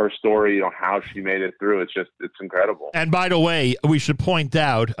 her story, how she made it through, it's incredible. And by the way, we should point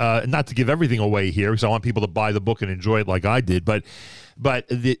out, not to give everything away here, because I want people to buy the book and enjoy it like I did, but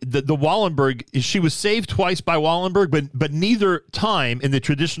the Wallenberg, she was saved twice by Wallenberg, but neither time in the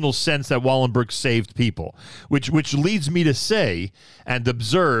traditional sense that Wallenberg saved people, which leads me to say and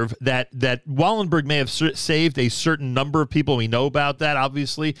observe that Wallenberg may have saved a certain number of people. We know about that,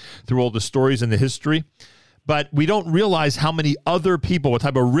 obviously, through all the stories and the history. But we don't realize how many other people, what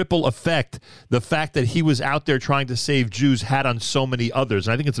type of ripple effect the fact that he was out there trying to save Jews had on so many others.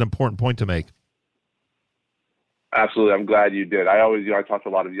 And I think it's an important point to make. Absolutely. I'm glad you did. I always, I talk to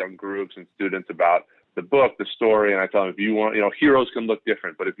a lot of young groups and students about the book, the story, and I tell them, if you want, heroes can look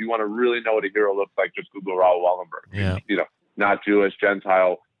different, but if you want to really know what a hero looks like, just Google Raoul Wallenberg. Yeah. Not Jewish,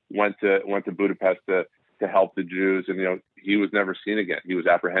 Gentile, went to Budapest to help the Jews, and he was never seen again. He was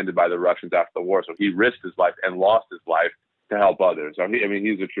apprehended by the Russians after the war, so he risked his life and lost his life to help others. So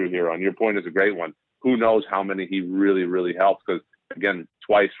he's a true hero, and your point is a great one. Who knows how many he really, really helped, because, again,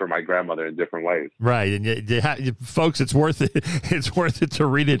 twice for my grandmother in different ways. Right, and folks, it's worth it. It's worth it to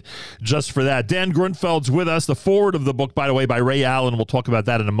read it just for that. Dan Grunfeld's with us. The foreword of the book, by the way, by Ray Allen. We'll talk about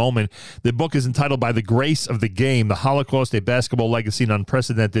that in a moment. The book is entitled "By the Grace of the Game: The Holocaust, a Basketball Legacy, and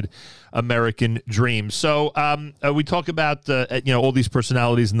Unprecedented American Dream." So we talk about all these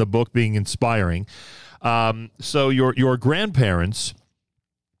personalities in the book being inspiring. So your grandparents.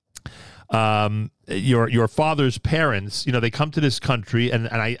 Your father's parents, they come to this country, and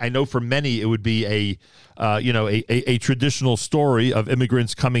I know for many it would be a traditional story of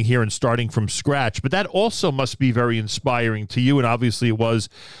immigrants coming here and starting from scratch. But that also must be very inspiring to you, and obviously it was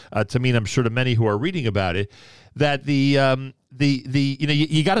to me, and I'm sure to many who are reading about it, that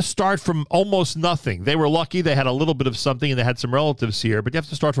you got to start from almost nothing. They were lucky; they had a little bit of something, and they had some relatives here. But you have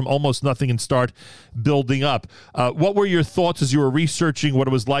to start from almost nothing and start building up. What were your thoughts as you were researching what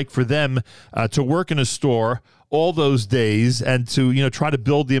it was like for them to work in a store all those days and to try to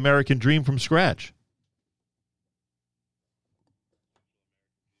build the American dream from scratch?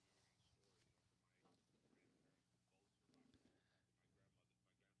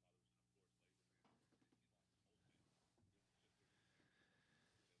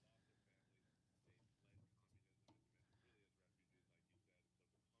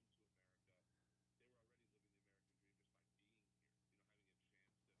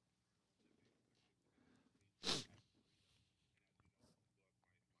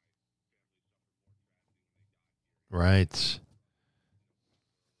 Right.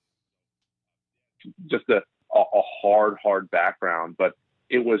 Just a hard background, but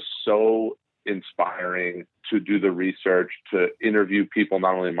it was so inspiring to do the research, to interview people,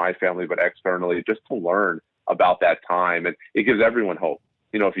 not only in my family, but externally, just to learn about that time. And it gives everyone hope.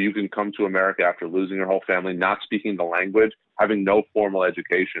 If you can come to America after losing your whole family, not speaking the language, having no formal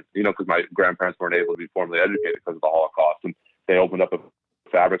education, because my grandparents weren't able to be formally educated because of the Holocaust. And they opened up a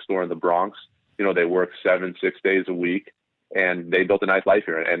fabric store in the Bronx. They worked 6 days a week. and they built a nice life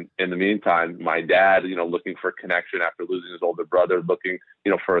here. And in the meantime, my dad, looking for connection after losing his older brother, looking,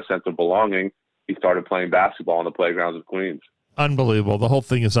 for a sense of belonging, he started playing basketball on the playgrounds of Queens. Unbelievable. The whole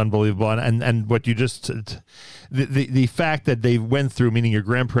thing is unbelievable. And what you just, the fact that they went through, meaning your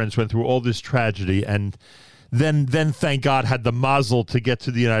grandparents went through all this tragedy, and then thank God had the mazel to get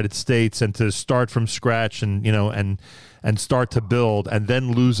to the United States and to start from scratch and, and start to build, and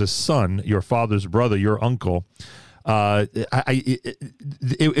then lose a son, your father's brother, your uncle. It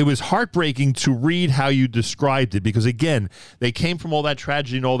was heartbreaking to read how you described it, because again, they came from all that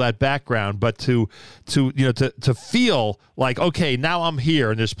tragedy and all that background, but to feel like, okay, now I'm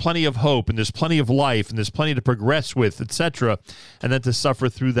here and there's plenty of hope and there's plenty of life and there's plenty to progress with, etc., and then to suffer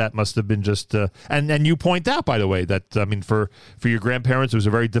through that must have been just and you point out, by the way, that for your grandparents it was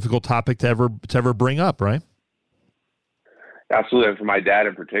a very difficult topic to ever bring up, right? Absolutely. And for my dad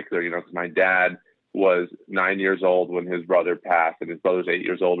in particular, because my dad was 9 years old when his brother passed, and his brother's 8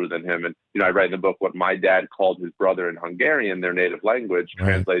 years older than him. And, I write in the book what my dad called his brother in Hungarian, their native language,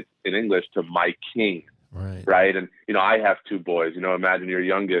 translates in English to my king. Right. And, I have two boys, imagine your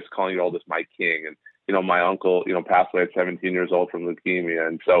youngest calling your oldest my king. And, my uncle, passed away at 17 years old from leukemia.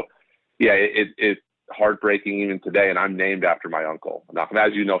 And so, yeah, it's heartbreaking even today. And I'm named after my uncle. Now,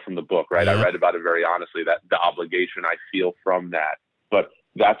 as you know from the book, right, I write about it very honestly, that the obligation I feel from that. But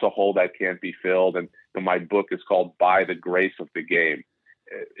that's a hole that can't be filled. And my book is called By the Grace of the Game,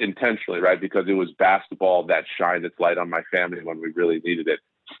 intentionally, right? Because it was basketball that shined its light on my family when we really needed it,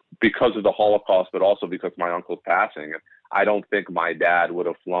 because of the Holocaust, but also because of my uncle's passing. And I don't think my dad would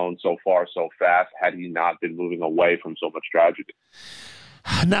have flown so far so fast had he not been moving away from so much tragedy.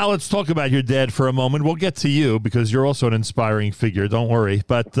 Now let's talk about your dad for a moment. We'll get to you because you're also an inspiring figure. Don't worry.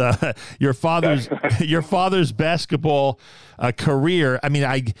 But your father's basketball career. I mean,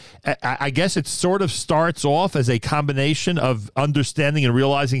 I guess it sort of starts off as a combination of understanding and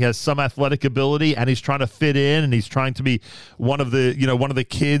realizing he has some athletic ability, and he's trying to fit in, and he's trying to be one of the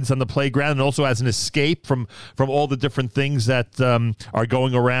kids on the playground, and also as an escape from all the different things that are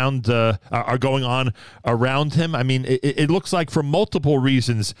going on around him. I mean, it looks like for multiple reasons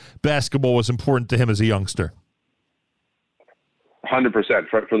basketball was important to him as a youngster. 100%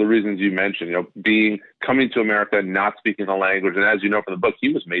 for the reasons you mentioned, coming to America, not speaking the language. And as you know from the book, he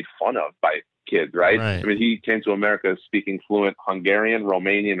was made fun of by kids, right? I mean, he came to America speaking fluent Hungarian,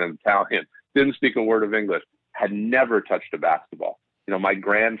 Romanian, and Italian, didn't speak a word of English, had never touched a basketball. My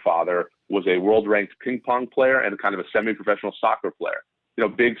grandfather was a world-ranked ping pong player and kind of a semi-professional soccer player.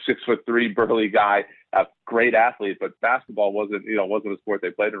 Big 6'3" burly guy, a great athlete, but basketball wasn't a sport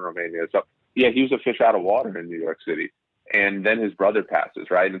they played in Romania. So yeah, he was a fish out of water in New York City. And then his brother passes,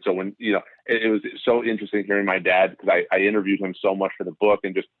 right? And so when, it was so interesting hearing my dad, because I interviewed him so much for the book,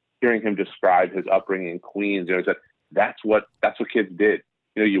 and just hearing him describe his upbringing in Queens, he said, that's what kids did.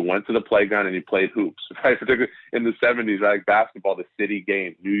 You went to the playground and you played hoops, right? Particularly in the 70s, right? Like basketball, the city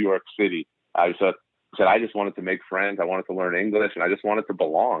game, New York City. I said, I just wanted to make friends. I wanted to learn English, and I just wanted to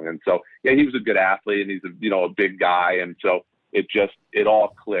belong. And so, yeah, he was a good athlete, and he's a big guy. And so it all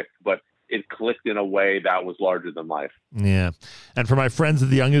clicked, but it clicked in a way that was larger than life. Yeah. And for my friends at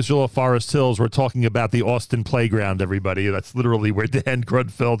the Young Israel of Forest Hills, we're talking about the Austin Playground, everybody. That's literally where Dan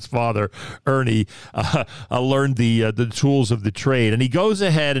Grunfeld's father, Ernie, learned the tools of the trade. And he goes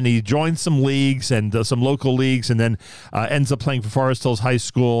ahead and he joins some leagues and some local leagues, and then ends up playing for Forest Hills High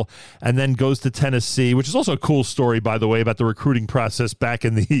School, and then goes to Tennessee, which is also a cool story, by the way, about the recruiting process back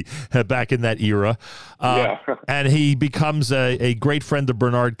in that era. And he becomes a great friend of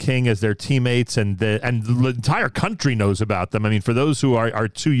Bernard King as their teammates, and the entire country knows about them. I mean, for those who are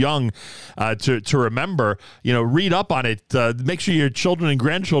too young to remember, read up on it. Make sure your children and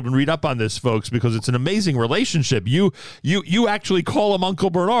grandchildren read up on this, folks, because it's an amazing relationship. You actually call him Uncle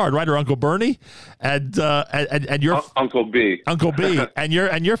Bernard, right, or Uncle Bernie, and your Uncle B, and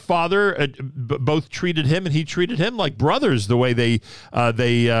your father both treated him and he treated him like brothers. The way they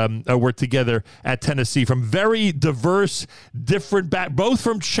worked together at Tennessee, from very diverse, different both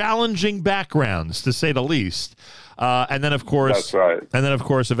from challenging backgrounds, to say the least. And then, of course, that's right. And then, of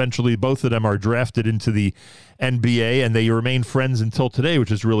course, eventually both of them are drafted into the NBA, and they remain friends until today,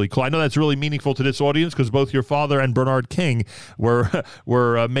 which is really cool. I know that's really meaningful to this audience because both your father and Bernard King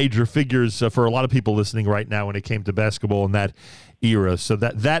were major figures for a lot of people listening right now when it came to basketball in that era. So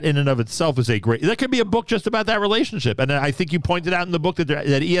that in and of itself is that could be a book just about that relationship. And I think you pointed out in the book that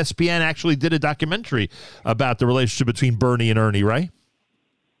ESPN actually did a documentary about the relationship between Bernie and Ernie, right?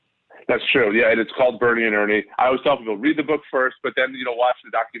 That's true. Yeah, and it's called Bernie and Ernie. I always tell people, read the book first, but then, watch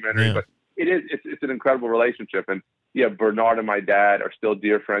the documentary. Yeah. But it's an incredible relationship. And yeah, Bernard and my dad are still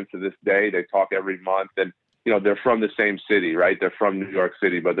dear friends to this day. They talk every month. And they're from the same city, right? They're from New York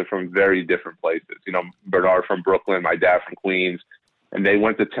City, but they're from very different places. Bernard from Brooklyn, my dad from Queens, and they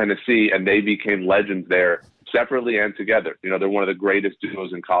went to Tennessee and they became legends there separately and together. They're one of the greatest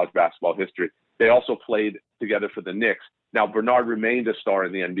duos in college basketball history. They also played together for the Knicks. Now, Bernard remained a star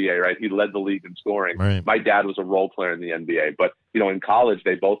in the NBA, right? He led the league in scoring. Right. My dad was a role player in the NBA, but, in college,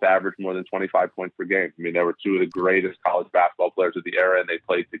 they both averaged more than 25 points per game. I mean, they were two of the greatest college basketball players of the era, and they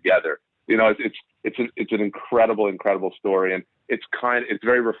played together. It's an incredible story, and it's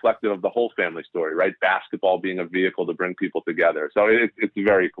very reflective of the whole family story, right? Basketball being a vehicle to bring people together. So it's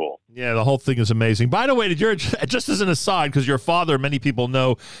very cool. Yeah, the whole thing is amazing. By the way, just as an aside, because your father, many people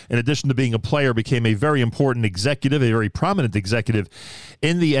know, in addition to being a player, became a very important executive, a very prominent executive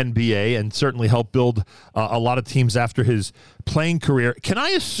in the NBA, and certainly helped build a lot of teams after his playing career. Can I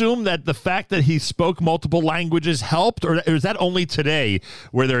assume that the fact that he spoke multiple languages helped, or is that only today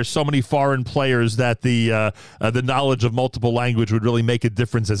where there are so many foreign players that the knowledge of multiple language would really make a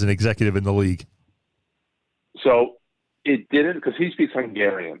difference as an executive in the league? So it didn't, because he speaks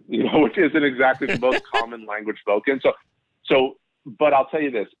Hungarian, which isn't exactly the most common language spoken. But I'll tell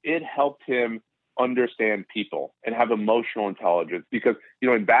you this, it helped him understand people and have emotional intelligence, because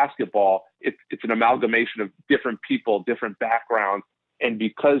in basketball it's an amalgamation of different people, different backgrounds, and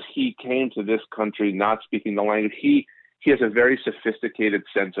because he came to this country not speaking the language, he has a very sophisticated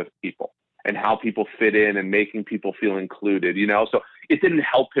sense of people and how people fit in and making people feel included. So it didn't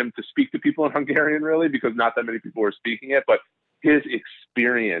help him to speak to people in Hungarian, really, because not that many people were speaking it, but his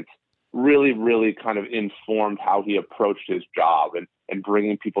experience really kind of informed how he approached his job and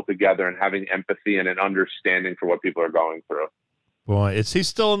bringing people together and having empathy and an understanding for what people are going through. Boy, is he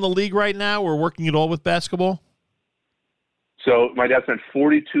still in the league right now or working at all with basketball? So my dad spent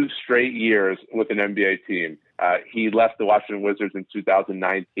 42 straight years with an NBA team. He left the Washington Wizards in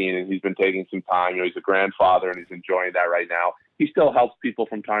 2019, and he's been taking some time. He's a grandfather, and he's enjoying that right now. He still helps people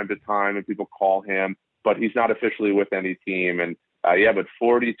from time to time, and people call him, but he's not officially with any team. And but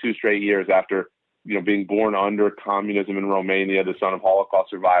 42 straight years after being born under communism in Romania, the son of Holocaust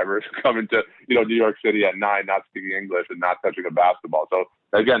survivors, coming to New York City at 9, not speaking English and not touching a basketball. So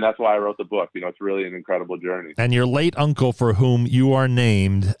again, that's why I wrote the book. It's really an incredible journey. And your late uncle, for whom you are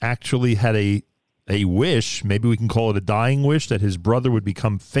named, actually had a wish, maybe we can call it a dying wish, that his brother would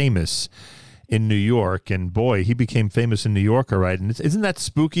become famous in New York. And boy, he became famous in New York, all right. And isn't that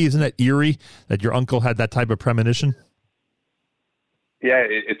spooky? Isn't that eerie that your uncle had that type of premonition? Yeah,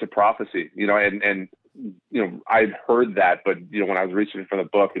 it's a prophecy, and I'd heard that, but, when I was researching for the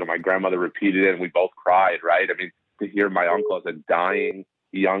book, my grandmother repeated it and we both cried, right? I mean, to hear my uncle as a dying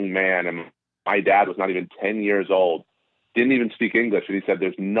young man, and my dad was not even 10 years old, didn't even speak English. And he said,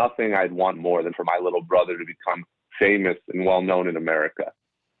 there's nothing I'd want more than for my little brother to become famous and well-known in America.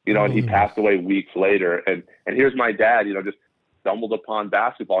 And he passed away weeks later. And here's my dad, just stumbled upon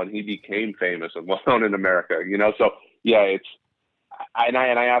basketball and he became famous and well-known in America, So, yeah,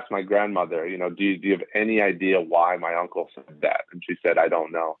 I asked my grandmother, do you have any idea why my uncle said that? And she said, I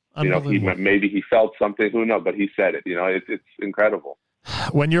don't know. Maybe he felt something, who knows, but he said it. It's incredible.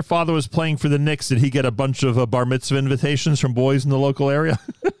 When your father was playing for the Knicks, did he get a bunch of bar mitzvah invitations from boys in the local area?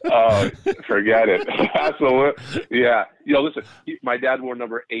 Oh, forget it. Absolutely. Yeah. Listen, my dad wore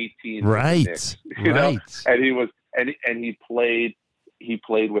number 18. Right. Knicks, right. And he was, and he played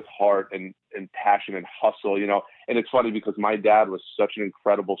with heart and passion and hustle, and it's funny because my dad was such an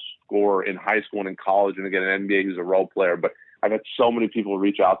incredible scorer in high school and in college, and again, in NBA, he was a role player, but I've had so many people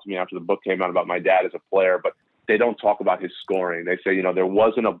reach out to me after the book came out about my dad as a player, but they don't talk about his scoring. They say, there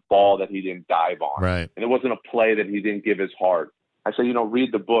wasn't a ball that he didn't dive on. Right. And it wasn't a play that he didn't give his heart. I say,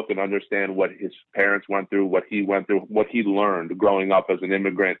 read the book and understand what his parents went through, what he went through, what he learned growing up as an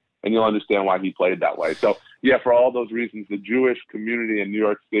immigrant, and you'll understand why he played that way. So, yeah, for all those reasons, the Jewish community in New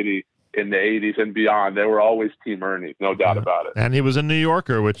York City in the 80s and beyond, they were always Team Ernie, no doubt about it. And he was a New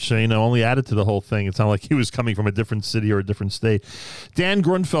Yorker, which, only added to the whole thing. It's not like he was coming from a different city or a different state. Dan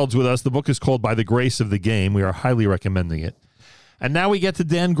Grunfeld's with us. The book is called By the Grace of the Game. We are highly recommending it. And now we get to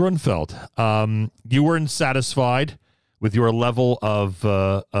Dan Grunfeld. You weren't satisfied with your level of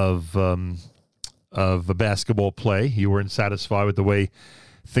basketball play. You weren't satisfied with the way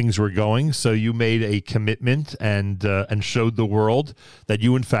things were going, so you made a commitment and showed the world that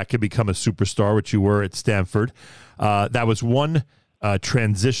you, in fact, could become a superstar, which you were at Stanford. That was one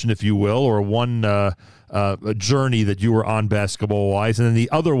transition, if you will, or one journey that you were on basketball-wise, and then the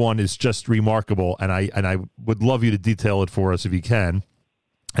other one is just remarkable, and I would love you to detail it for us if you can.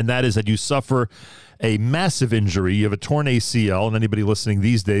 And that is that you suffer a massive injury. You have a torn ACL, and anybody listening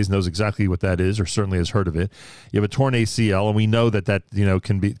these days knows exactly what that is, or certainly has heard of it. You have a torn ACL, and we know that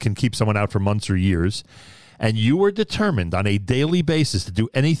can keep someone out for months or years. and you were determined on a daily basis to do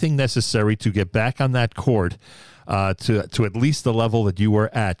anything necessary to get back on that court to at least the level that you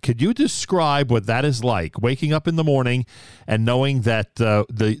were at. Could you describe what that is like, waking up in the morning and knowing that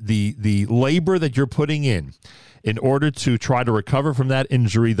the labor that you're putting in order to try to recover from that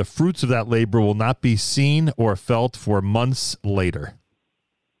injury, the fruits of that labor will not be seen or felt for months later?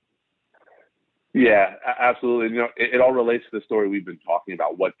 Yeah, absolutely. You know, it all relates to the story we've been talking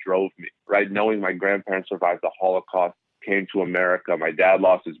about, what drove me, right? Knowing my grandparents survived the Holocaust, came to America, my dad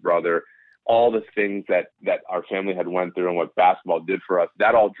lost his brother, all the things that our family had went through and what basketball did for us,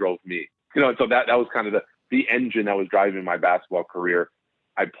 that all drove me. You know, and so that was kind of the engine that was driving my basketball career.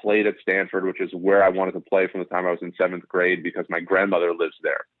 I played at Stanford, which is where I wanted to play from the time I was in 7th grade because my grandmother lives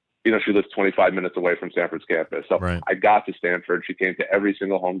there. You know, she lives 25 minutes away from Stanford's campus. So I got to Stanford. She came to every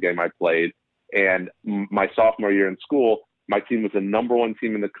single home game I played. And my sophomore year in school, my team was the number 1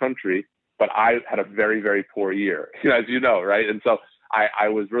 team in the country, but I had a very, very poor year, as you know, right? And so I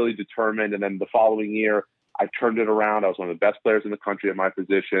was really determined. And then the following year, I turned it around. I was one of the best players in the country at my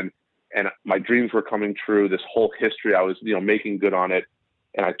position. And my dreams were coming true. This whole history, I was, making good on it.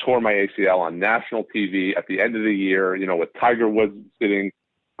 And I tore my ACL on national TV at the end of the year, with Tiger Woods sitting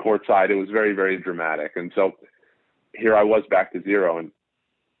courtside. It was very, very dramatic. And so here I was back to zero. And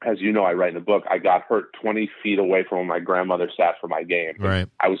as you know, I write in the book, I got hurt 20 feet away from where my grandmother sat for my game. Right.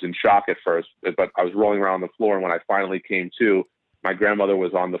 I was in shock at first, but I was rolling around on the floor. And when I finally came to, my grandmother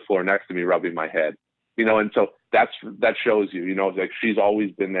was on the floor next to me, rubbing my head, and so that shows you, like she's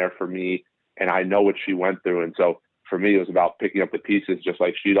always been there for me and I know what she went through. And so for me, it was about picking up the pieces, just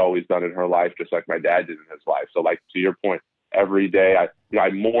like she'd always done in her life, just like my dad did in his life. So like, to your point, every day I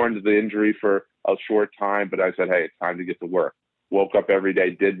mourned the injury for a short time, but I said, hey, it's time to get to work. Woke up every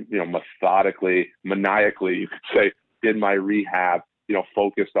day, did, methodically, maniacally, you could say, did my rehab,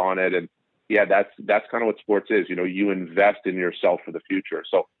 focused on it. And yeah, that's kind of what sports is. You invest in yourself for the future.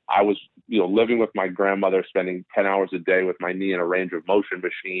 So I was, living with my grandmother, spending 10 hours a day with my knee in a range of motion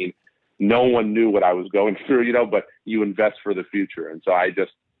machine. No one knew what I was going through, but you invest for the future. And so I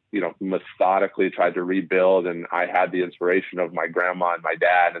just, methodically tried to rebuild, and I had the inspiration of my grandma and my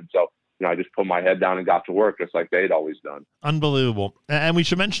dad. And so, I just put my head down and got to work just like they'd always done. Unbelievable. And we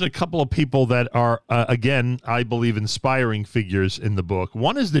should mention a couple of people that are, again, I believe, inspiring figures in the book.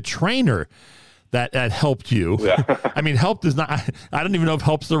 One is the trainer that helped you. Yeah. I mean, helped is not, I don't even know if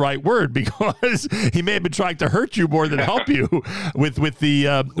help's the right word, because he may have been trying to hurt you more than help you with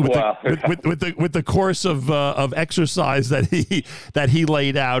the course of exercise that he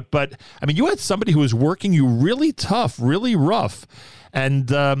laid out. But I mean, you had somebody who was working you really tough, really rough.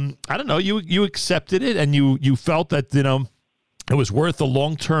 And I don't know, you accepted it, and you felt that, it was worth a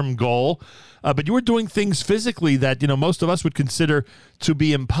long-term goal. But you were doing things physically that, most of us would consider to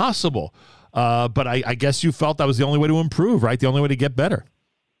be impossible. But I guess you felt that was the only way to improve, right? The only way to get better.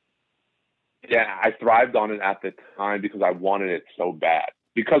 Yeah, I thrived on it at the time because I wanted it so bad.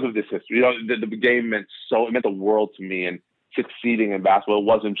 Because of this history, the game meant the world to me, and succeeding in basketball, it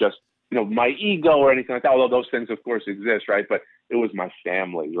wasn't just, my ego or anything like that, although those things, of course, exist, right? But it was my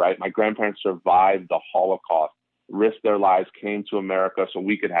family, right? My grandparents survived the Holocaust, risked their lives, came to America so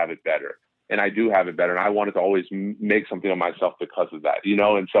we could have it better. And I do have it better. And I wanted to always make something of myself because of that,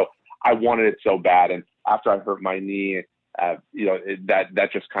 And so I wanted it so bad. And after I hurt my knee, that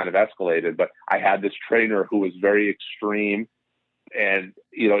just kind of escalated. But I had this trainer who was very extreme, and,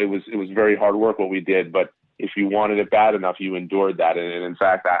 it was very hard work what we did. But if you wanted it bad enough, you endured that. And in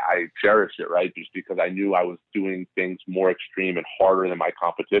fact, I cherished it, right? Just because I knew I was doing things more extreme and harder than my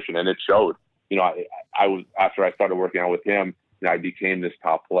competition. And it showed, I was, after I started working out with him, I became this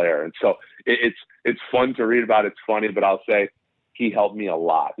top player. And so it's fun to read about. It's funny, but I'll say he helped me a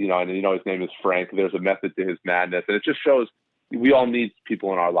lot, and his name is Frank. There's a method to his madness. And it just shows we all need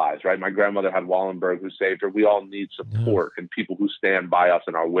people in our lives, right? My grandmother had Wallenberg who saved her. We all need support and people who stand by us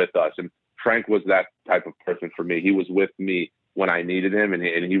and are with us. And Frank was that type of person for me. He was with me when I needed him, and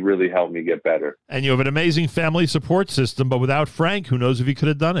he really helped me get better. And you have an amazing family support system, but without Frank, who knows if he could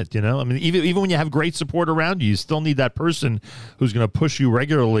have done it, I mean, even when you have great support around you, you still need that person who's going to push you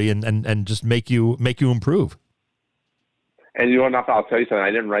regularly and just make you improve. And I'll tell you something,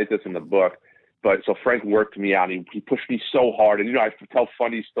 I didn't write this in the book, but so Frank worked me out. He pushed me so hard, and I tell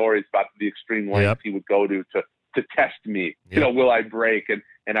funny stories about the extreme lengths he would go to test me. Will I break?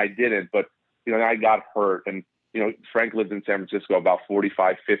 And I didn't, but I got hurt, and Frank lived in San Francisco, about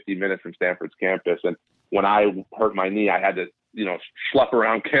 45, 50 minutes from Stanford's campus. And when I hurt my knee, I had to schlep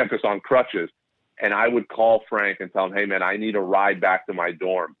around campus on crutches. And I would call Frank and tell him, hey man, I need a ride back to my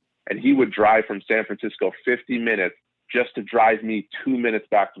dorm. And he would drive from San Francisco 50 minutes just to drive me 2 minutes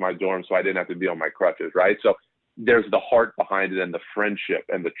back to my dorm so I didn't have to be on my crutches, right? So there's the heart behind it and the friendship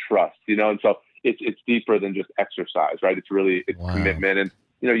and the trust, you know, and so it's deeper than just exercise, right? It's commitment, and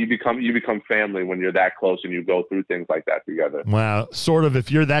you know, you become family when you're that close and you go through things like that together. Wow. Sort of,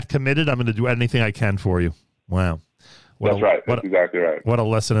 if you're that committed, I'm going to do anything I can for you. Wow. That's exactly right. What a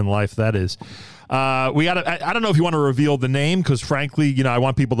lesson in life that is. I don't know if you want to reveal the name, because frankly, you know, I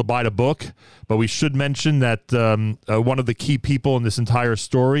want people to buy the book, but we should mention that one of the key people in this entire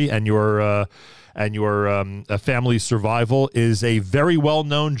story and your family's survival is a very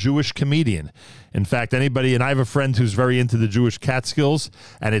well-known Jewish comedian. In fact, and I have a friend who's very into the Jewish Catskills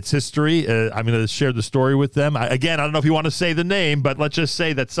and its history. I'm going to share the story with them. I don't know if you want to say the name, but let's just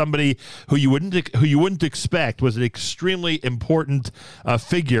say that somebody who you wouldn't expect was an extremely important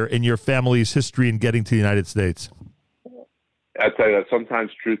figure in your family's history in getting to the United States. I tell you that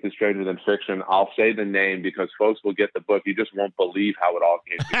sometimes truth is stranger than fiction. I'll say the name because folks will get the book. You just won't believe how it all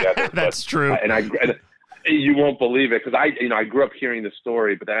came together. That's true. And you won't believe it because I grew up hearing the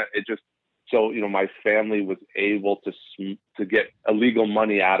story, but so, you know, my family was able to get illegal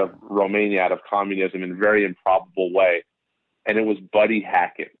money out of Romania, out of communism in a very improbable way. And it was Buddy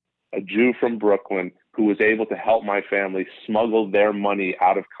Hackett, a Jew from Brooklyn, who was able to help my family smuggle their money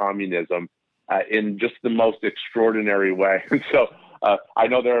out of communism in just the most extraordinary way. And so I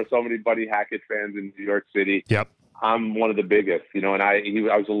know there are so many Buddy Hackett fans in New York City. Yep. I'm one of the biggest, you know, and he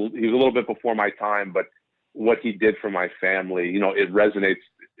was a little bit before my time, but what he did for my family, you know, it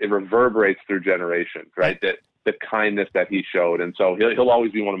reverberates through generations, right? That the kindness that he showed. And so he'll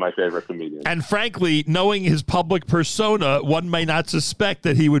always be one of my favorite comedians. And frankly, knowing his public persona, one may not suspect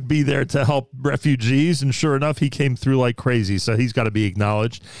that he would be there to help refugees. And sure enough, he came through like crazy. So he's got to be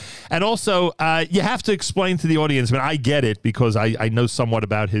acknowledged. And also, you have to explain to the audience, I mean, I get it because I know somewhat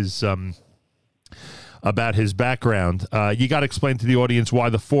about his background. You got to explain to the audience why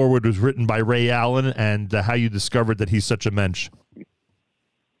the foreword was written by Ray Allen and how you discovered that he's such a mensch.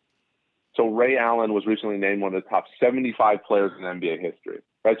 So Ray Allen was recently named one of the top 75 players in NBA history,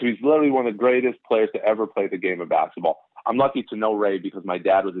 right? So he's literally one of the greatest players to ever play the game of basketball. I'm lucky to know Ray because my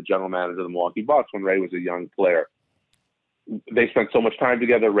dad was the general manager of the Milwaukee Bucks when Ray was a young player. They spent so much time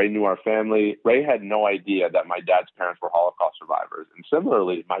together. Ray knew our family. Ray had no idea that my dad's parents were Holocaust survivors. And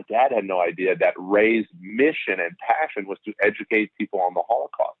similarly, my dad had no idea that Ray's mission and passion was to educate people on the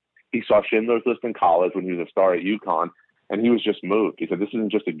Holocaust. He saw Schindler's List in college when he was a star at UConn. And he was just moved. He said, this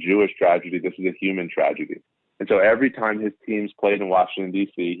isn't just a Jewish tragedy. This is a human tragedy. And so every time his teams played in Washington,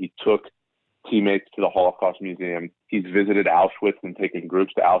 D.C., he took teammates to the Holocaust Museum. He's visited Auschwitz and taken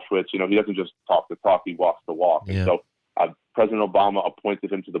groups to Auschwitz. You know, he doesn't just talk the talk, he walks the walk. Yeah. And so President Obama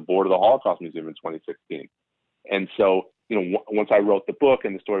appointed him to the board of the Holocaust Museum in 2016. And so, you know, once I wrote the book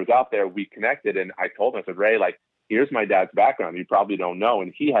and the story was out there, we connected. And I told him, I said, Ray, like, here's my dad's background. You probably don't know.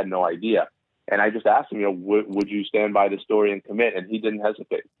 And he had no idea. And I just asked him, you know, would you stand by the story and commit? And he didn't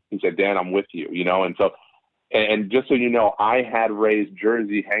hesitate. He said, Dan, I'm with you, you know. And so, and just so you know, I had Ray's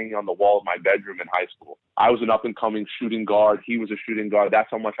jersey hanging on the wall of my bedroom in high school. I was an up-and-coming shooting guard. He was a shooting guard. That's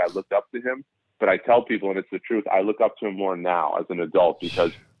how much I looked up to him. But I tell people, and it's the truth, I look up to him more now as an adult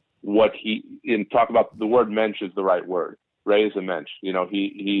because talk about the word mensch is the right word. Ray is a mensch. You know,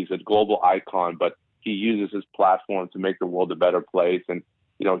 he's a global icon, but he uses his platform to make the world a better place. And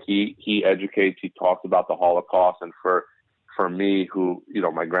you know, he educates, he talks about the Holocaust. And for me, who, you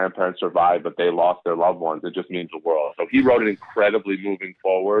know, my grandparents survived, but they lost their loved ones, it just means the world. So he wrote it incredibly moving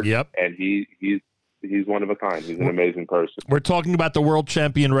forward. Yep. And he's one of a kind. He's an amazing person. We're talking about the world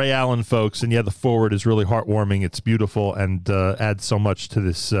champion Ray Allen, folks. And yeah, the foreword is really heartwarming. It's beautiful and adds so much to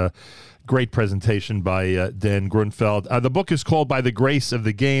this great presentation by Dan Grunfeld. The book is called By the Grace of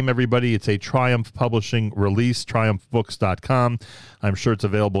the Game, everybody. It's a Triumph Publishing release, triumphbooks.com. I'm sure it's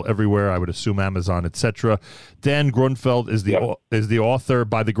available everywhere. I would assume Amazon, etc. Dan Grunfeld is the author.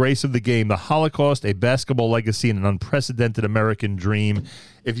 By the Grace of the Game, The Holocaust, a Basketball Legacy, and an Unprecedented American Dream.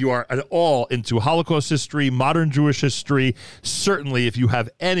 If you are at all into Holocaust history, modern Jewish history, certainly if you have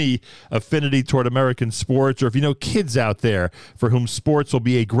any affinity toward American sports, or if you know kids out there for whom sports will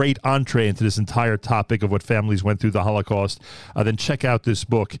be a great entree into this entire topic of what families went through the Holocaust, then check out this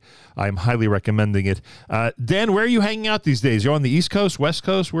book. I'm highly recommending it. Dan, where are you hanging out these days? You're on the East Coast, West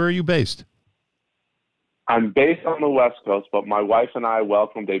Coast? Where are you based? I'm based on the West Coast, but my wife and I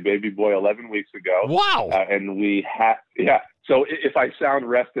welcomed a baby boy 11 weeks ago. Wow! And we So if I sound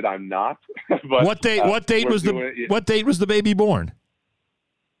rested, I'm not. But what date was the baby born?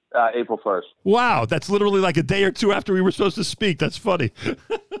 April 1st. Wow, that's literally like a day or two after we were supposed to speak. That's funny.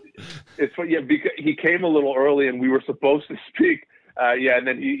 It's funny, because he came a little early, and we were supposed to speak. And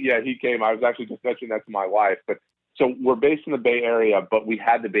then he came. I was actually just mentioning that to my wife, but. So we're based in the Bay Area, but we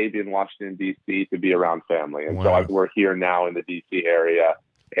had the baby in Washington, D.C. to be around family. And so we're here now in the D.C. area.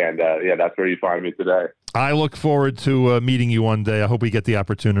 And that's where you find me today. I look forward to meeting you one day. I hope we get the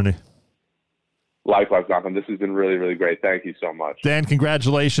opportunity. Likewise, Malcolm. This has been really, really great. Thank you so much. Dan,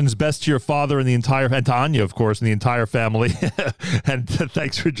 congratulations. Best to your father and and to Anya, of course, and the entire family. And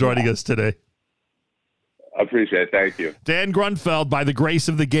thanks for joining us today. Appreciate it. Thank you. Dan Grunfeld, by the grace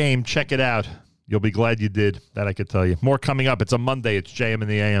of the game. Check it out. You'll be glad you did. That I could tell you. More coming up. It's a Monday. It's JM in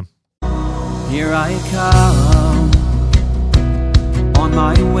the AM. Here I come, on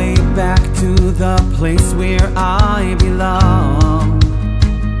my way back to the place where I belong.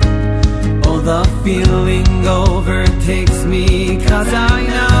 Oh, the feeling overtakes me, 'cause I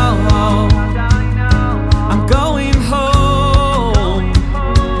know I'm going home,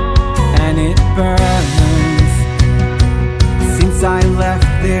 and it burns. Since I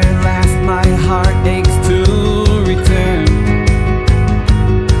left there last, my heart aches to return.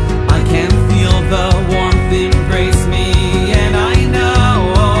 I can feel the warmth embrace me, and I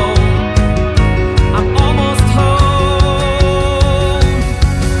know I'm almost home.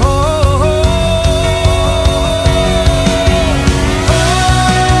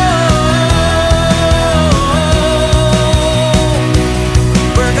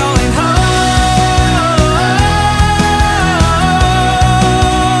 We're going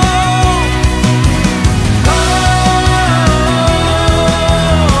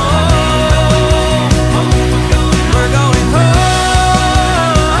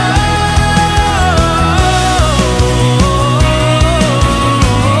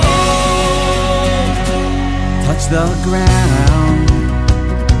the ground,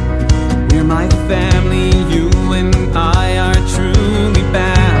 where my family, you and I are truly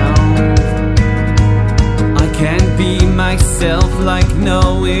bound. I can be myself like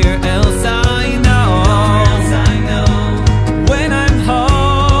nowhere else I know. When I'm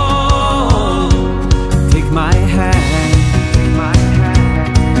home, take my hand.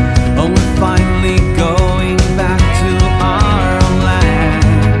 Oh, we're finally going back to our own land,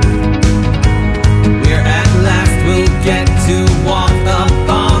 where at last we'll get to walk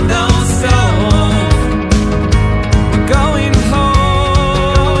upon those stones. We're going home.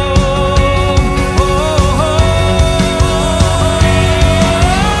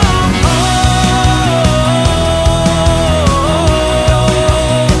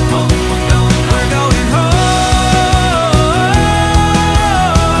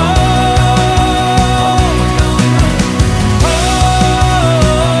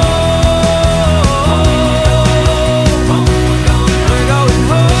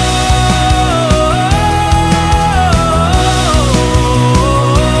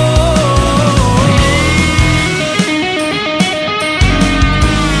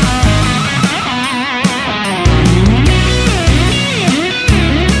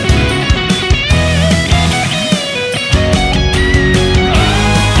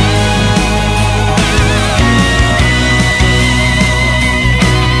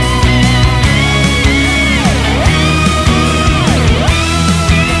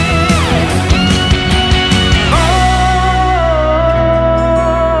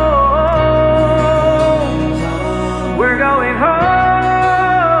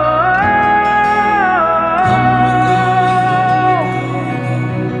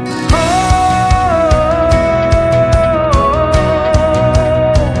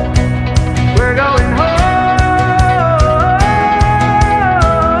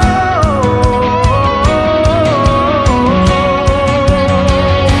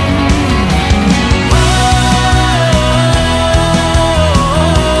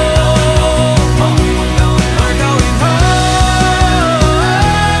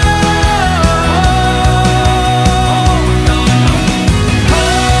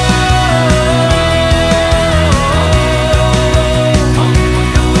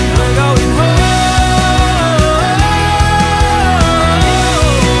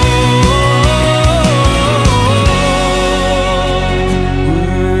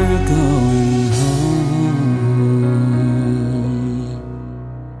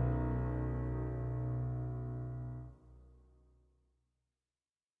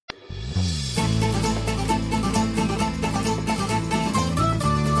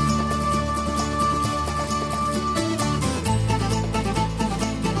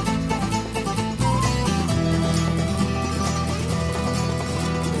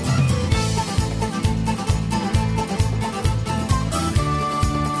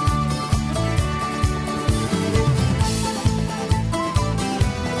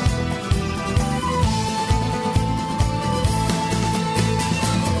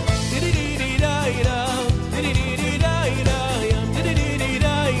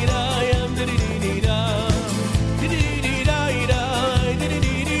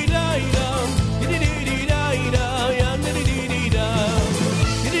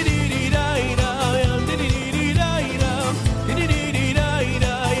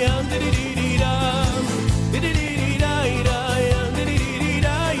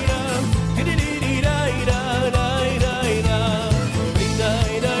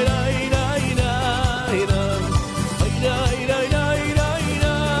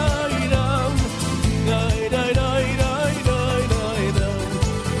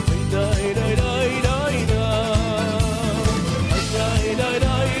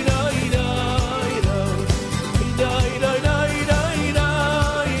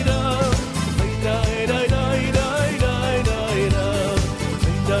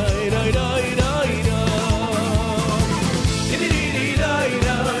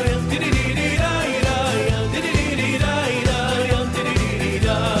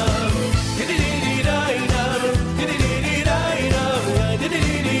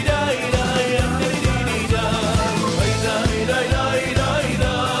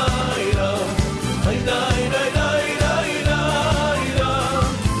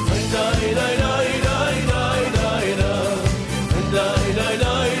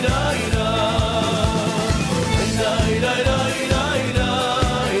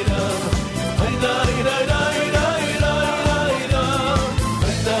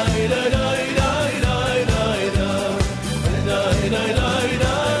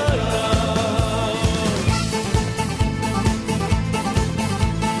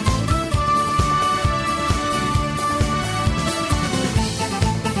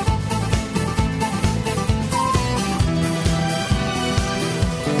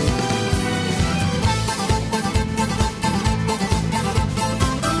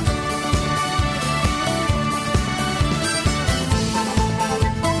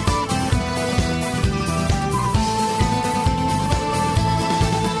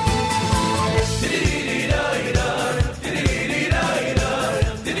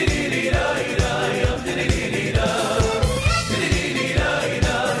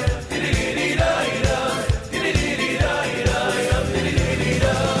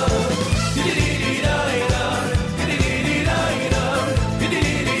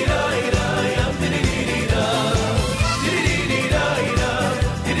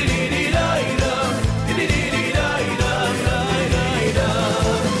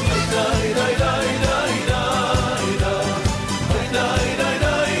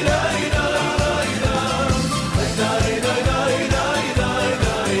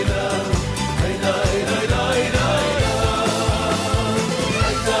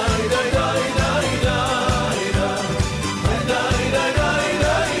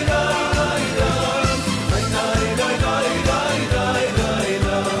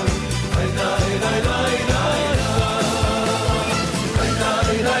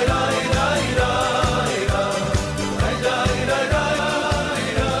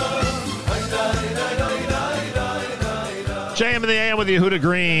 the AM with Yehuda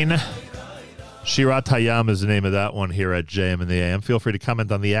Green. Shirat Hayam is the name of that one here at JM in the AM. Feel free to comment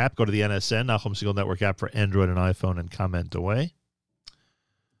on the app. Go to the NSN, Nachum Segal Network app for Android and iPhone, and comment away.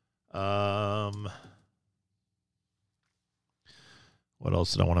 What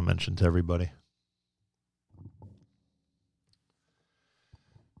else did I want to mention to everybody?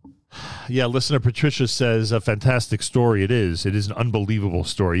 Yeah, listener Patricia says, a fantastic story. It is. It is an unbelievable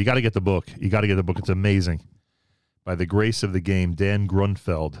story. You got to get the book. You got to get the book. It's amazing. By the grace of the game, Dan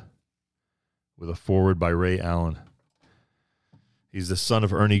Grunfeld, with a foreword by Ray Allen. He's the son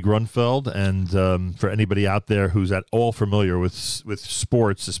of Ernie Grunfeld, and for anybody out there who's at all familiar with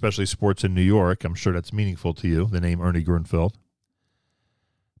sports, especially sports in New York, I'm sure that's meaningful to you, the name Ernie Grunfeld.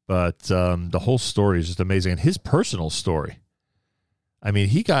 But the whole story is just amazing. And his personal story, I mean,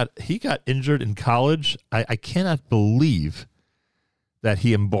 he got injured in college. I cannot believe that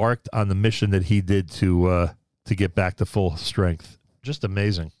he embarked on the mission that he did to get back to full strength. Just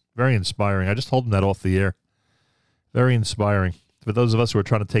amazing. Very inspiring. I just told him that off the air. Very inspiring. For those of us who are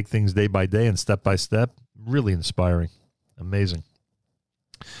trying to take things day by day and step by step, really inspiring. Amazing.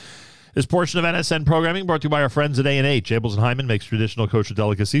 This portion of NSN programming brought to you by our friends at A&H. Abels and Hyman makes traditional kosher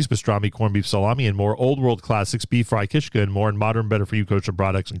delicacies, pastrami, corned beef, salami, and more. Old world classics, beef fry, kishka, and more. And modern, better-for-you kosher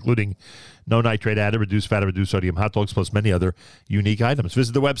products, including no nitrate added, reduced fat, and reduced sodium hot dogs, plus many other unique items.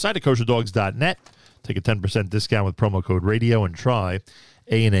 Visit the website at kosherdogs.net. Take a 10% discount with promo code radio and try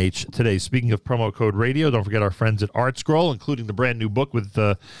A&H today. Speaking of promo code radio, don't forget our friends at Art Scroll, including the brand new book with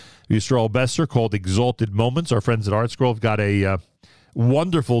Yisrael Besser called Exalted Moments. Our friends at Art Scroll have got a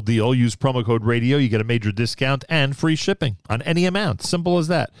wonderful deal. Use promo code radio. You get a major discount and free shipping on any amount. Simple as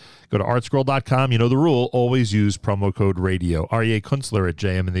that. Go to artscroll.com. You know the rule. Always use promo code radio. Aryeh Kunstler at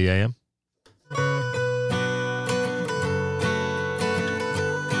JM in the AM.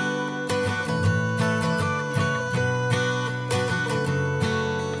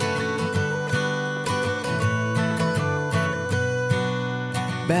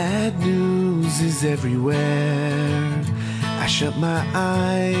 Bad news is everywhere. I shut my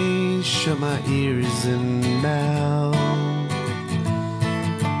eyes, shut my ears and mouth.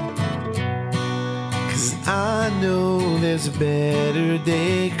 'Cause I know there's a better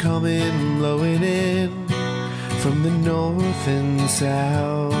day coming, blowing in from the north and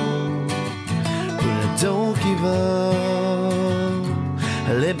south. But I don't give up.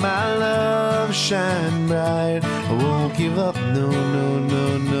 I let my love shine bright. I won't give up, no, no,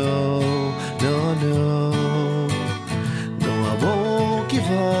 no, no, no, no. No, I won't give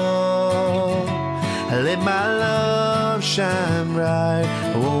up. I let my love shine bright.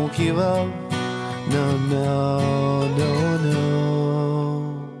 I won't give up, no, no, no, no.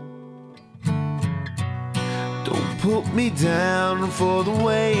 Don't put me down for the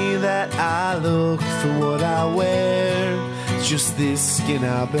way that I look, for what I wear. It's just this skin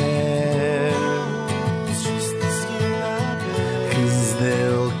I bear. Cause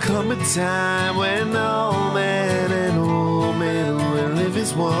there'll come a time when all man and woman will live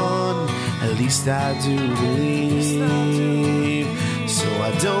as one. At least I do believe. So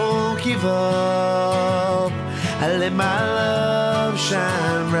I don't give up. I let my love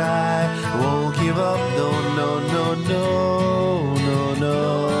shine bright. I won't give up, no, no, no, no, no, no.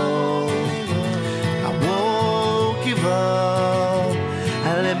 I won't give up. I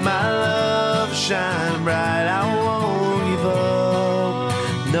let my love shine bright. I won't give up.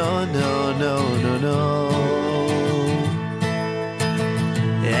 No, no, no, no, no.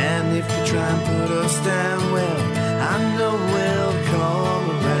 And if they try and put us down, well, I know we'll come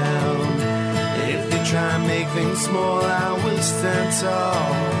around. If they try and make things small, I will stand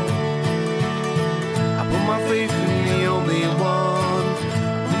tall. I put my faith in the only one.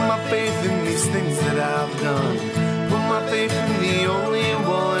 Put my faith in these things that I've done. Put my faith in the only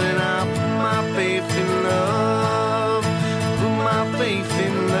one. And I put my faith in love. Put my faith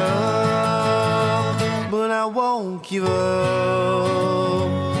in love. But I won't give up.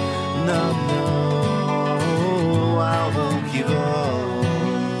 No, no, I won't give up.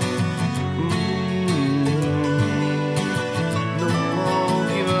 No, I won't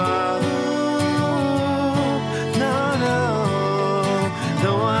give up. No, no,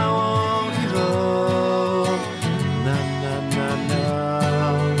 no, I won't give up. No, no, no, no.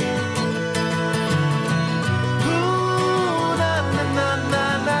 Ooh, na, na, na, na,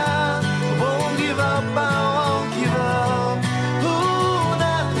 na. I won't give up, I won't give up.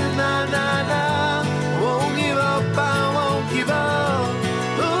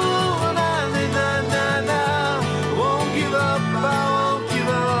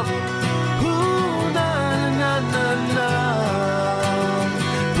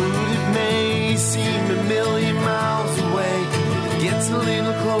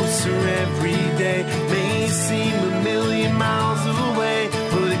 closer every day. May seem a million miles away,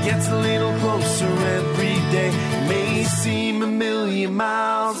 but it gets a little closer every day. May seem a million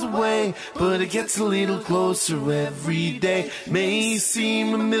miles away, but it gets a little closer every day. May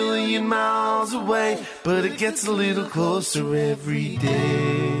seem a million miles away, but it gets a little closer every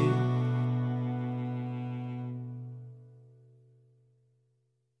day.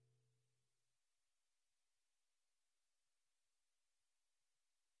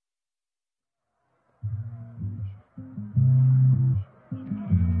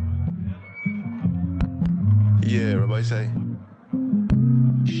 Yeah, Rabbi say.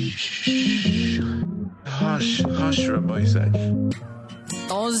 Shh. Hush, hush, Rabbi say.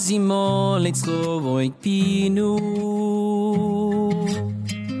 Ozimo letzrovoy pinu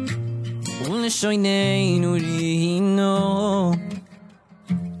Unshoineinu rino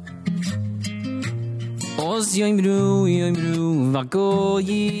Oz yoimru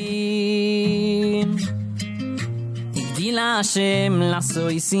vagoyim Igdila Hashem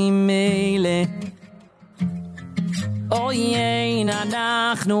lasoi simele Oyein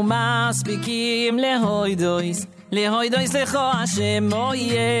anachnu maspikim lehoidois Lehoidois lecho Hashem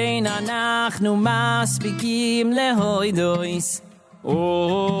Oyein anachnu maspikim lehoidois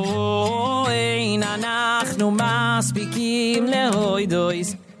Oyein anachnu maspikim lehoidois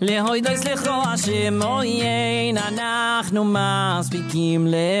Lehoidois lecho Hashem Oyein anachnu maspikim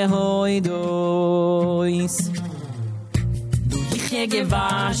lehoidois Du yichye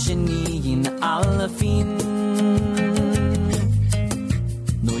gewasheni in alafin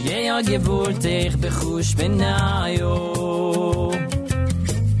Nu yeya gevurtech bechush benayo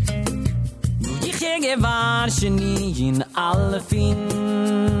Nu yichye gevar sheni in alafin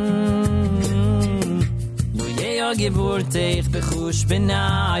Nu yeya gevurtech bechush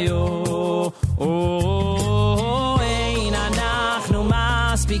benayo Ein anachnu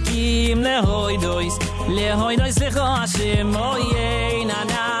maspikim lehoidois Lehoidois lecho Hashem Ein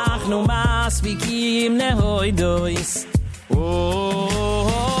anachnu maspikim lehoidois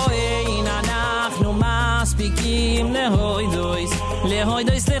Ein anachnu maspikim lehoidois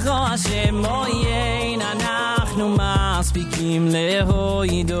Lehoidois lecho Hashem Ein anachnu maspikim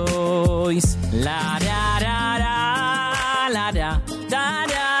lehoidois La da da da la da da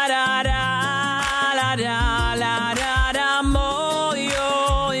da da da la da la da da mo yo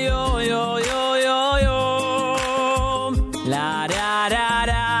yo yo yo yo yo la da da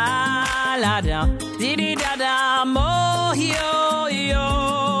da la da di di da da mo yo yo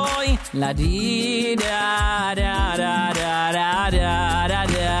la di da da da da da da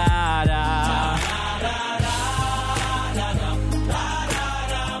da da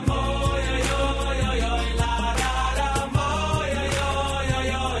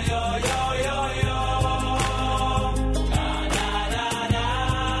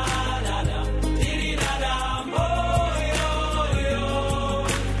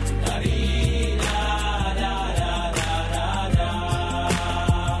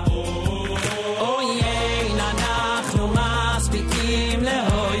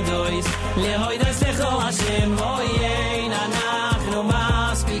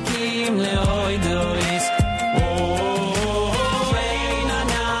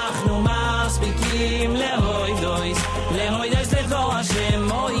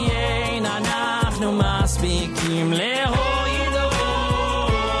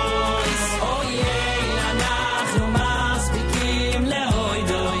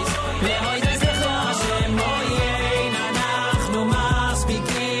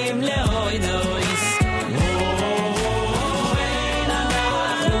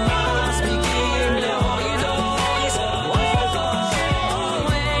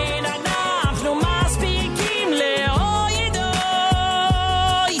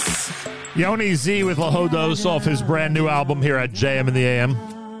Yoni Z with Lahodos off his brand new album here at JM in the AM.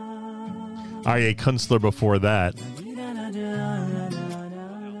 Aryeh Kunstler before that.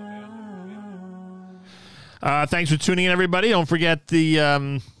 Thanks for tuning in, everybody. Don't forget the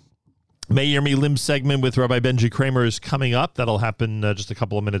Meir Milim segment with Rabbi Benji Kramer is coming up. That'll happen just a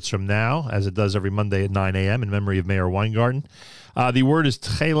couple of minutes from now, as it does every Monday at 9 a.m. in memory of Meir Weingarten. The word is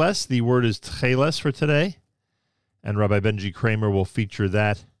Tcheles. The word is Tcheles for today. And Rabbi Benji Kramer will feature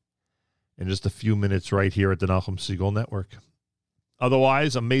that in just a few minutes right here at the Nachum Segal Network.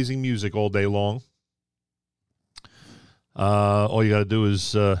 Otherwise, amazing music all day long. All you got to do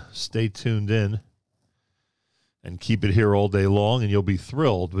is stay tuned in and keep it here all day long, and you'll be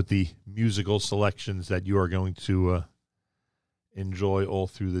thrilled with the musical selections that you are going to enjoy all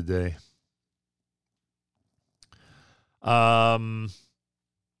through the day.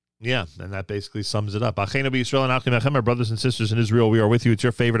 Yeah, and that basically sums it up. Achenu b'Yisrael and Achim Echem, our brothers and sisters in Israel, we are with you. It's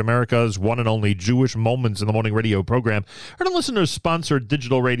your favorite America's one and only Jewish Moments in the Morning radio program. Heard on listeners-sponsored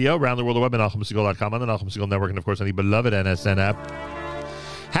digital radio around the world, the web at NachumSegal.com, on the Nachum Segal Network, and, of course, on the beloved NSN app.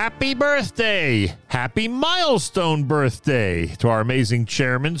 Happy birthday! Happy milestone birthday to our amazing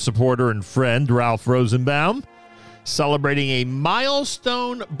chairman, supporter, and friend, Ralph Rosenbaum, celebrating a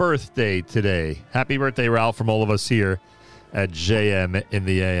milestone birthday today. Happy birthday, Ralph, from all of us here at JM in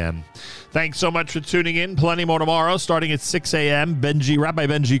the AM. Thanks so much for tuning in. Plenty more tomorrow, starting at 6 a.m. Rabbi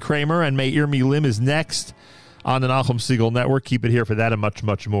Benji Kramer and Meir Milim is next on the Nachum Segal Network. Keep it here for that and much,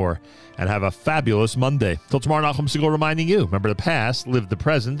 much more. And have a fabulous Monday. Till tomorrow, Nachum Segal reminding you, remember the past, live the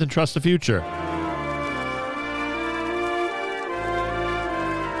present, and trust the future.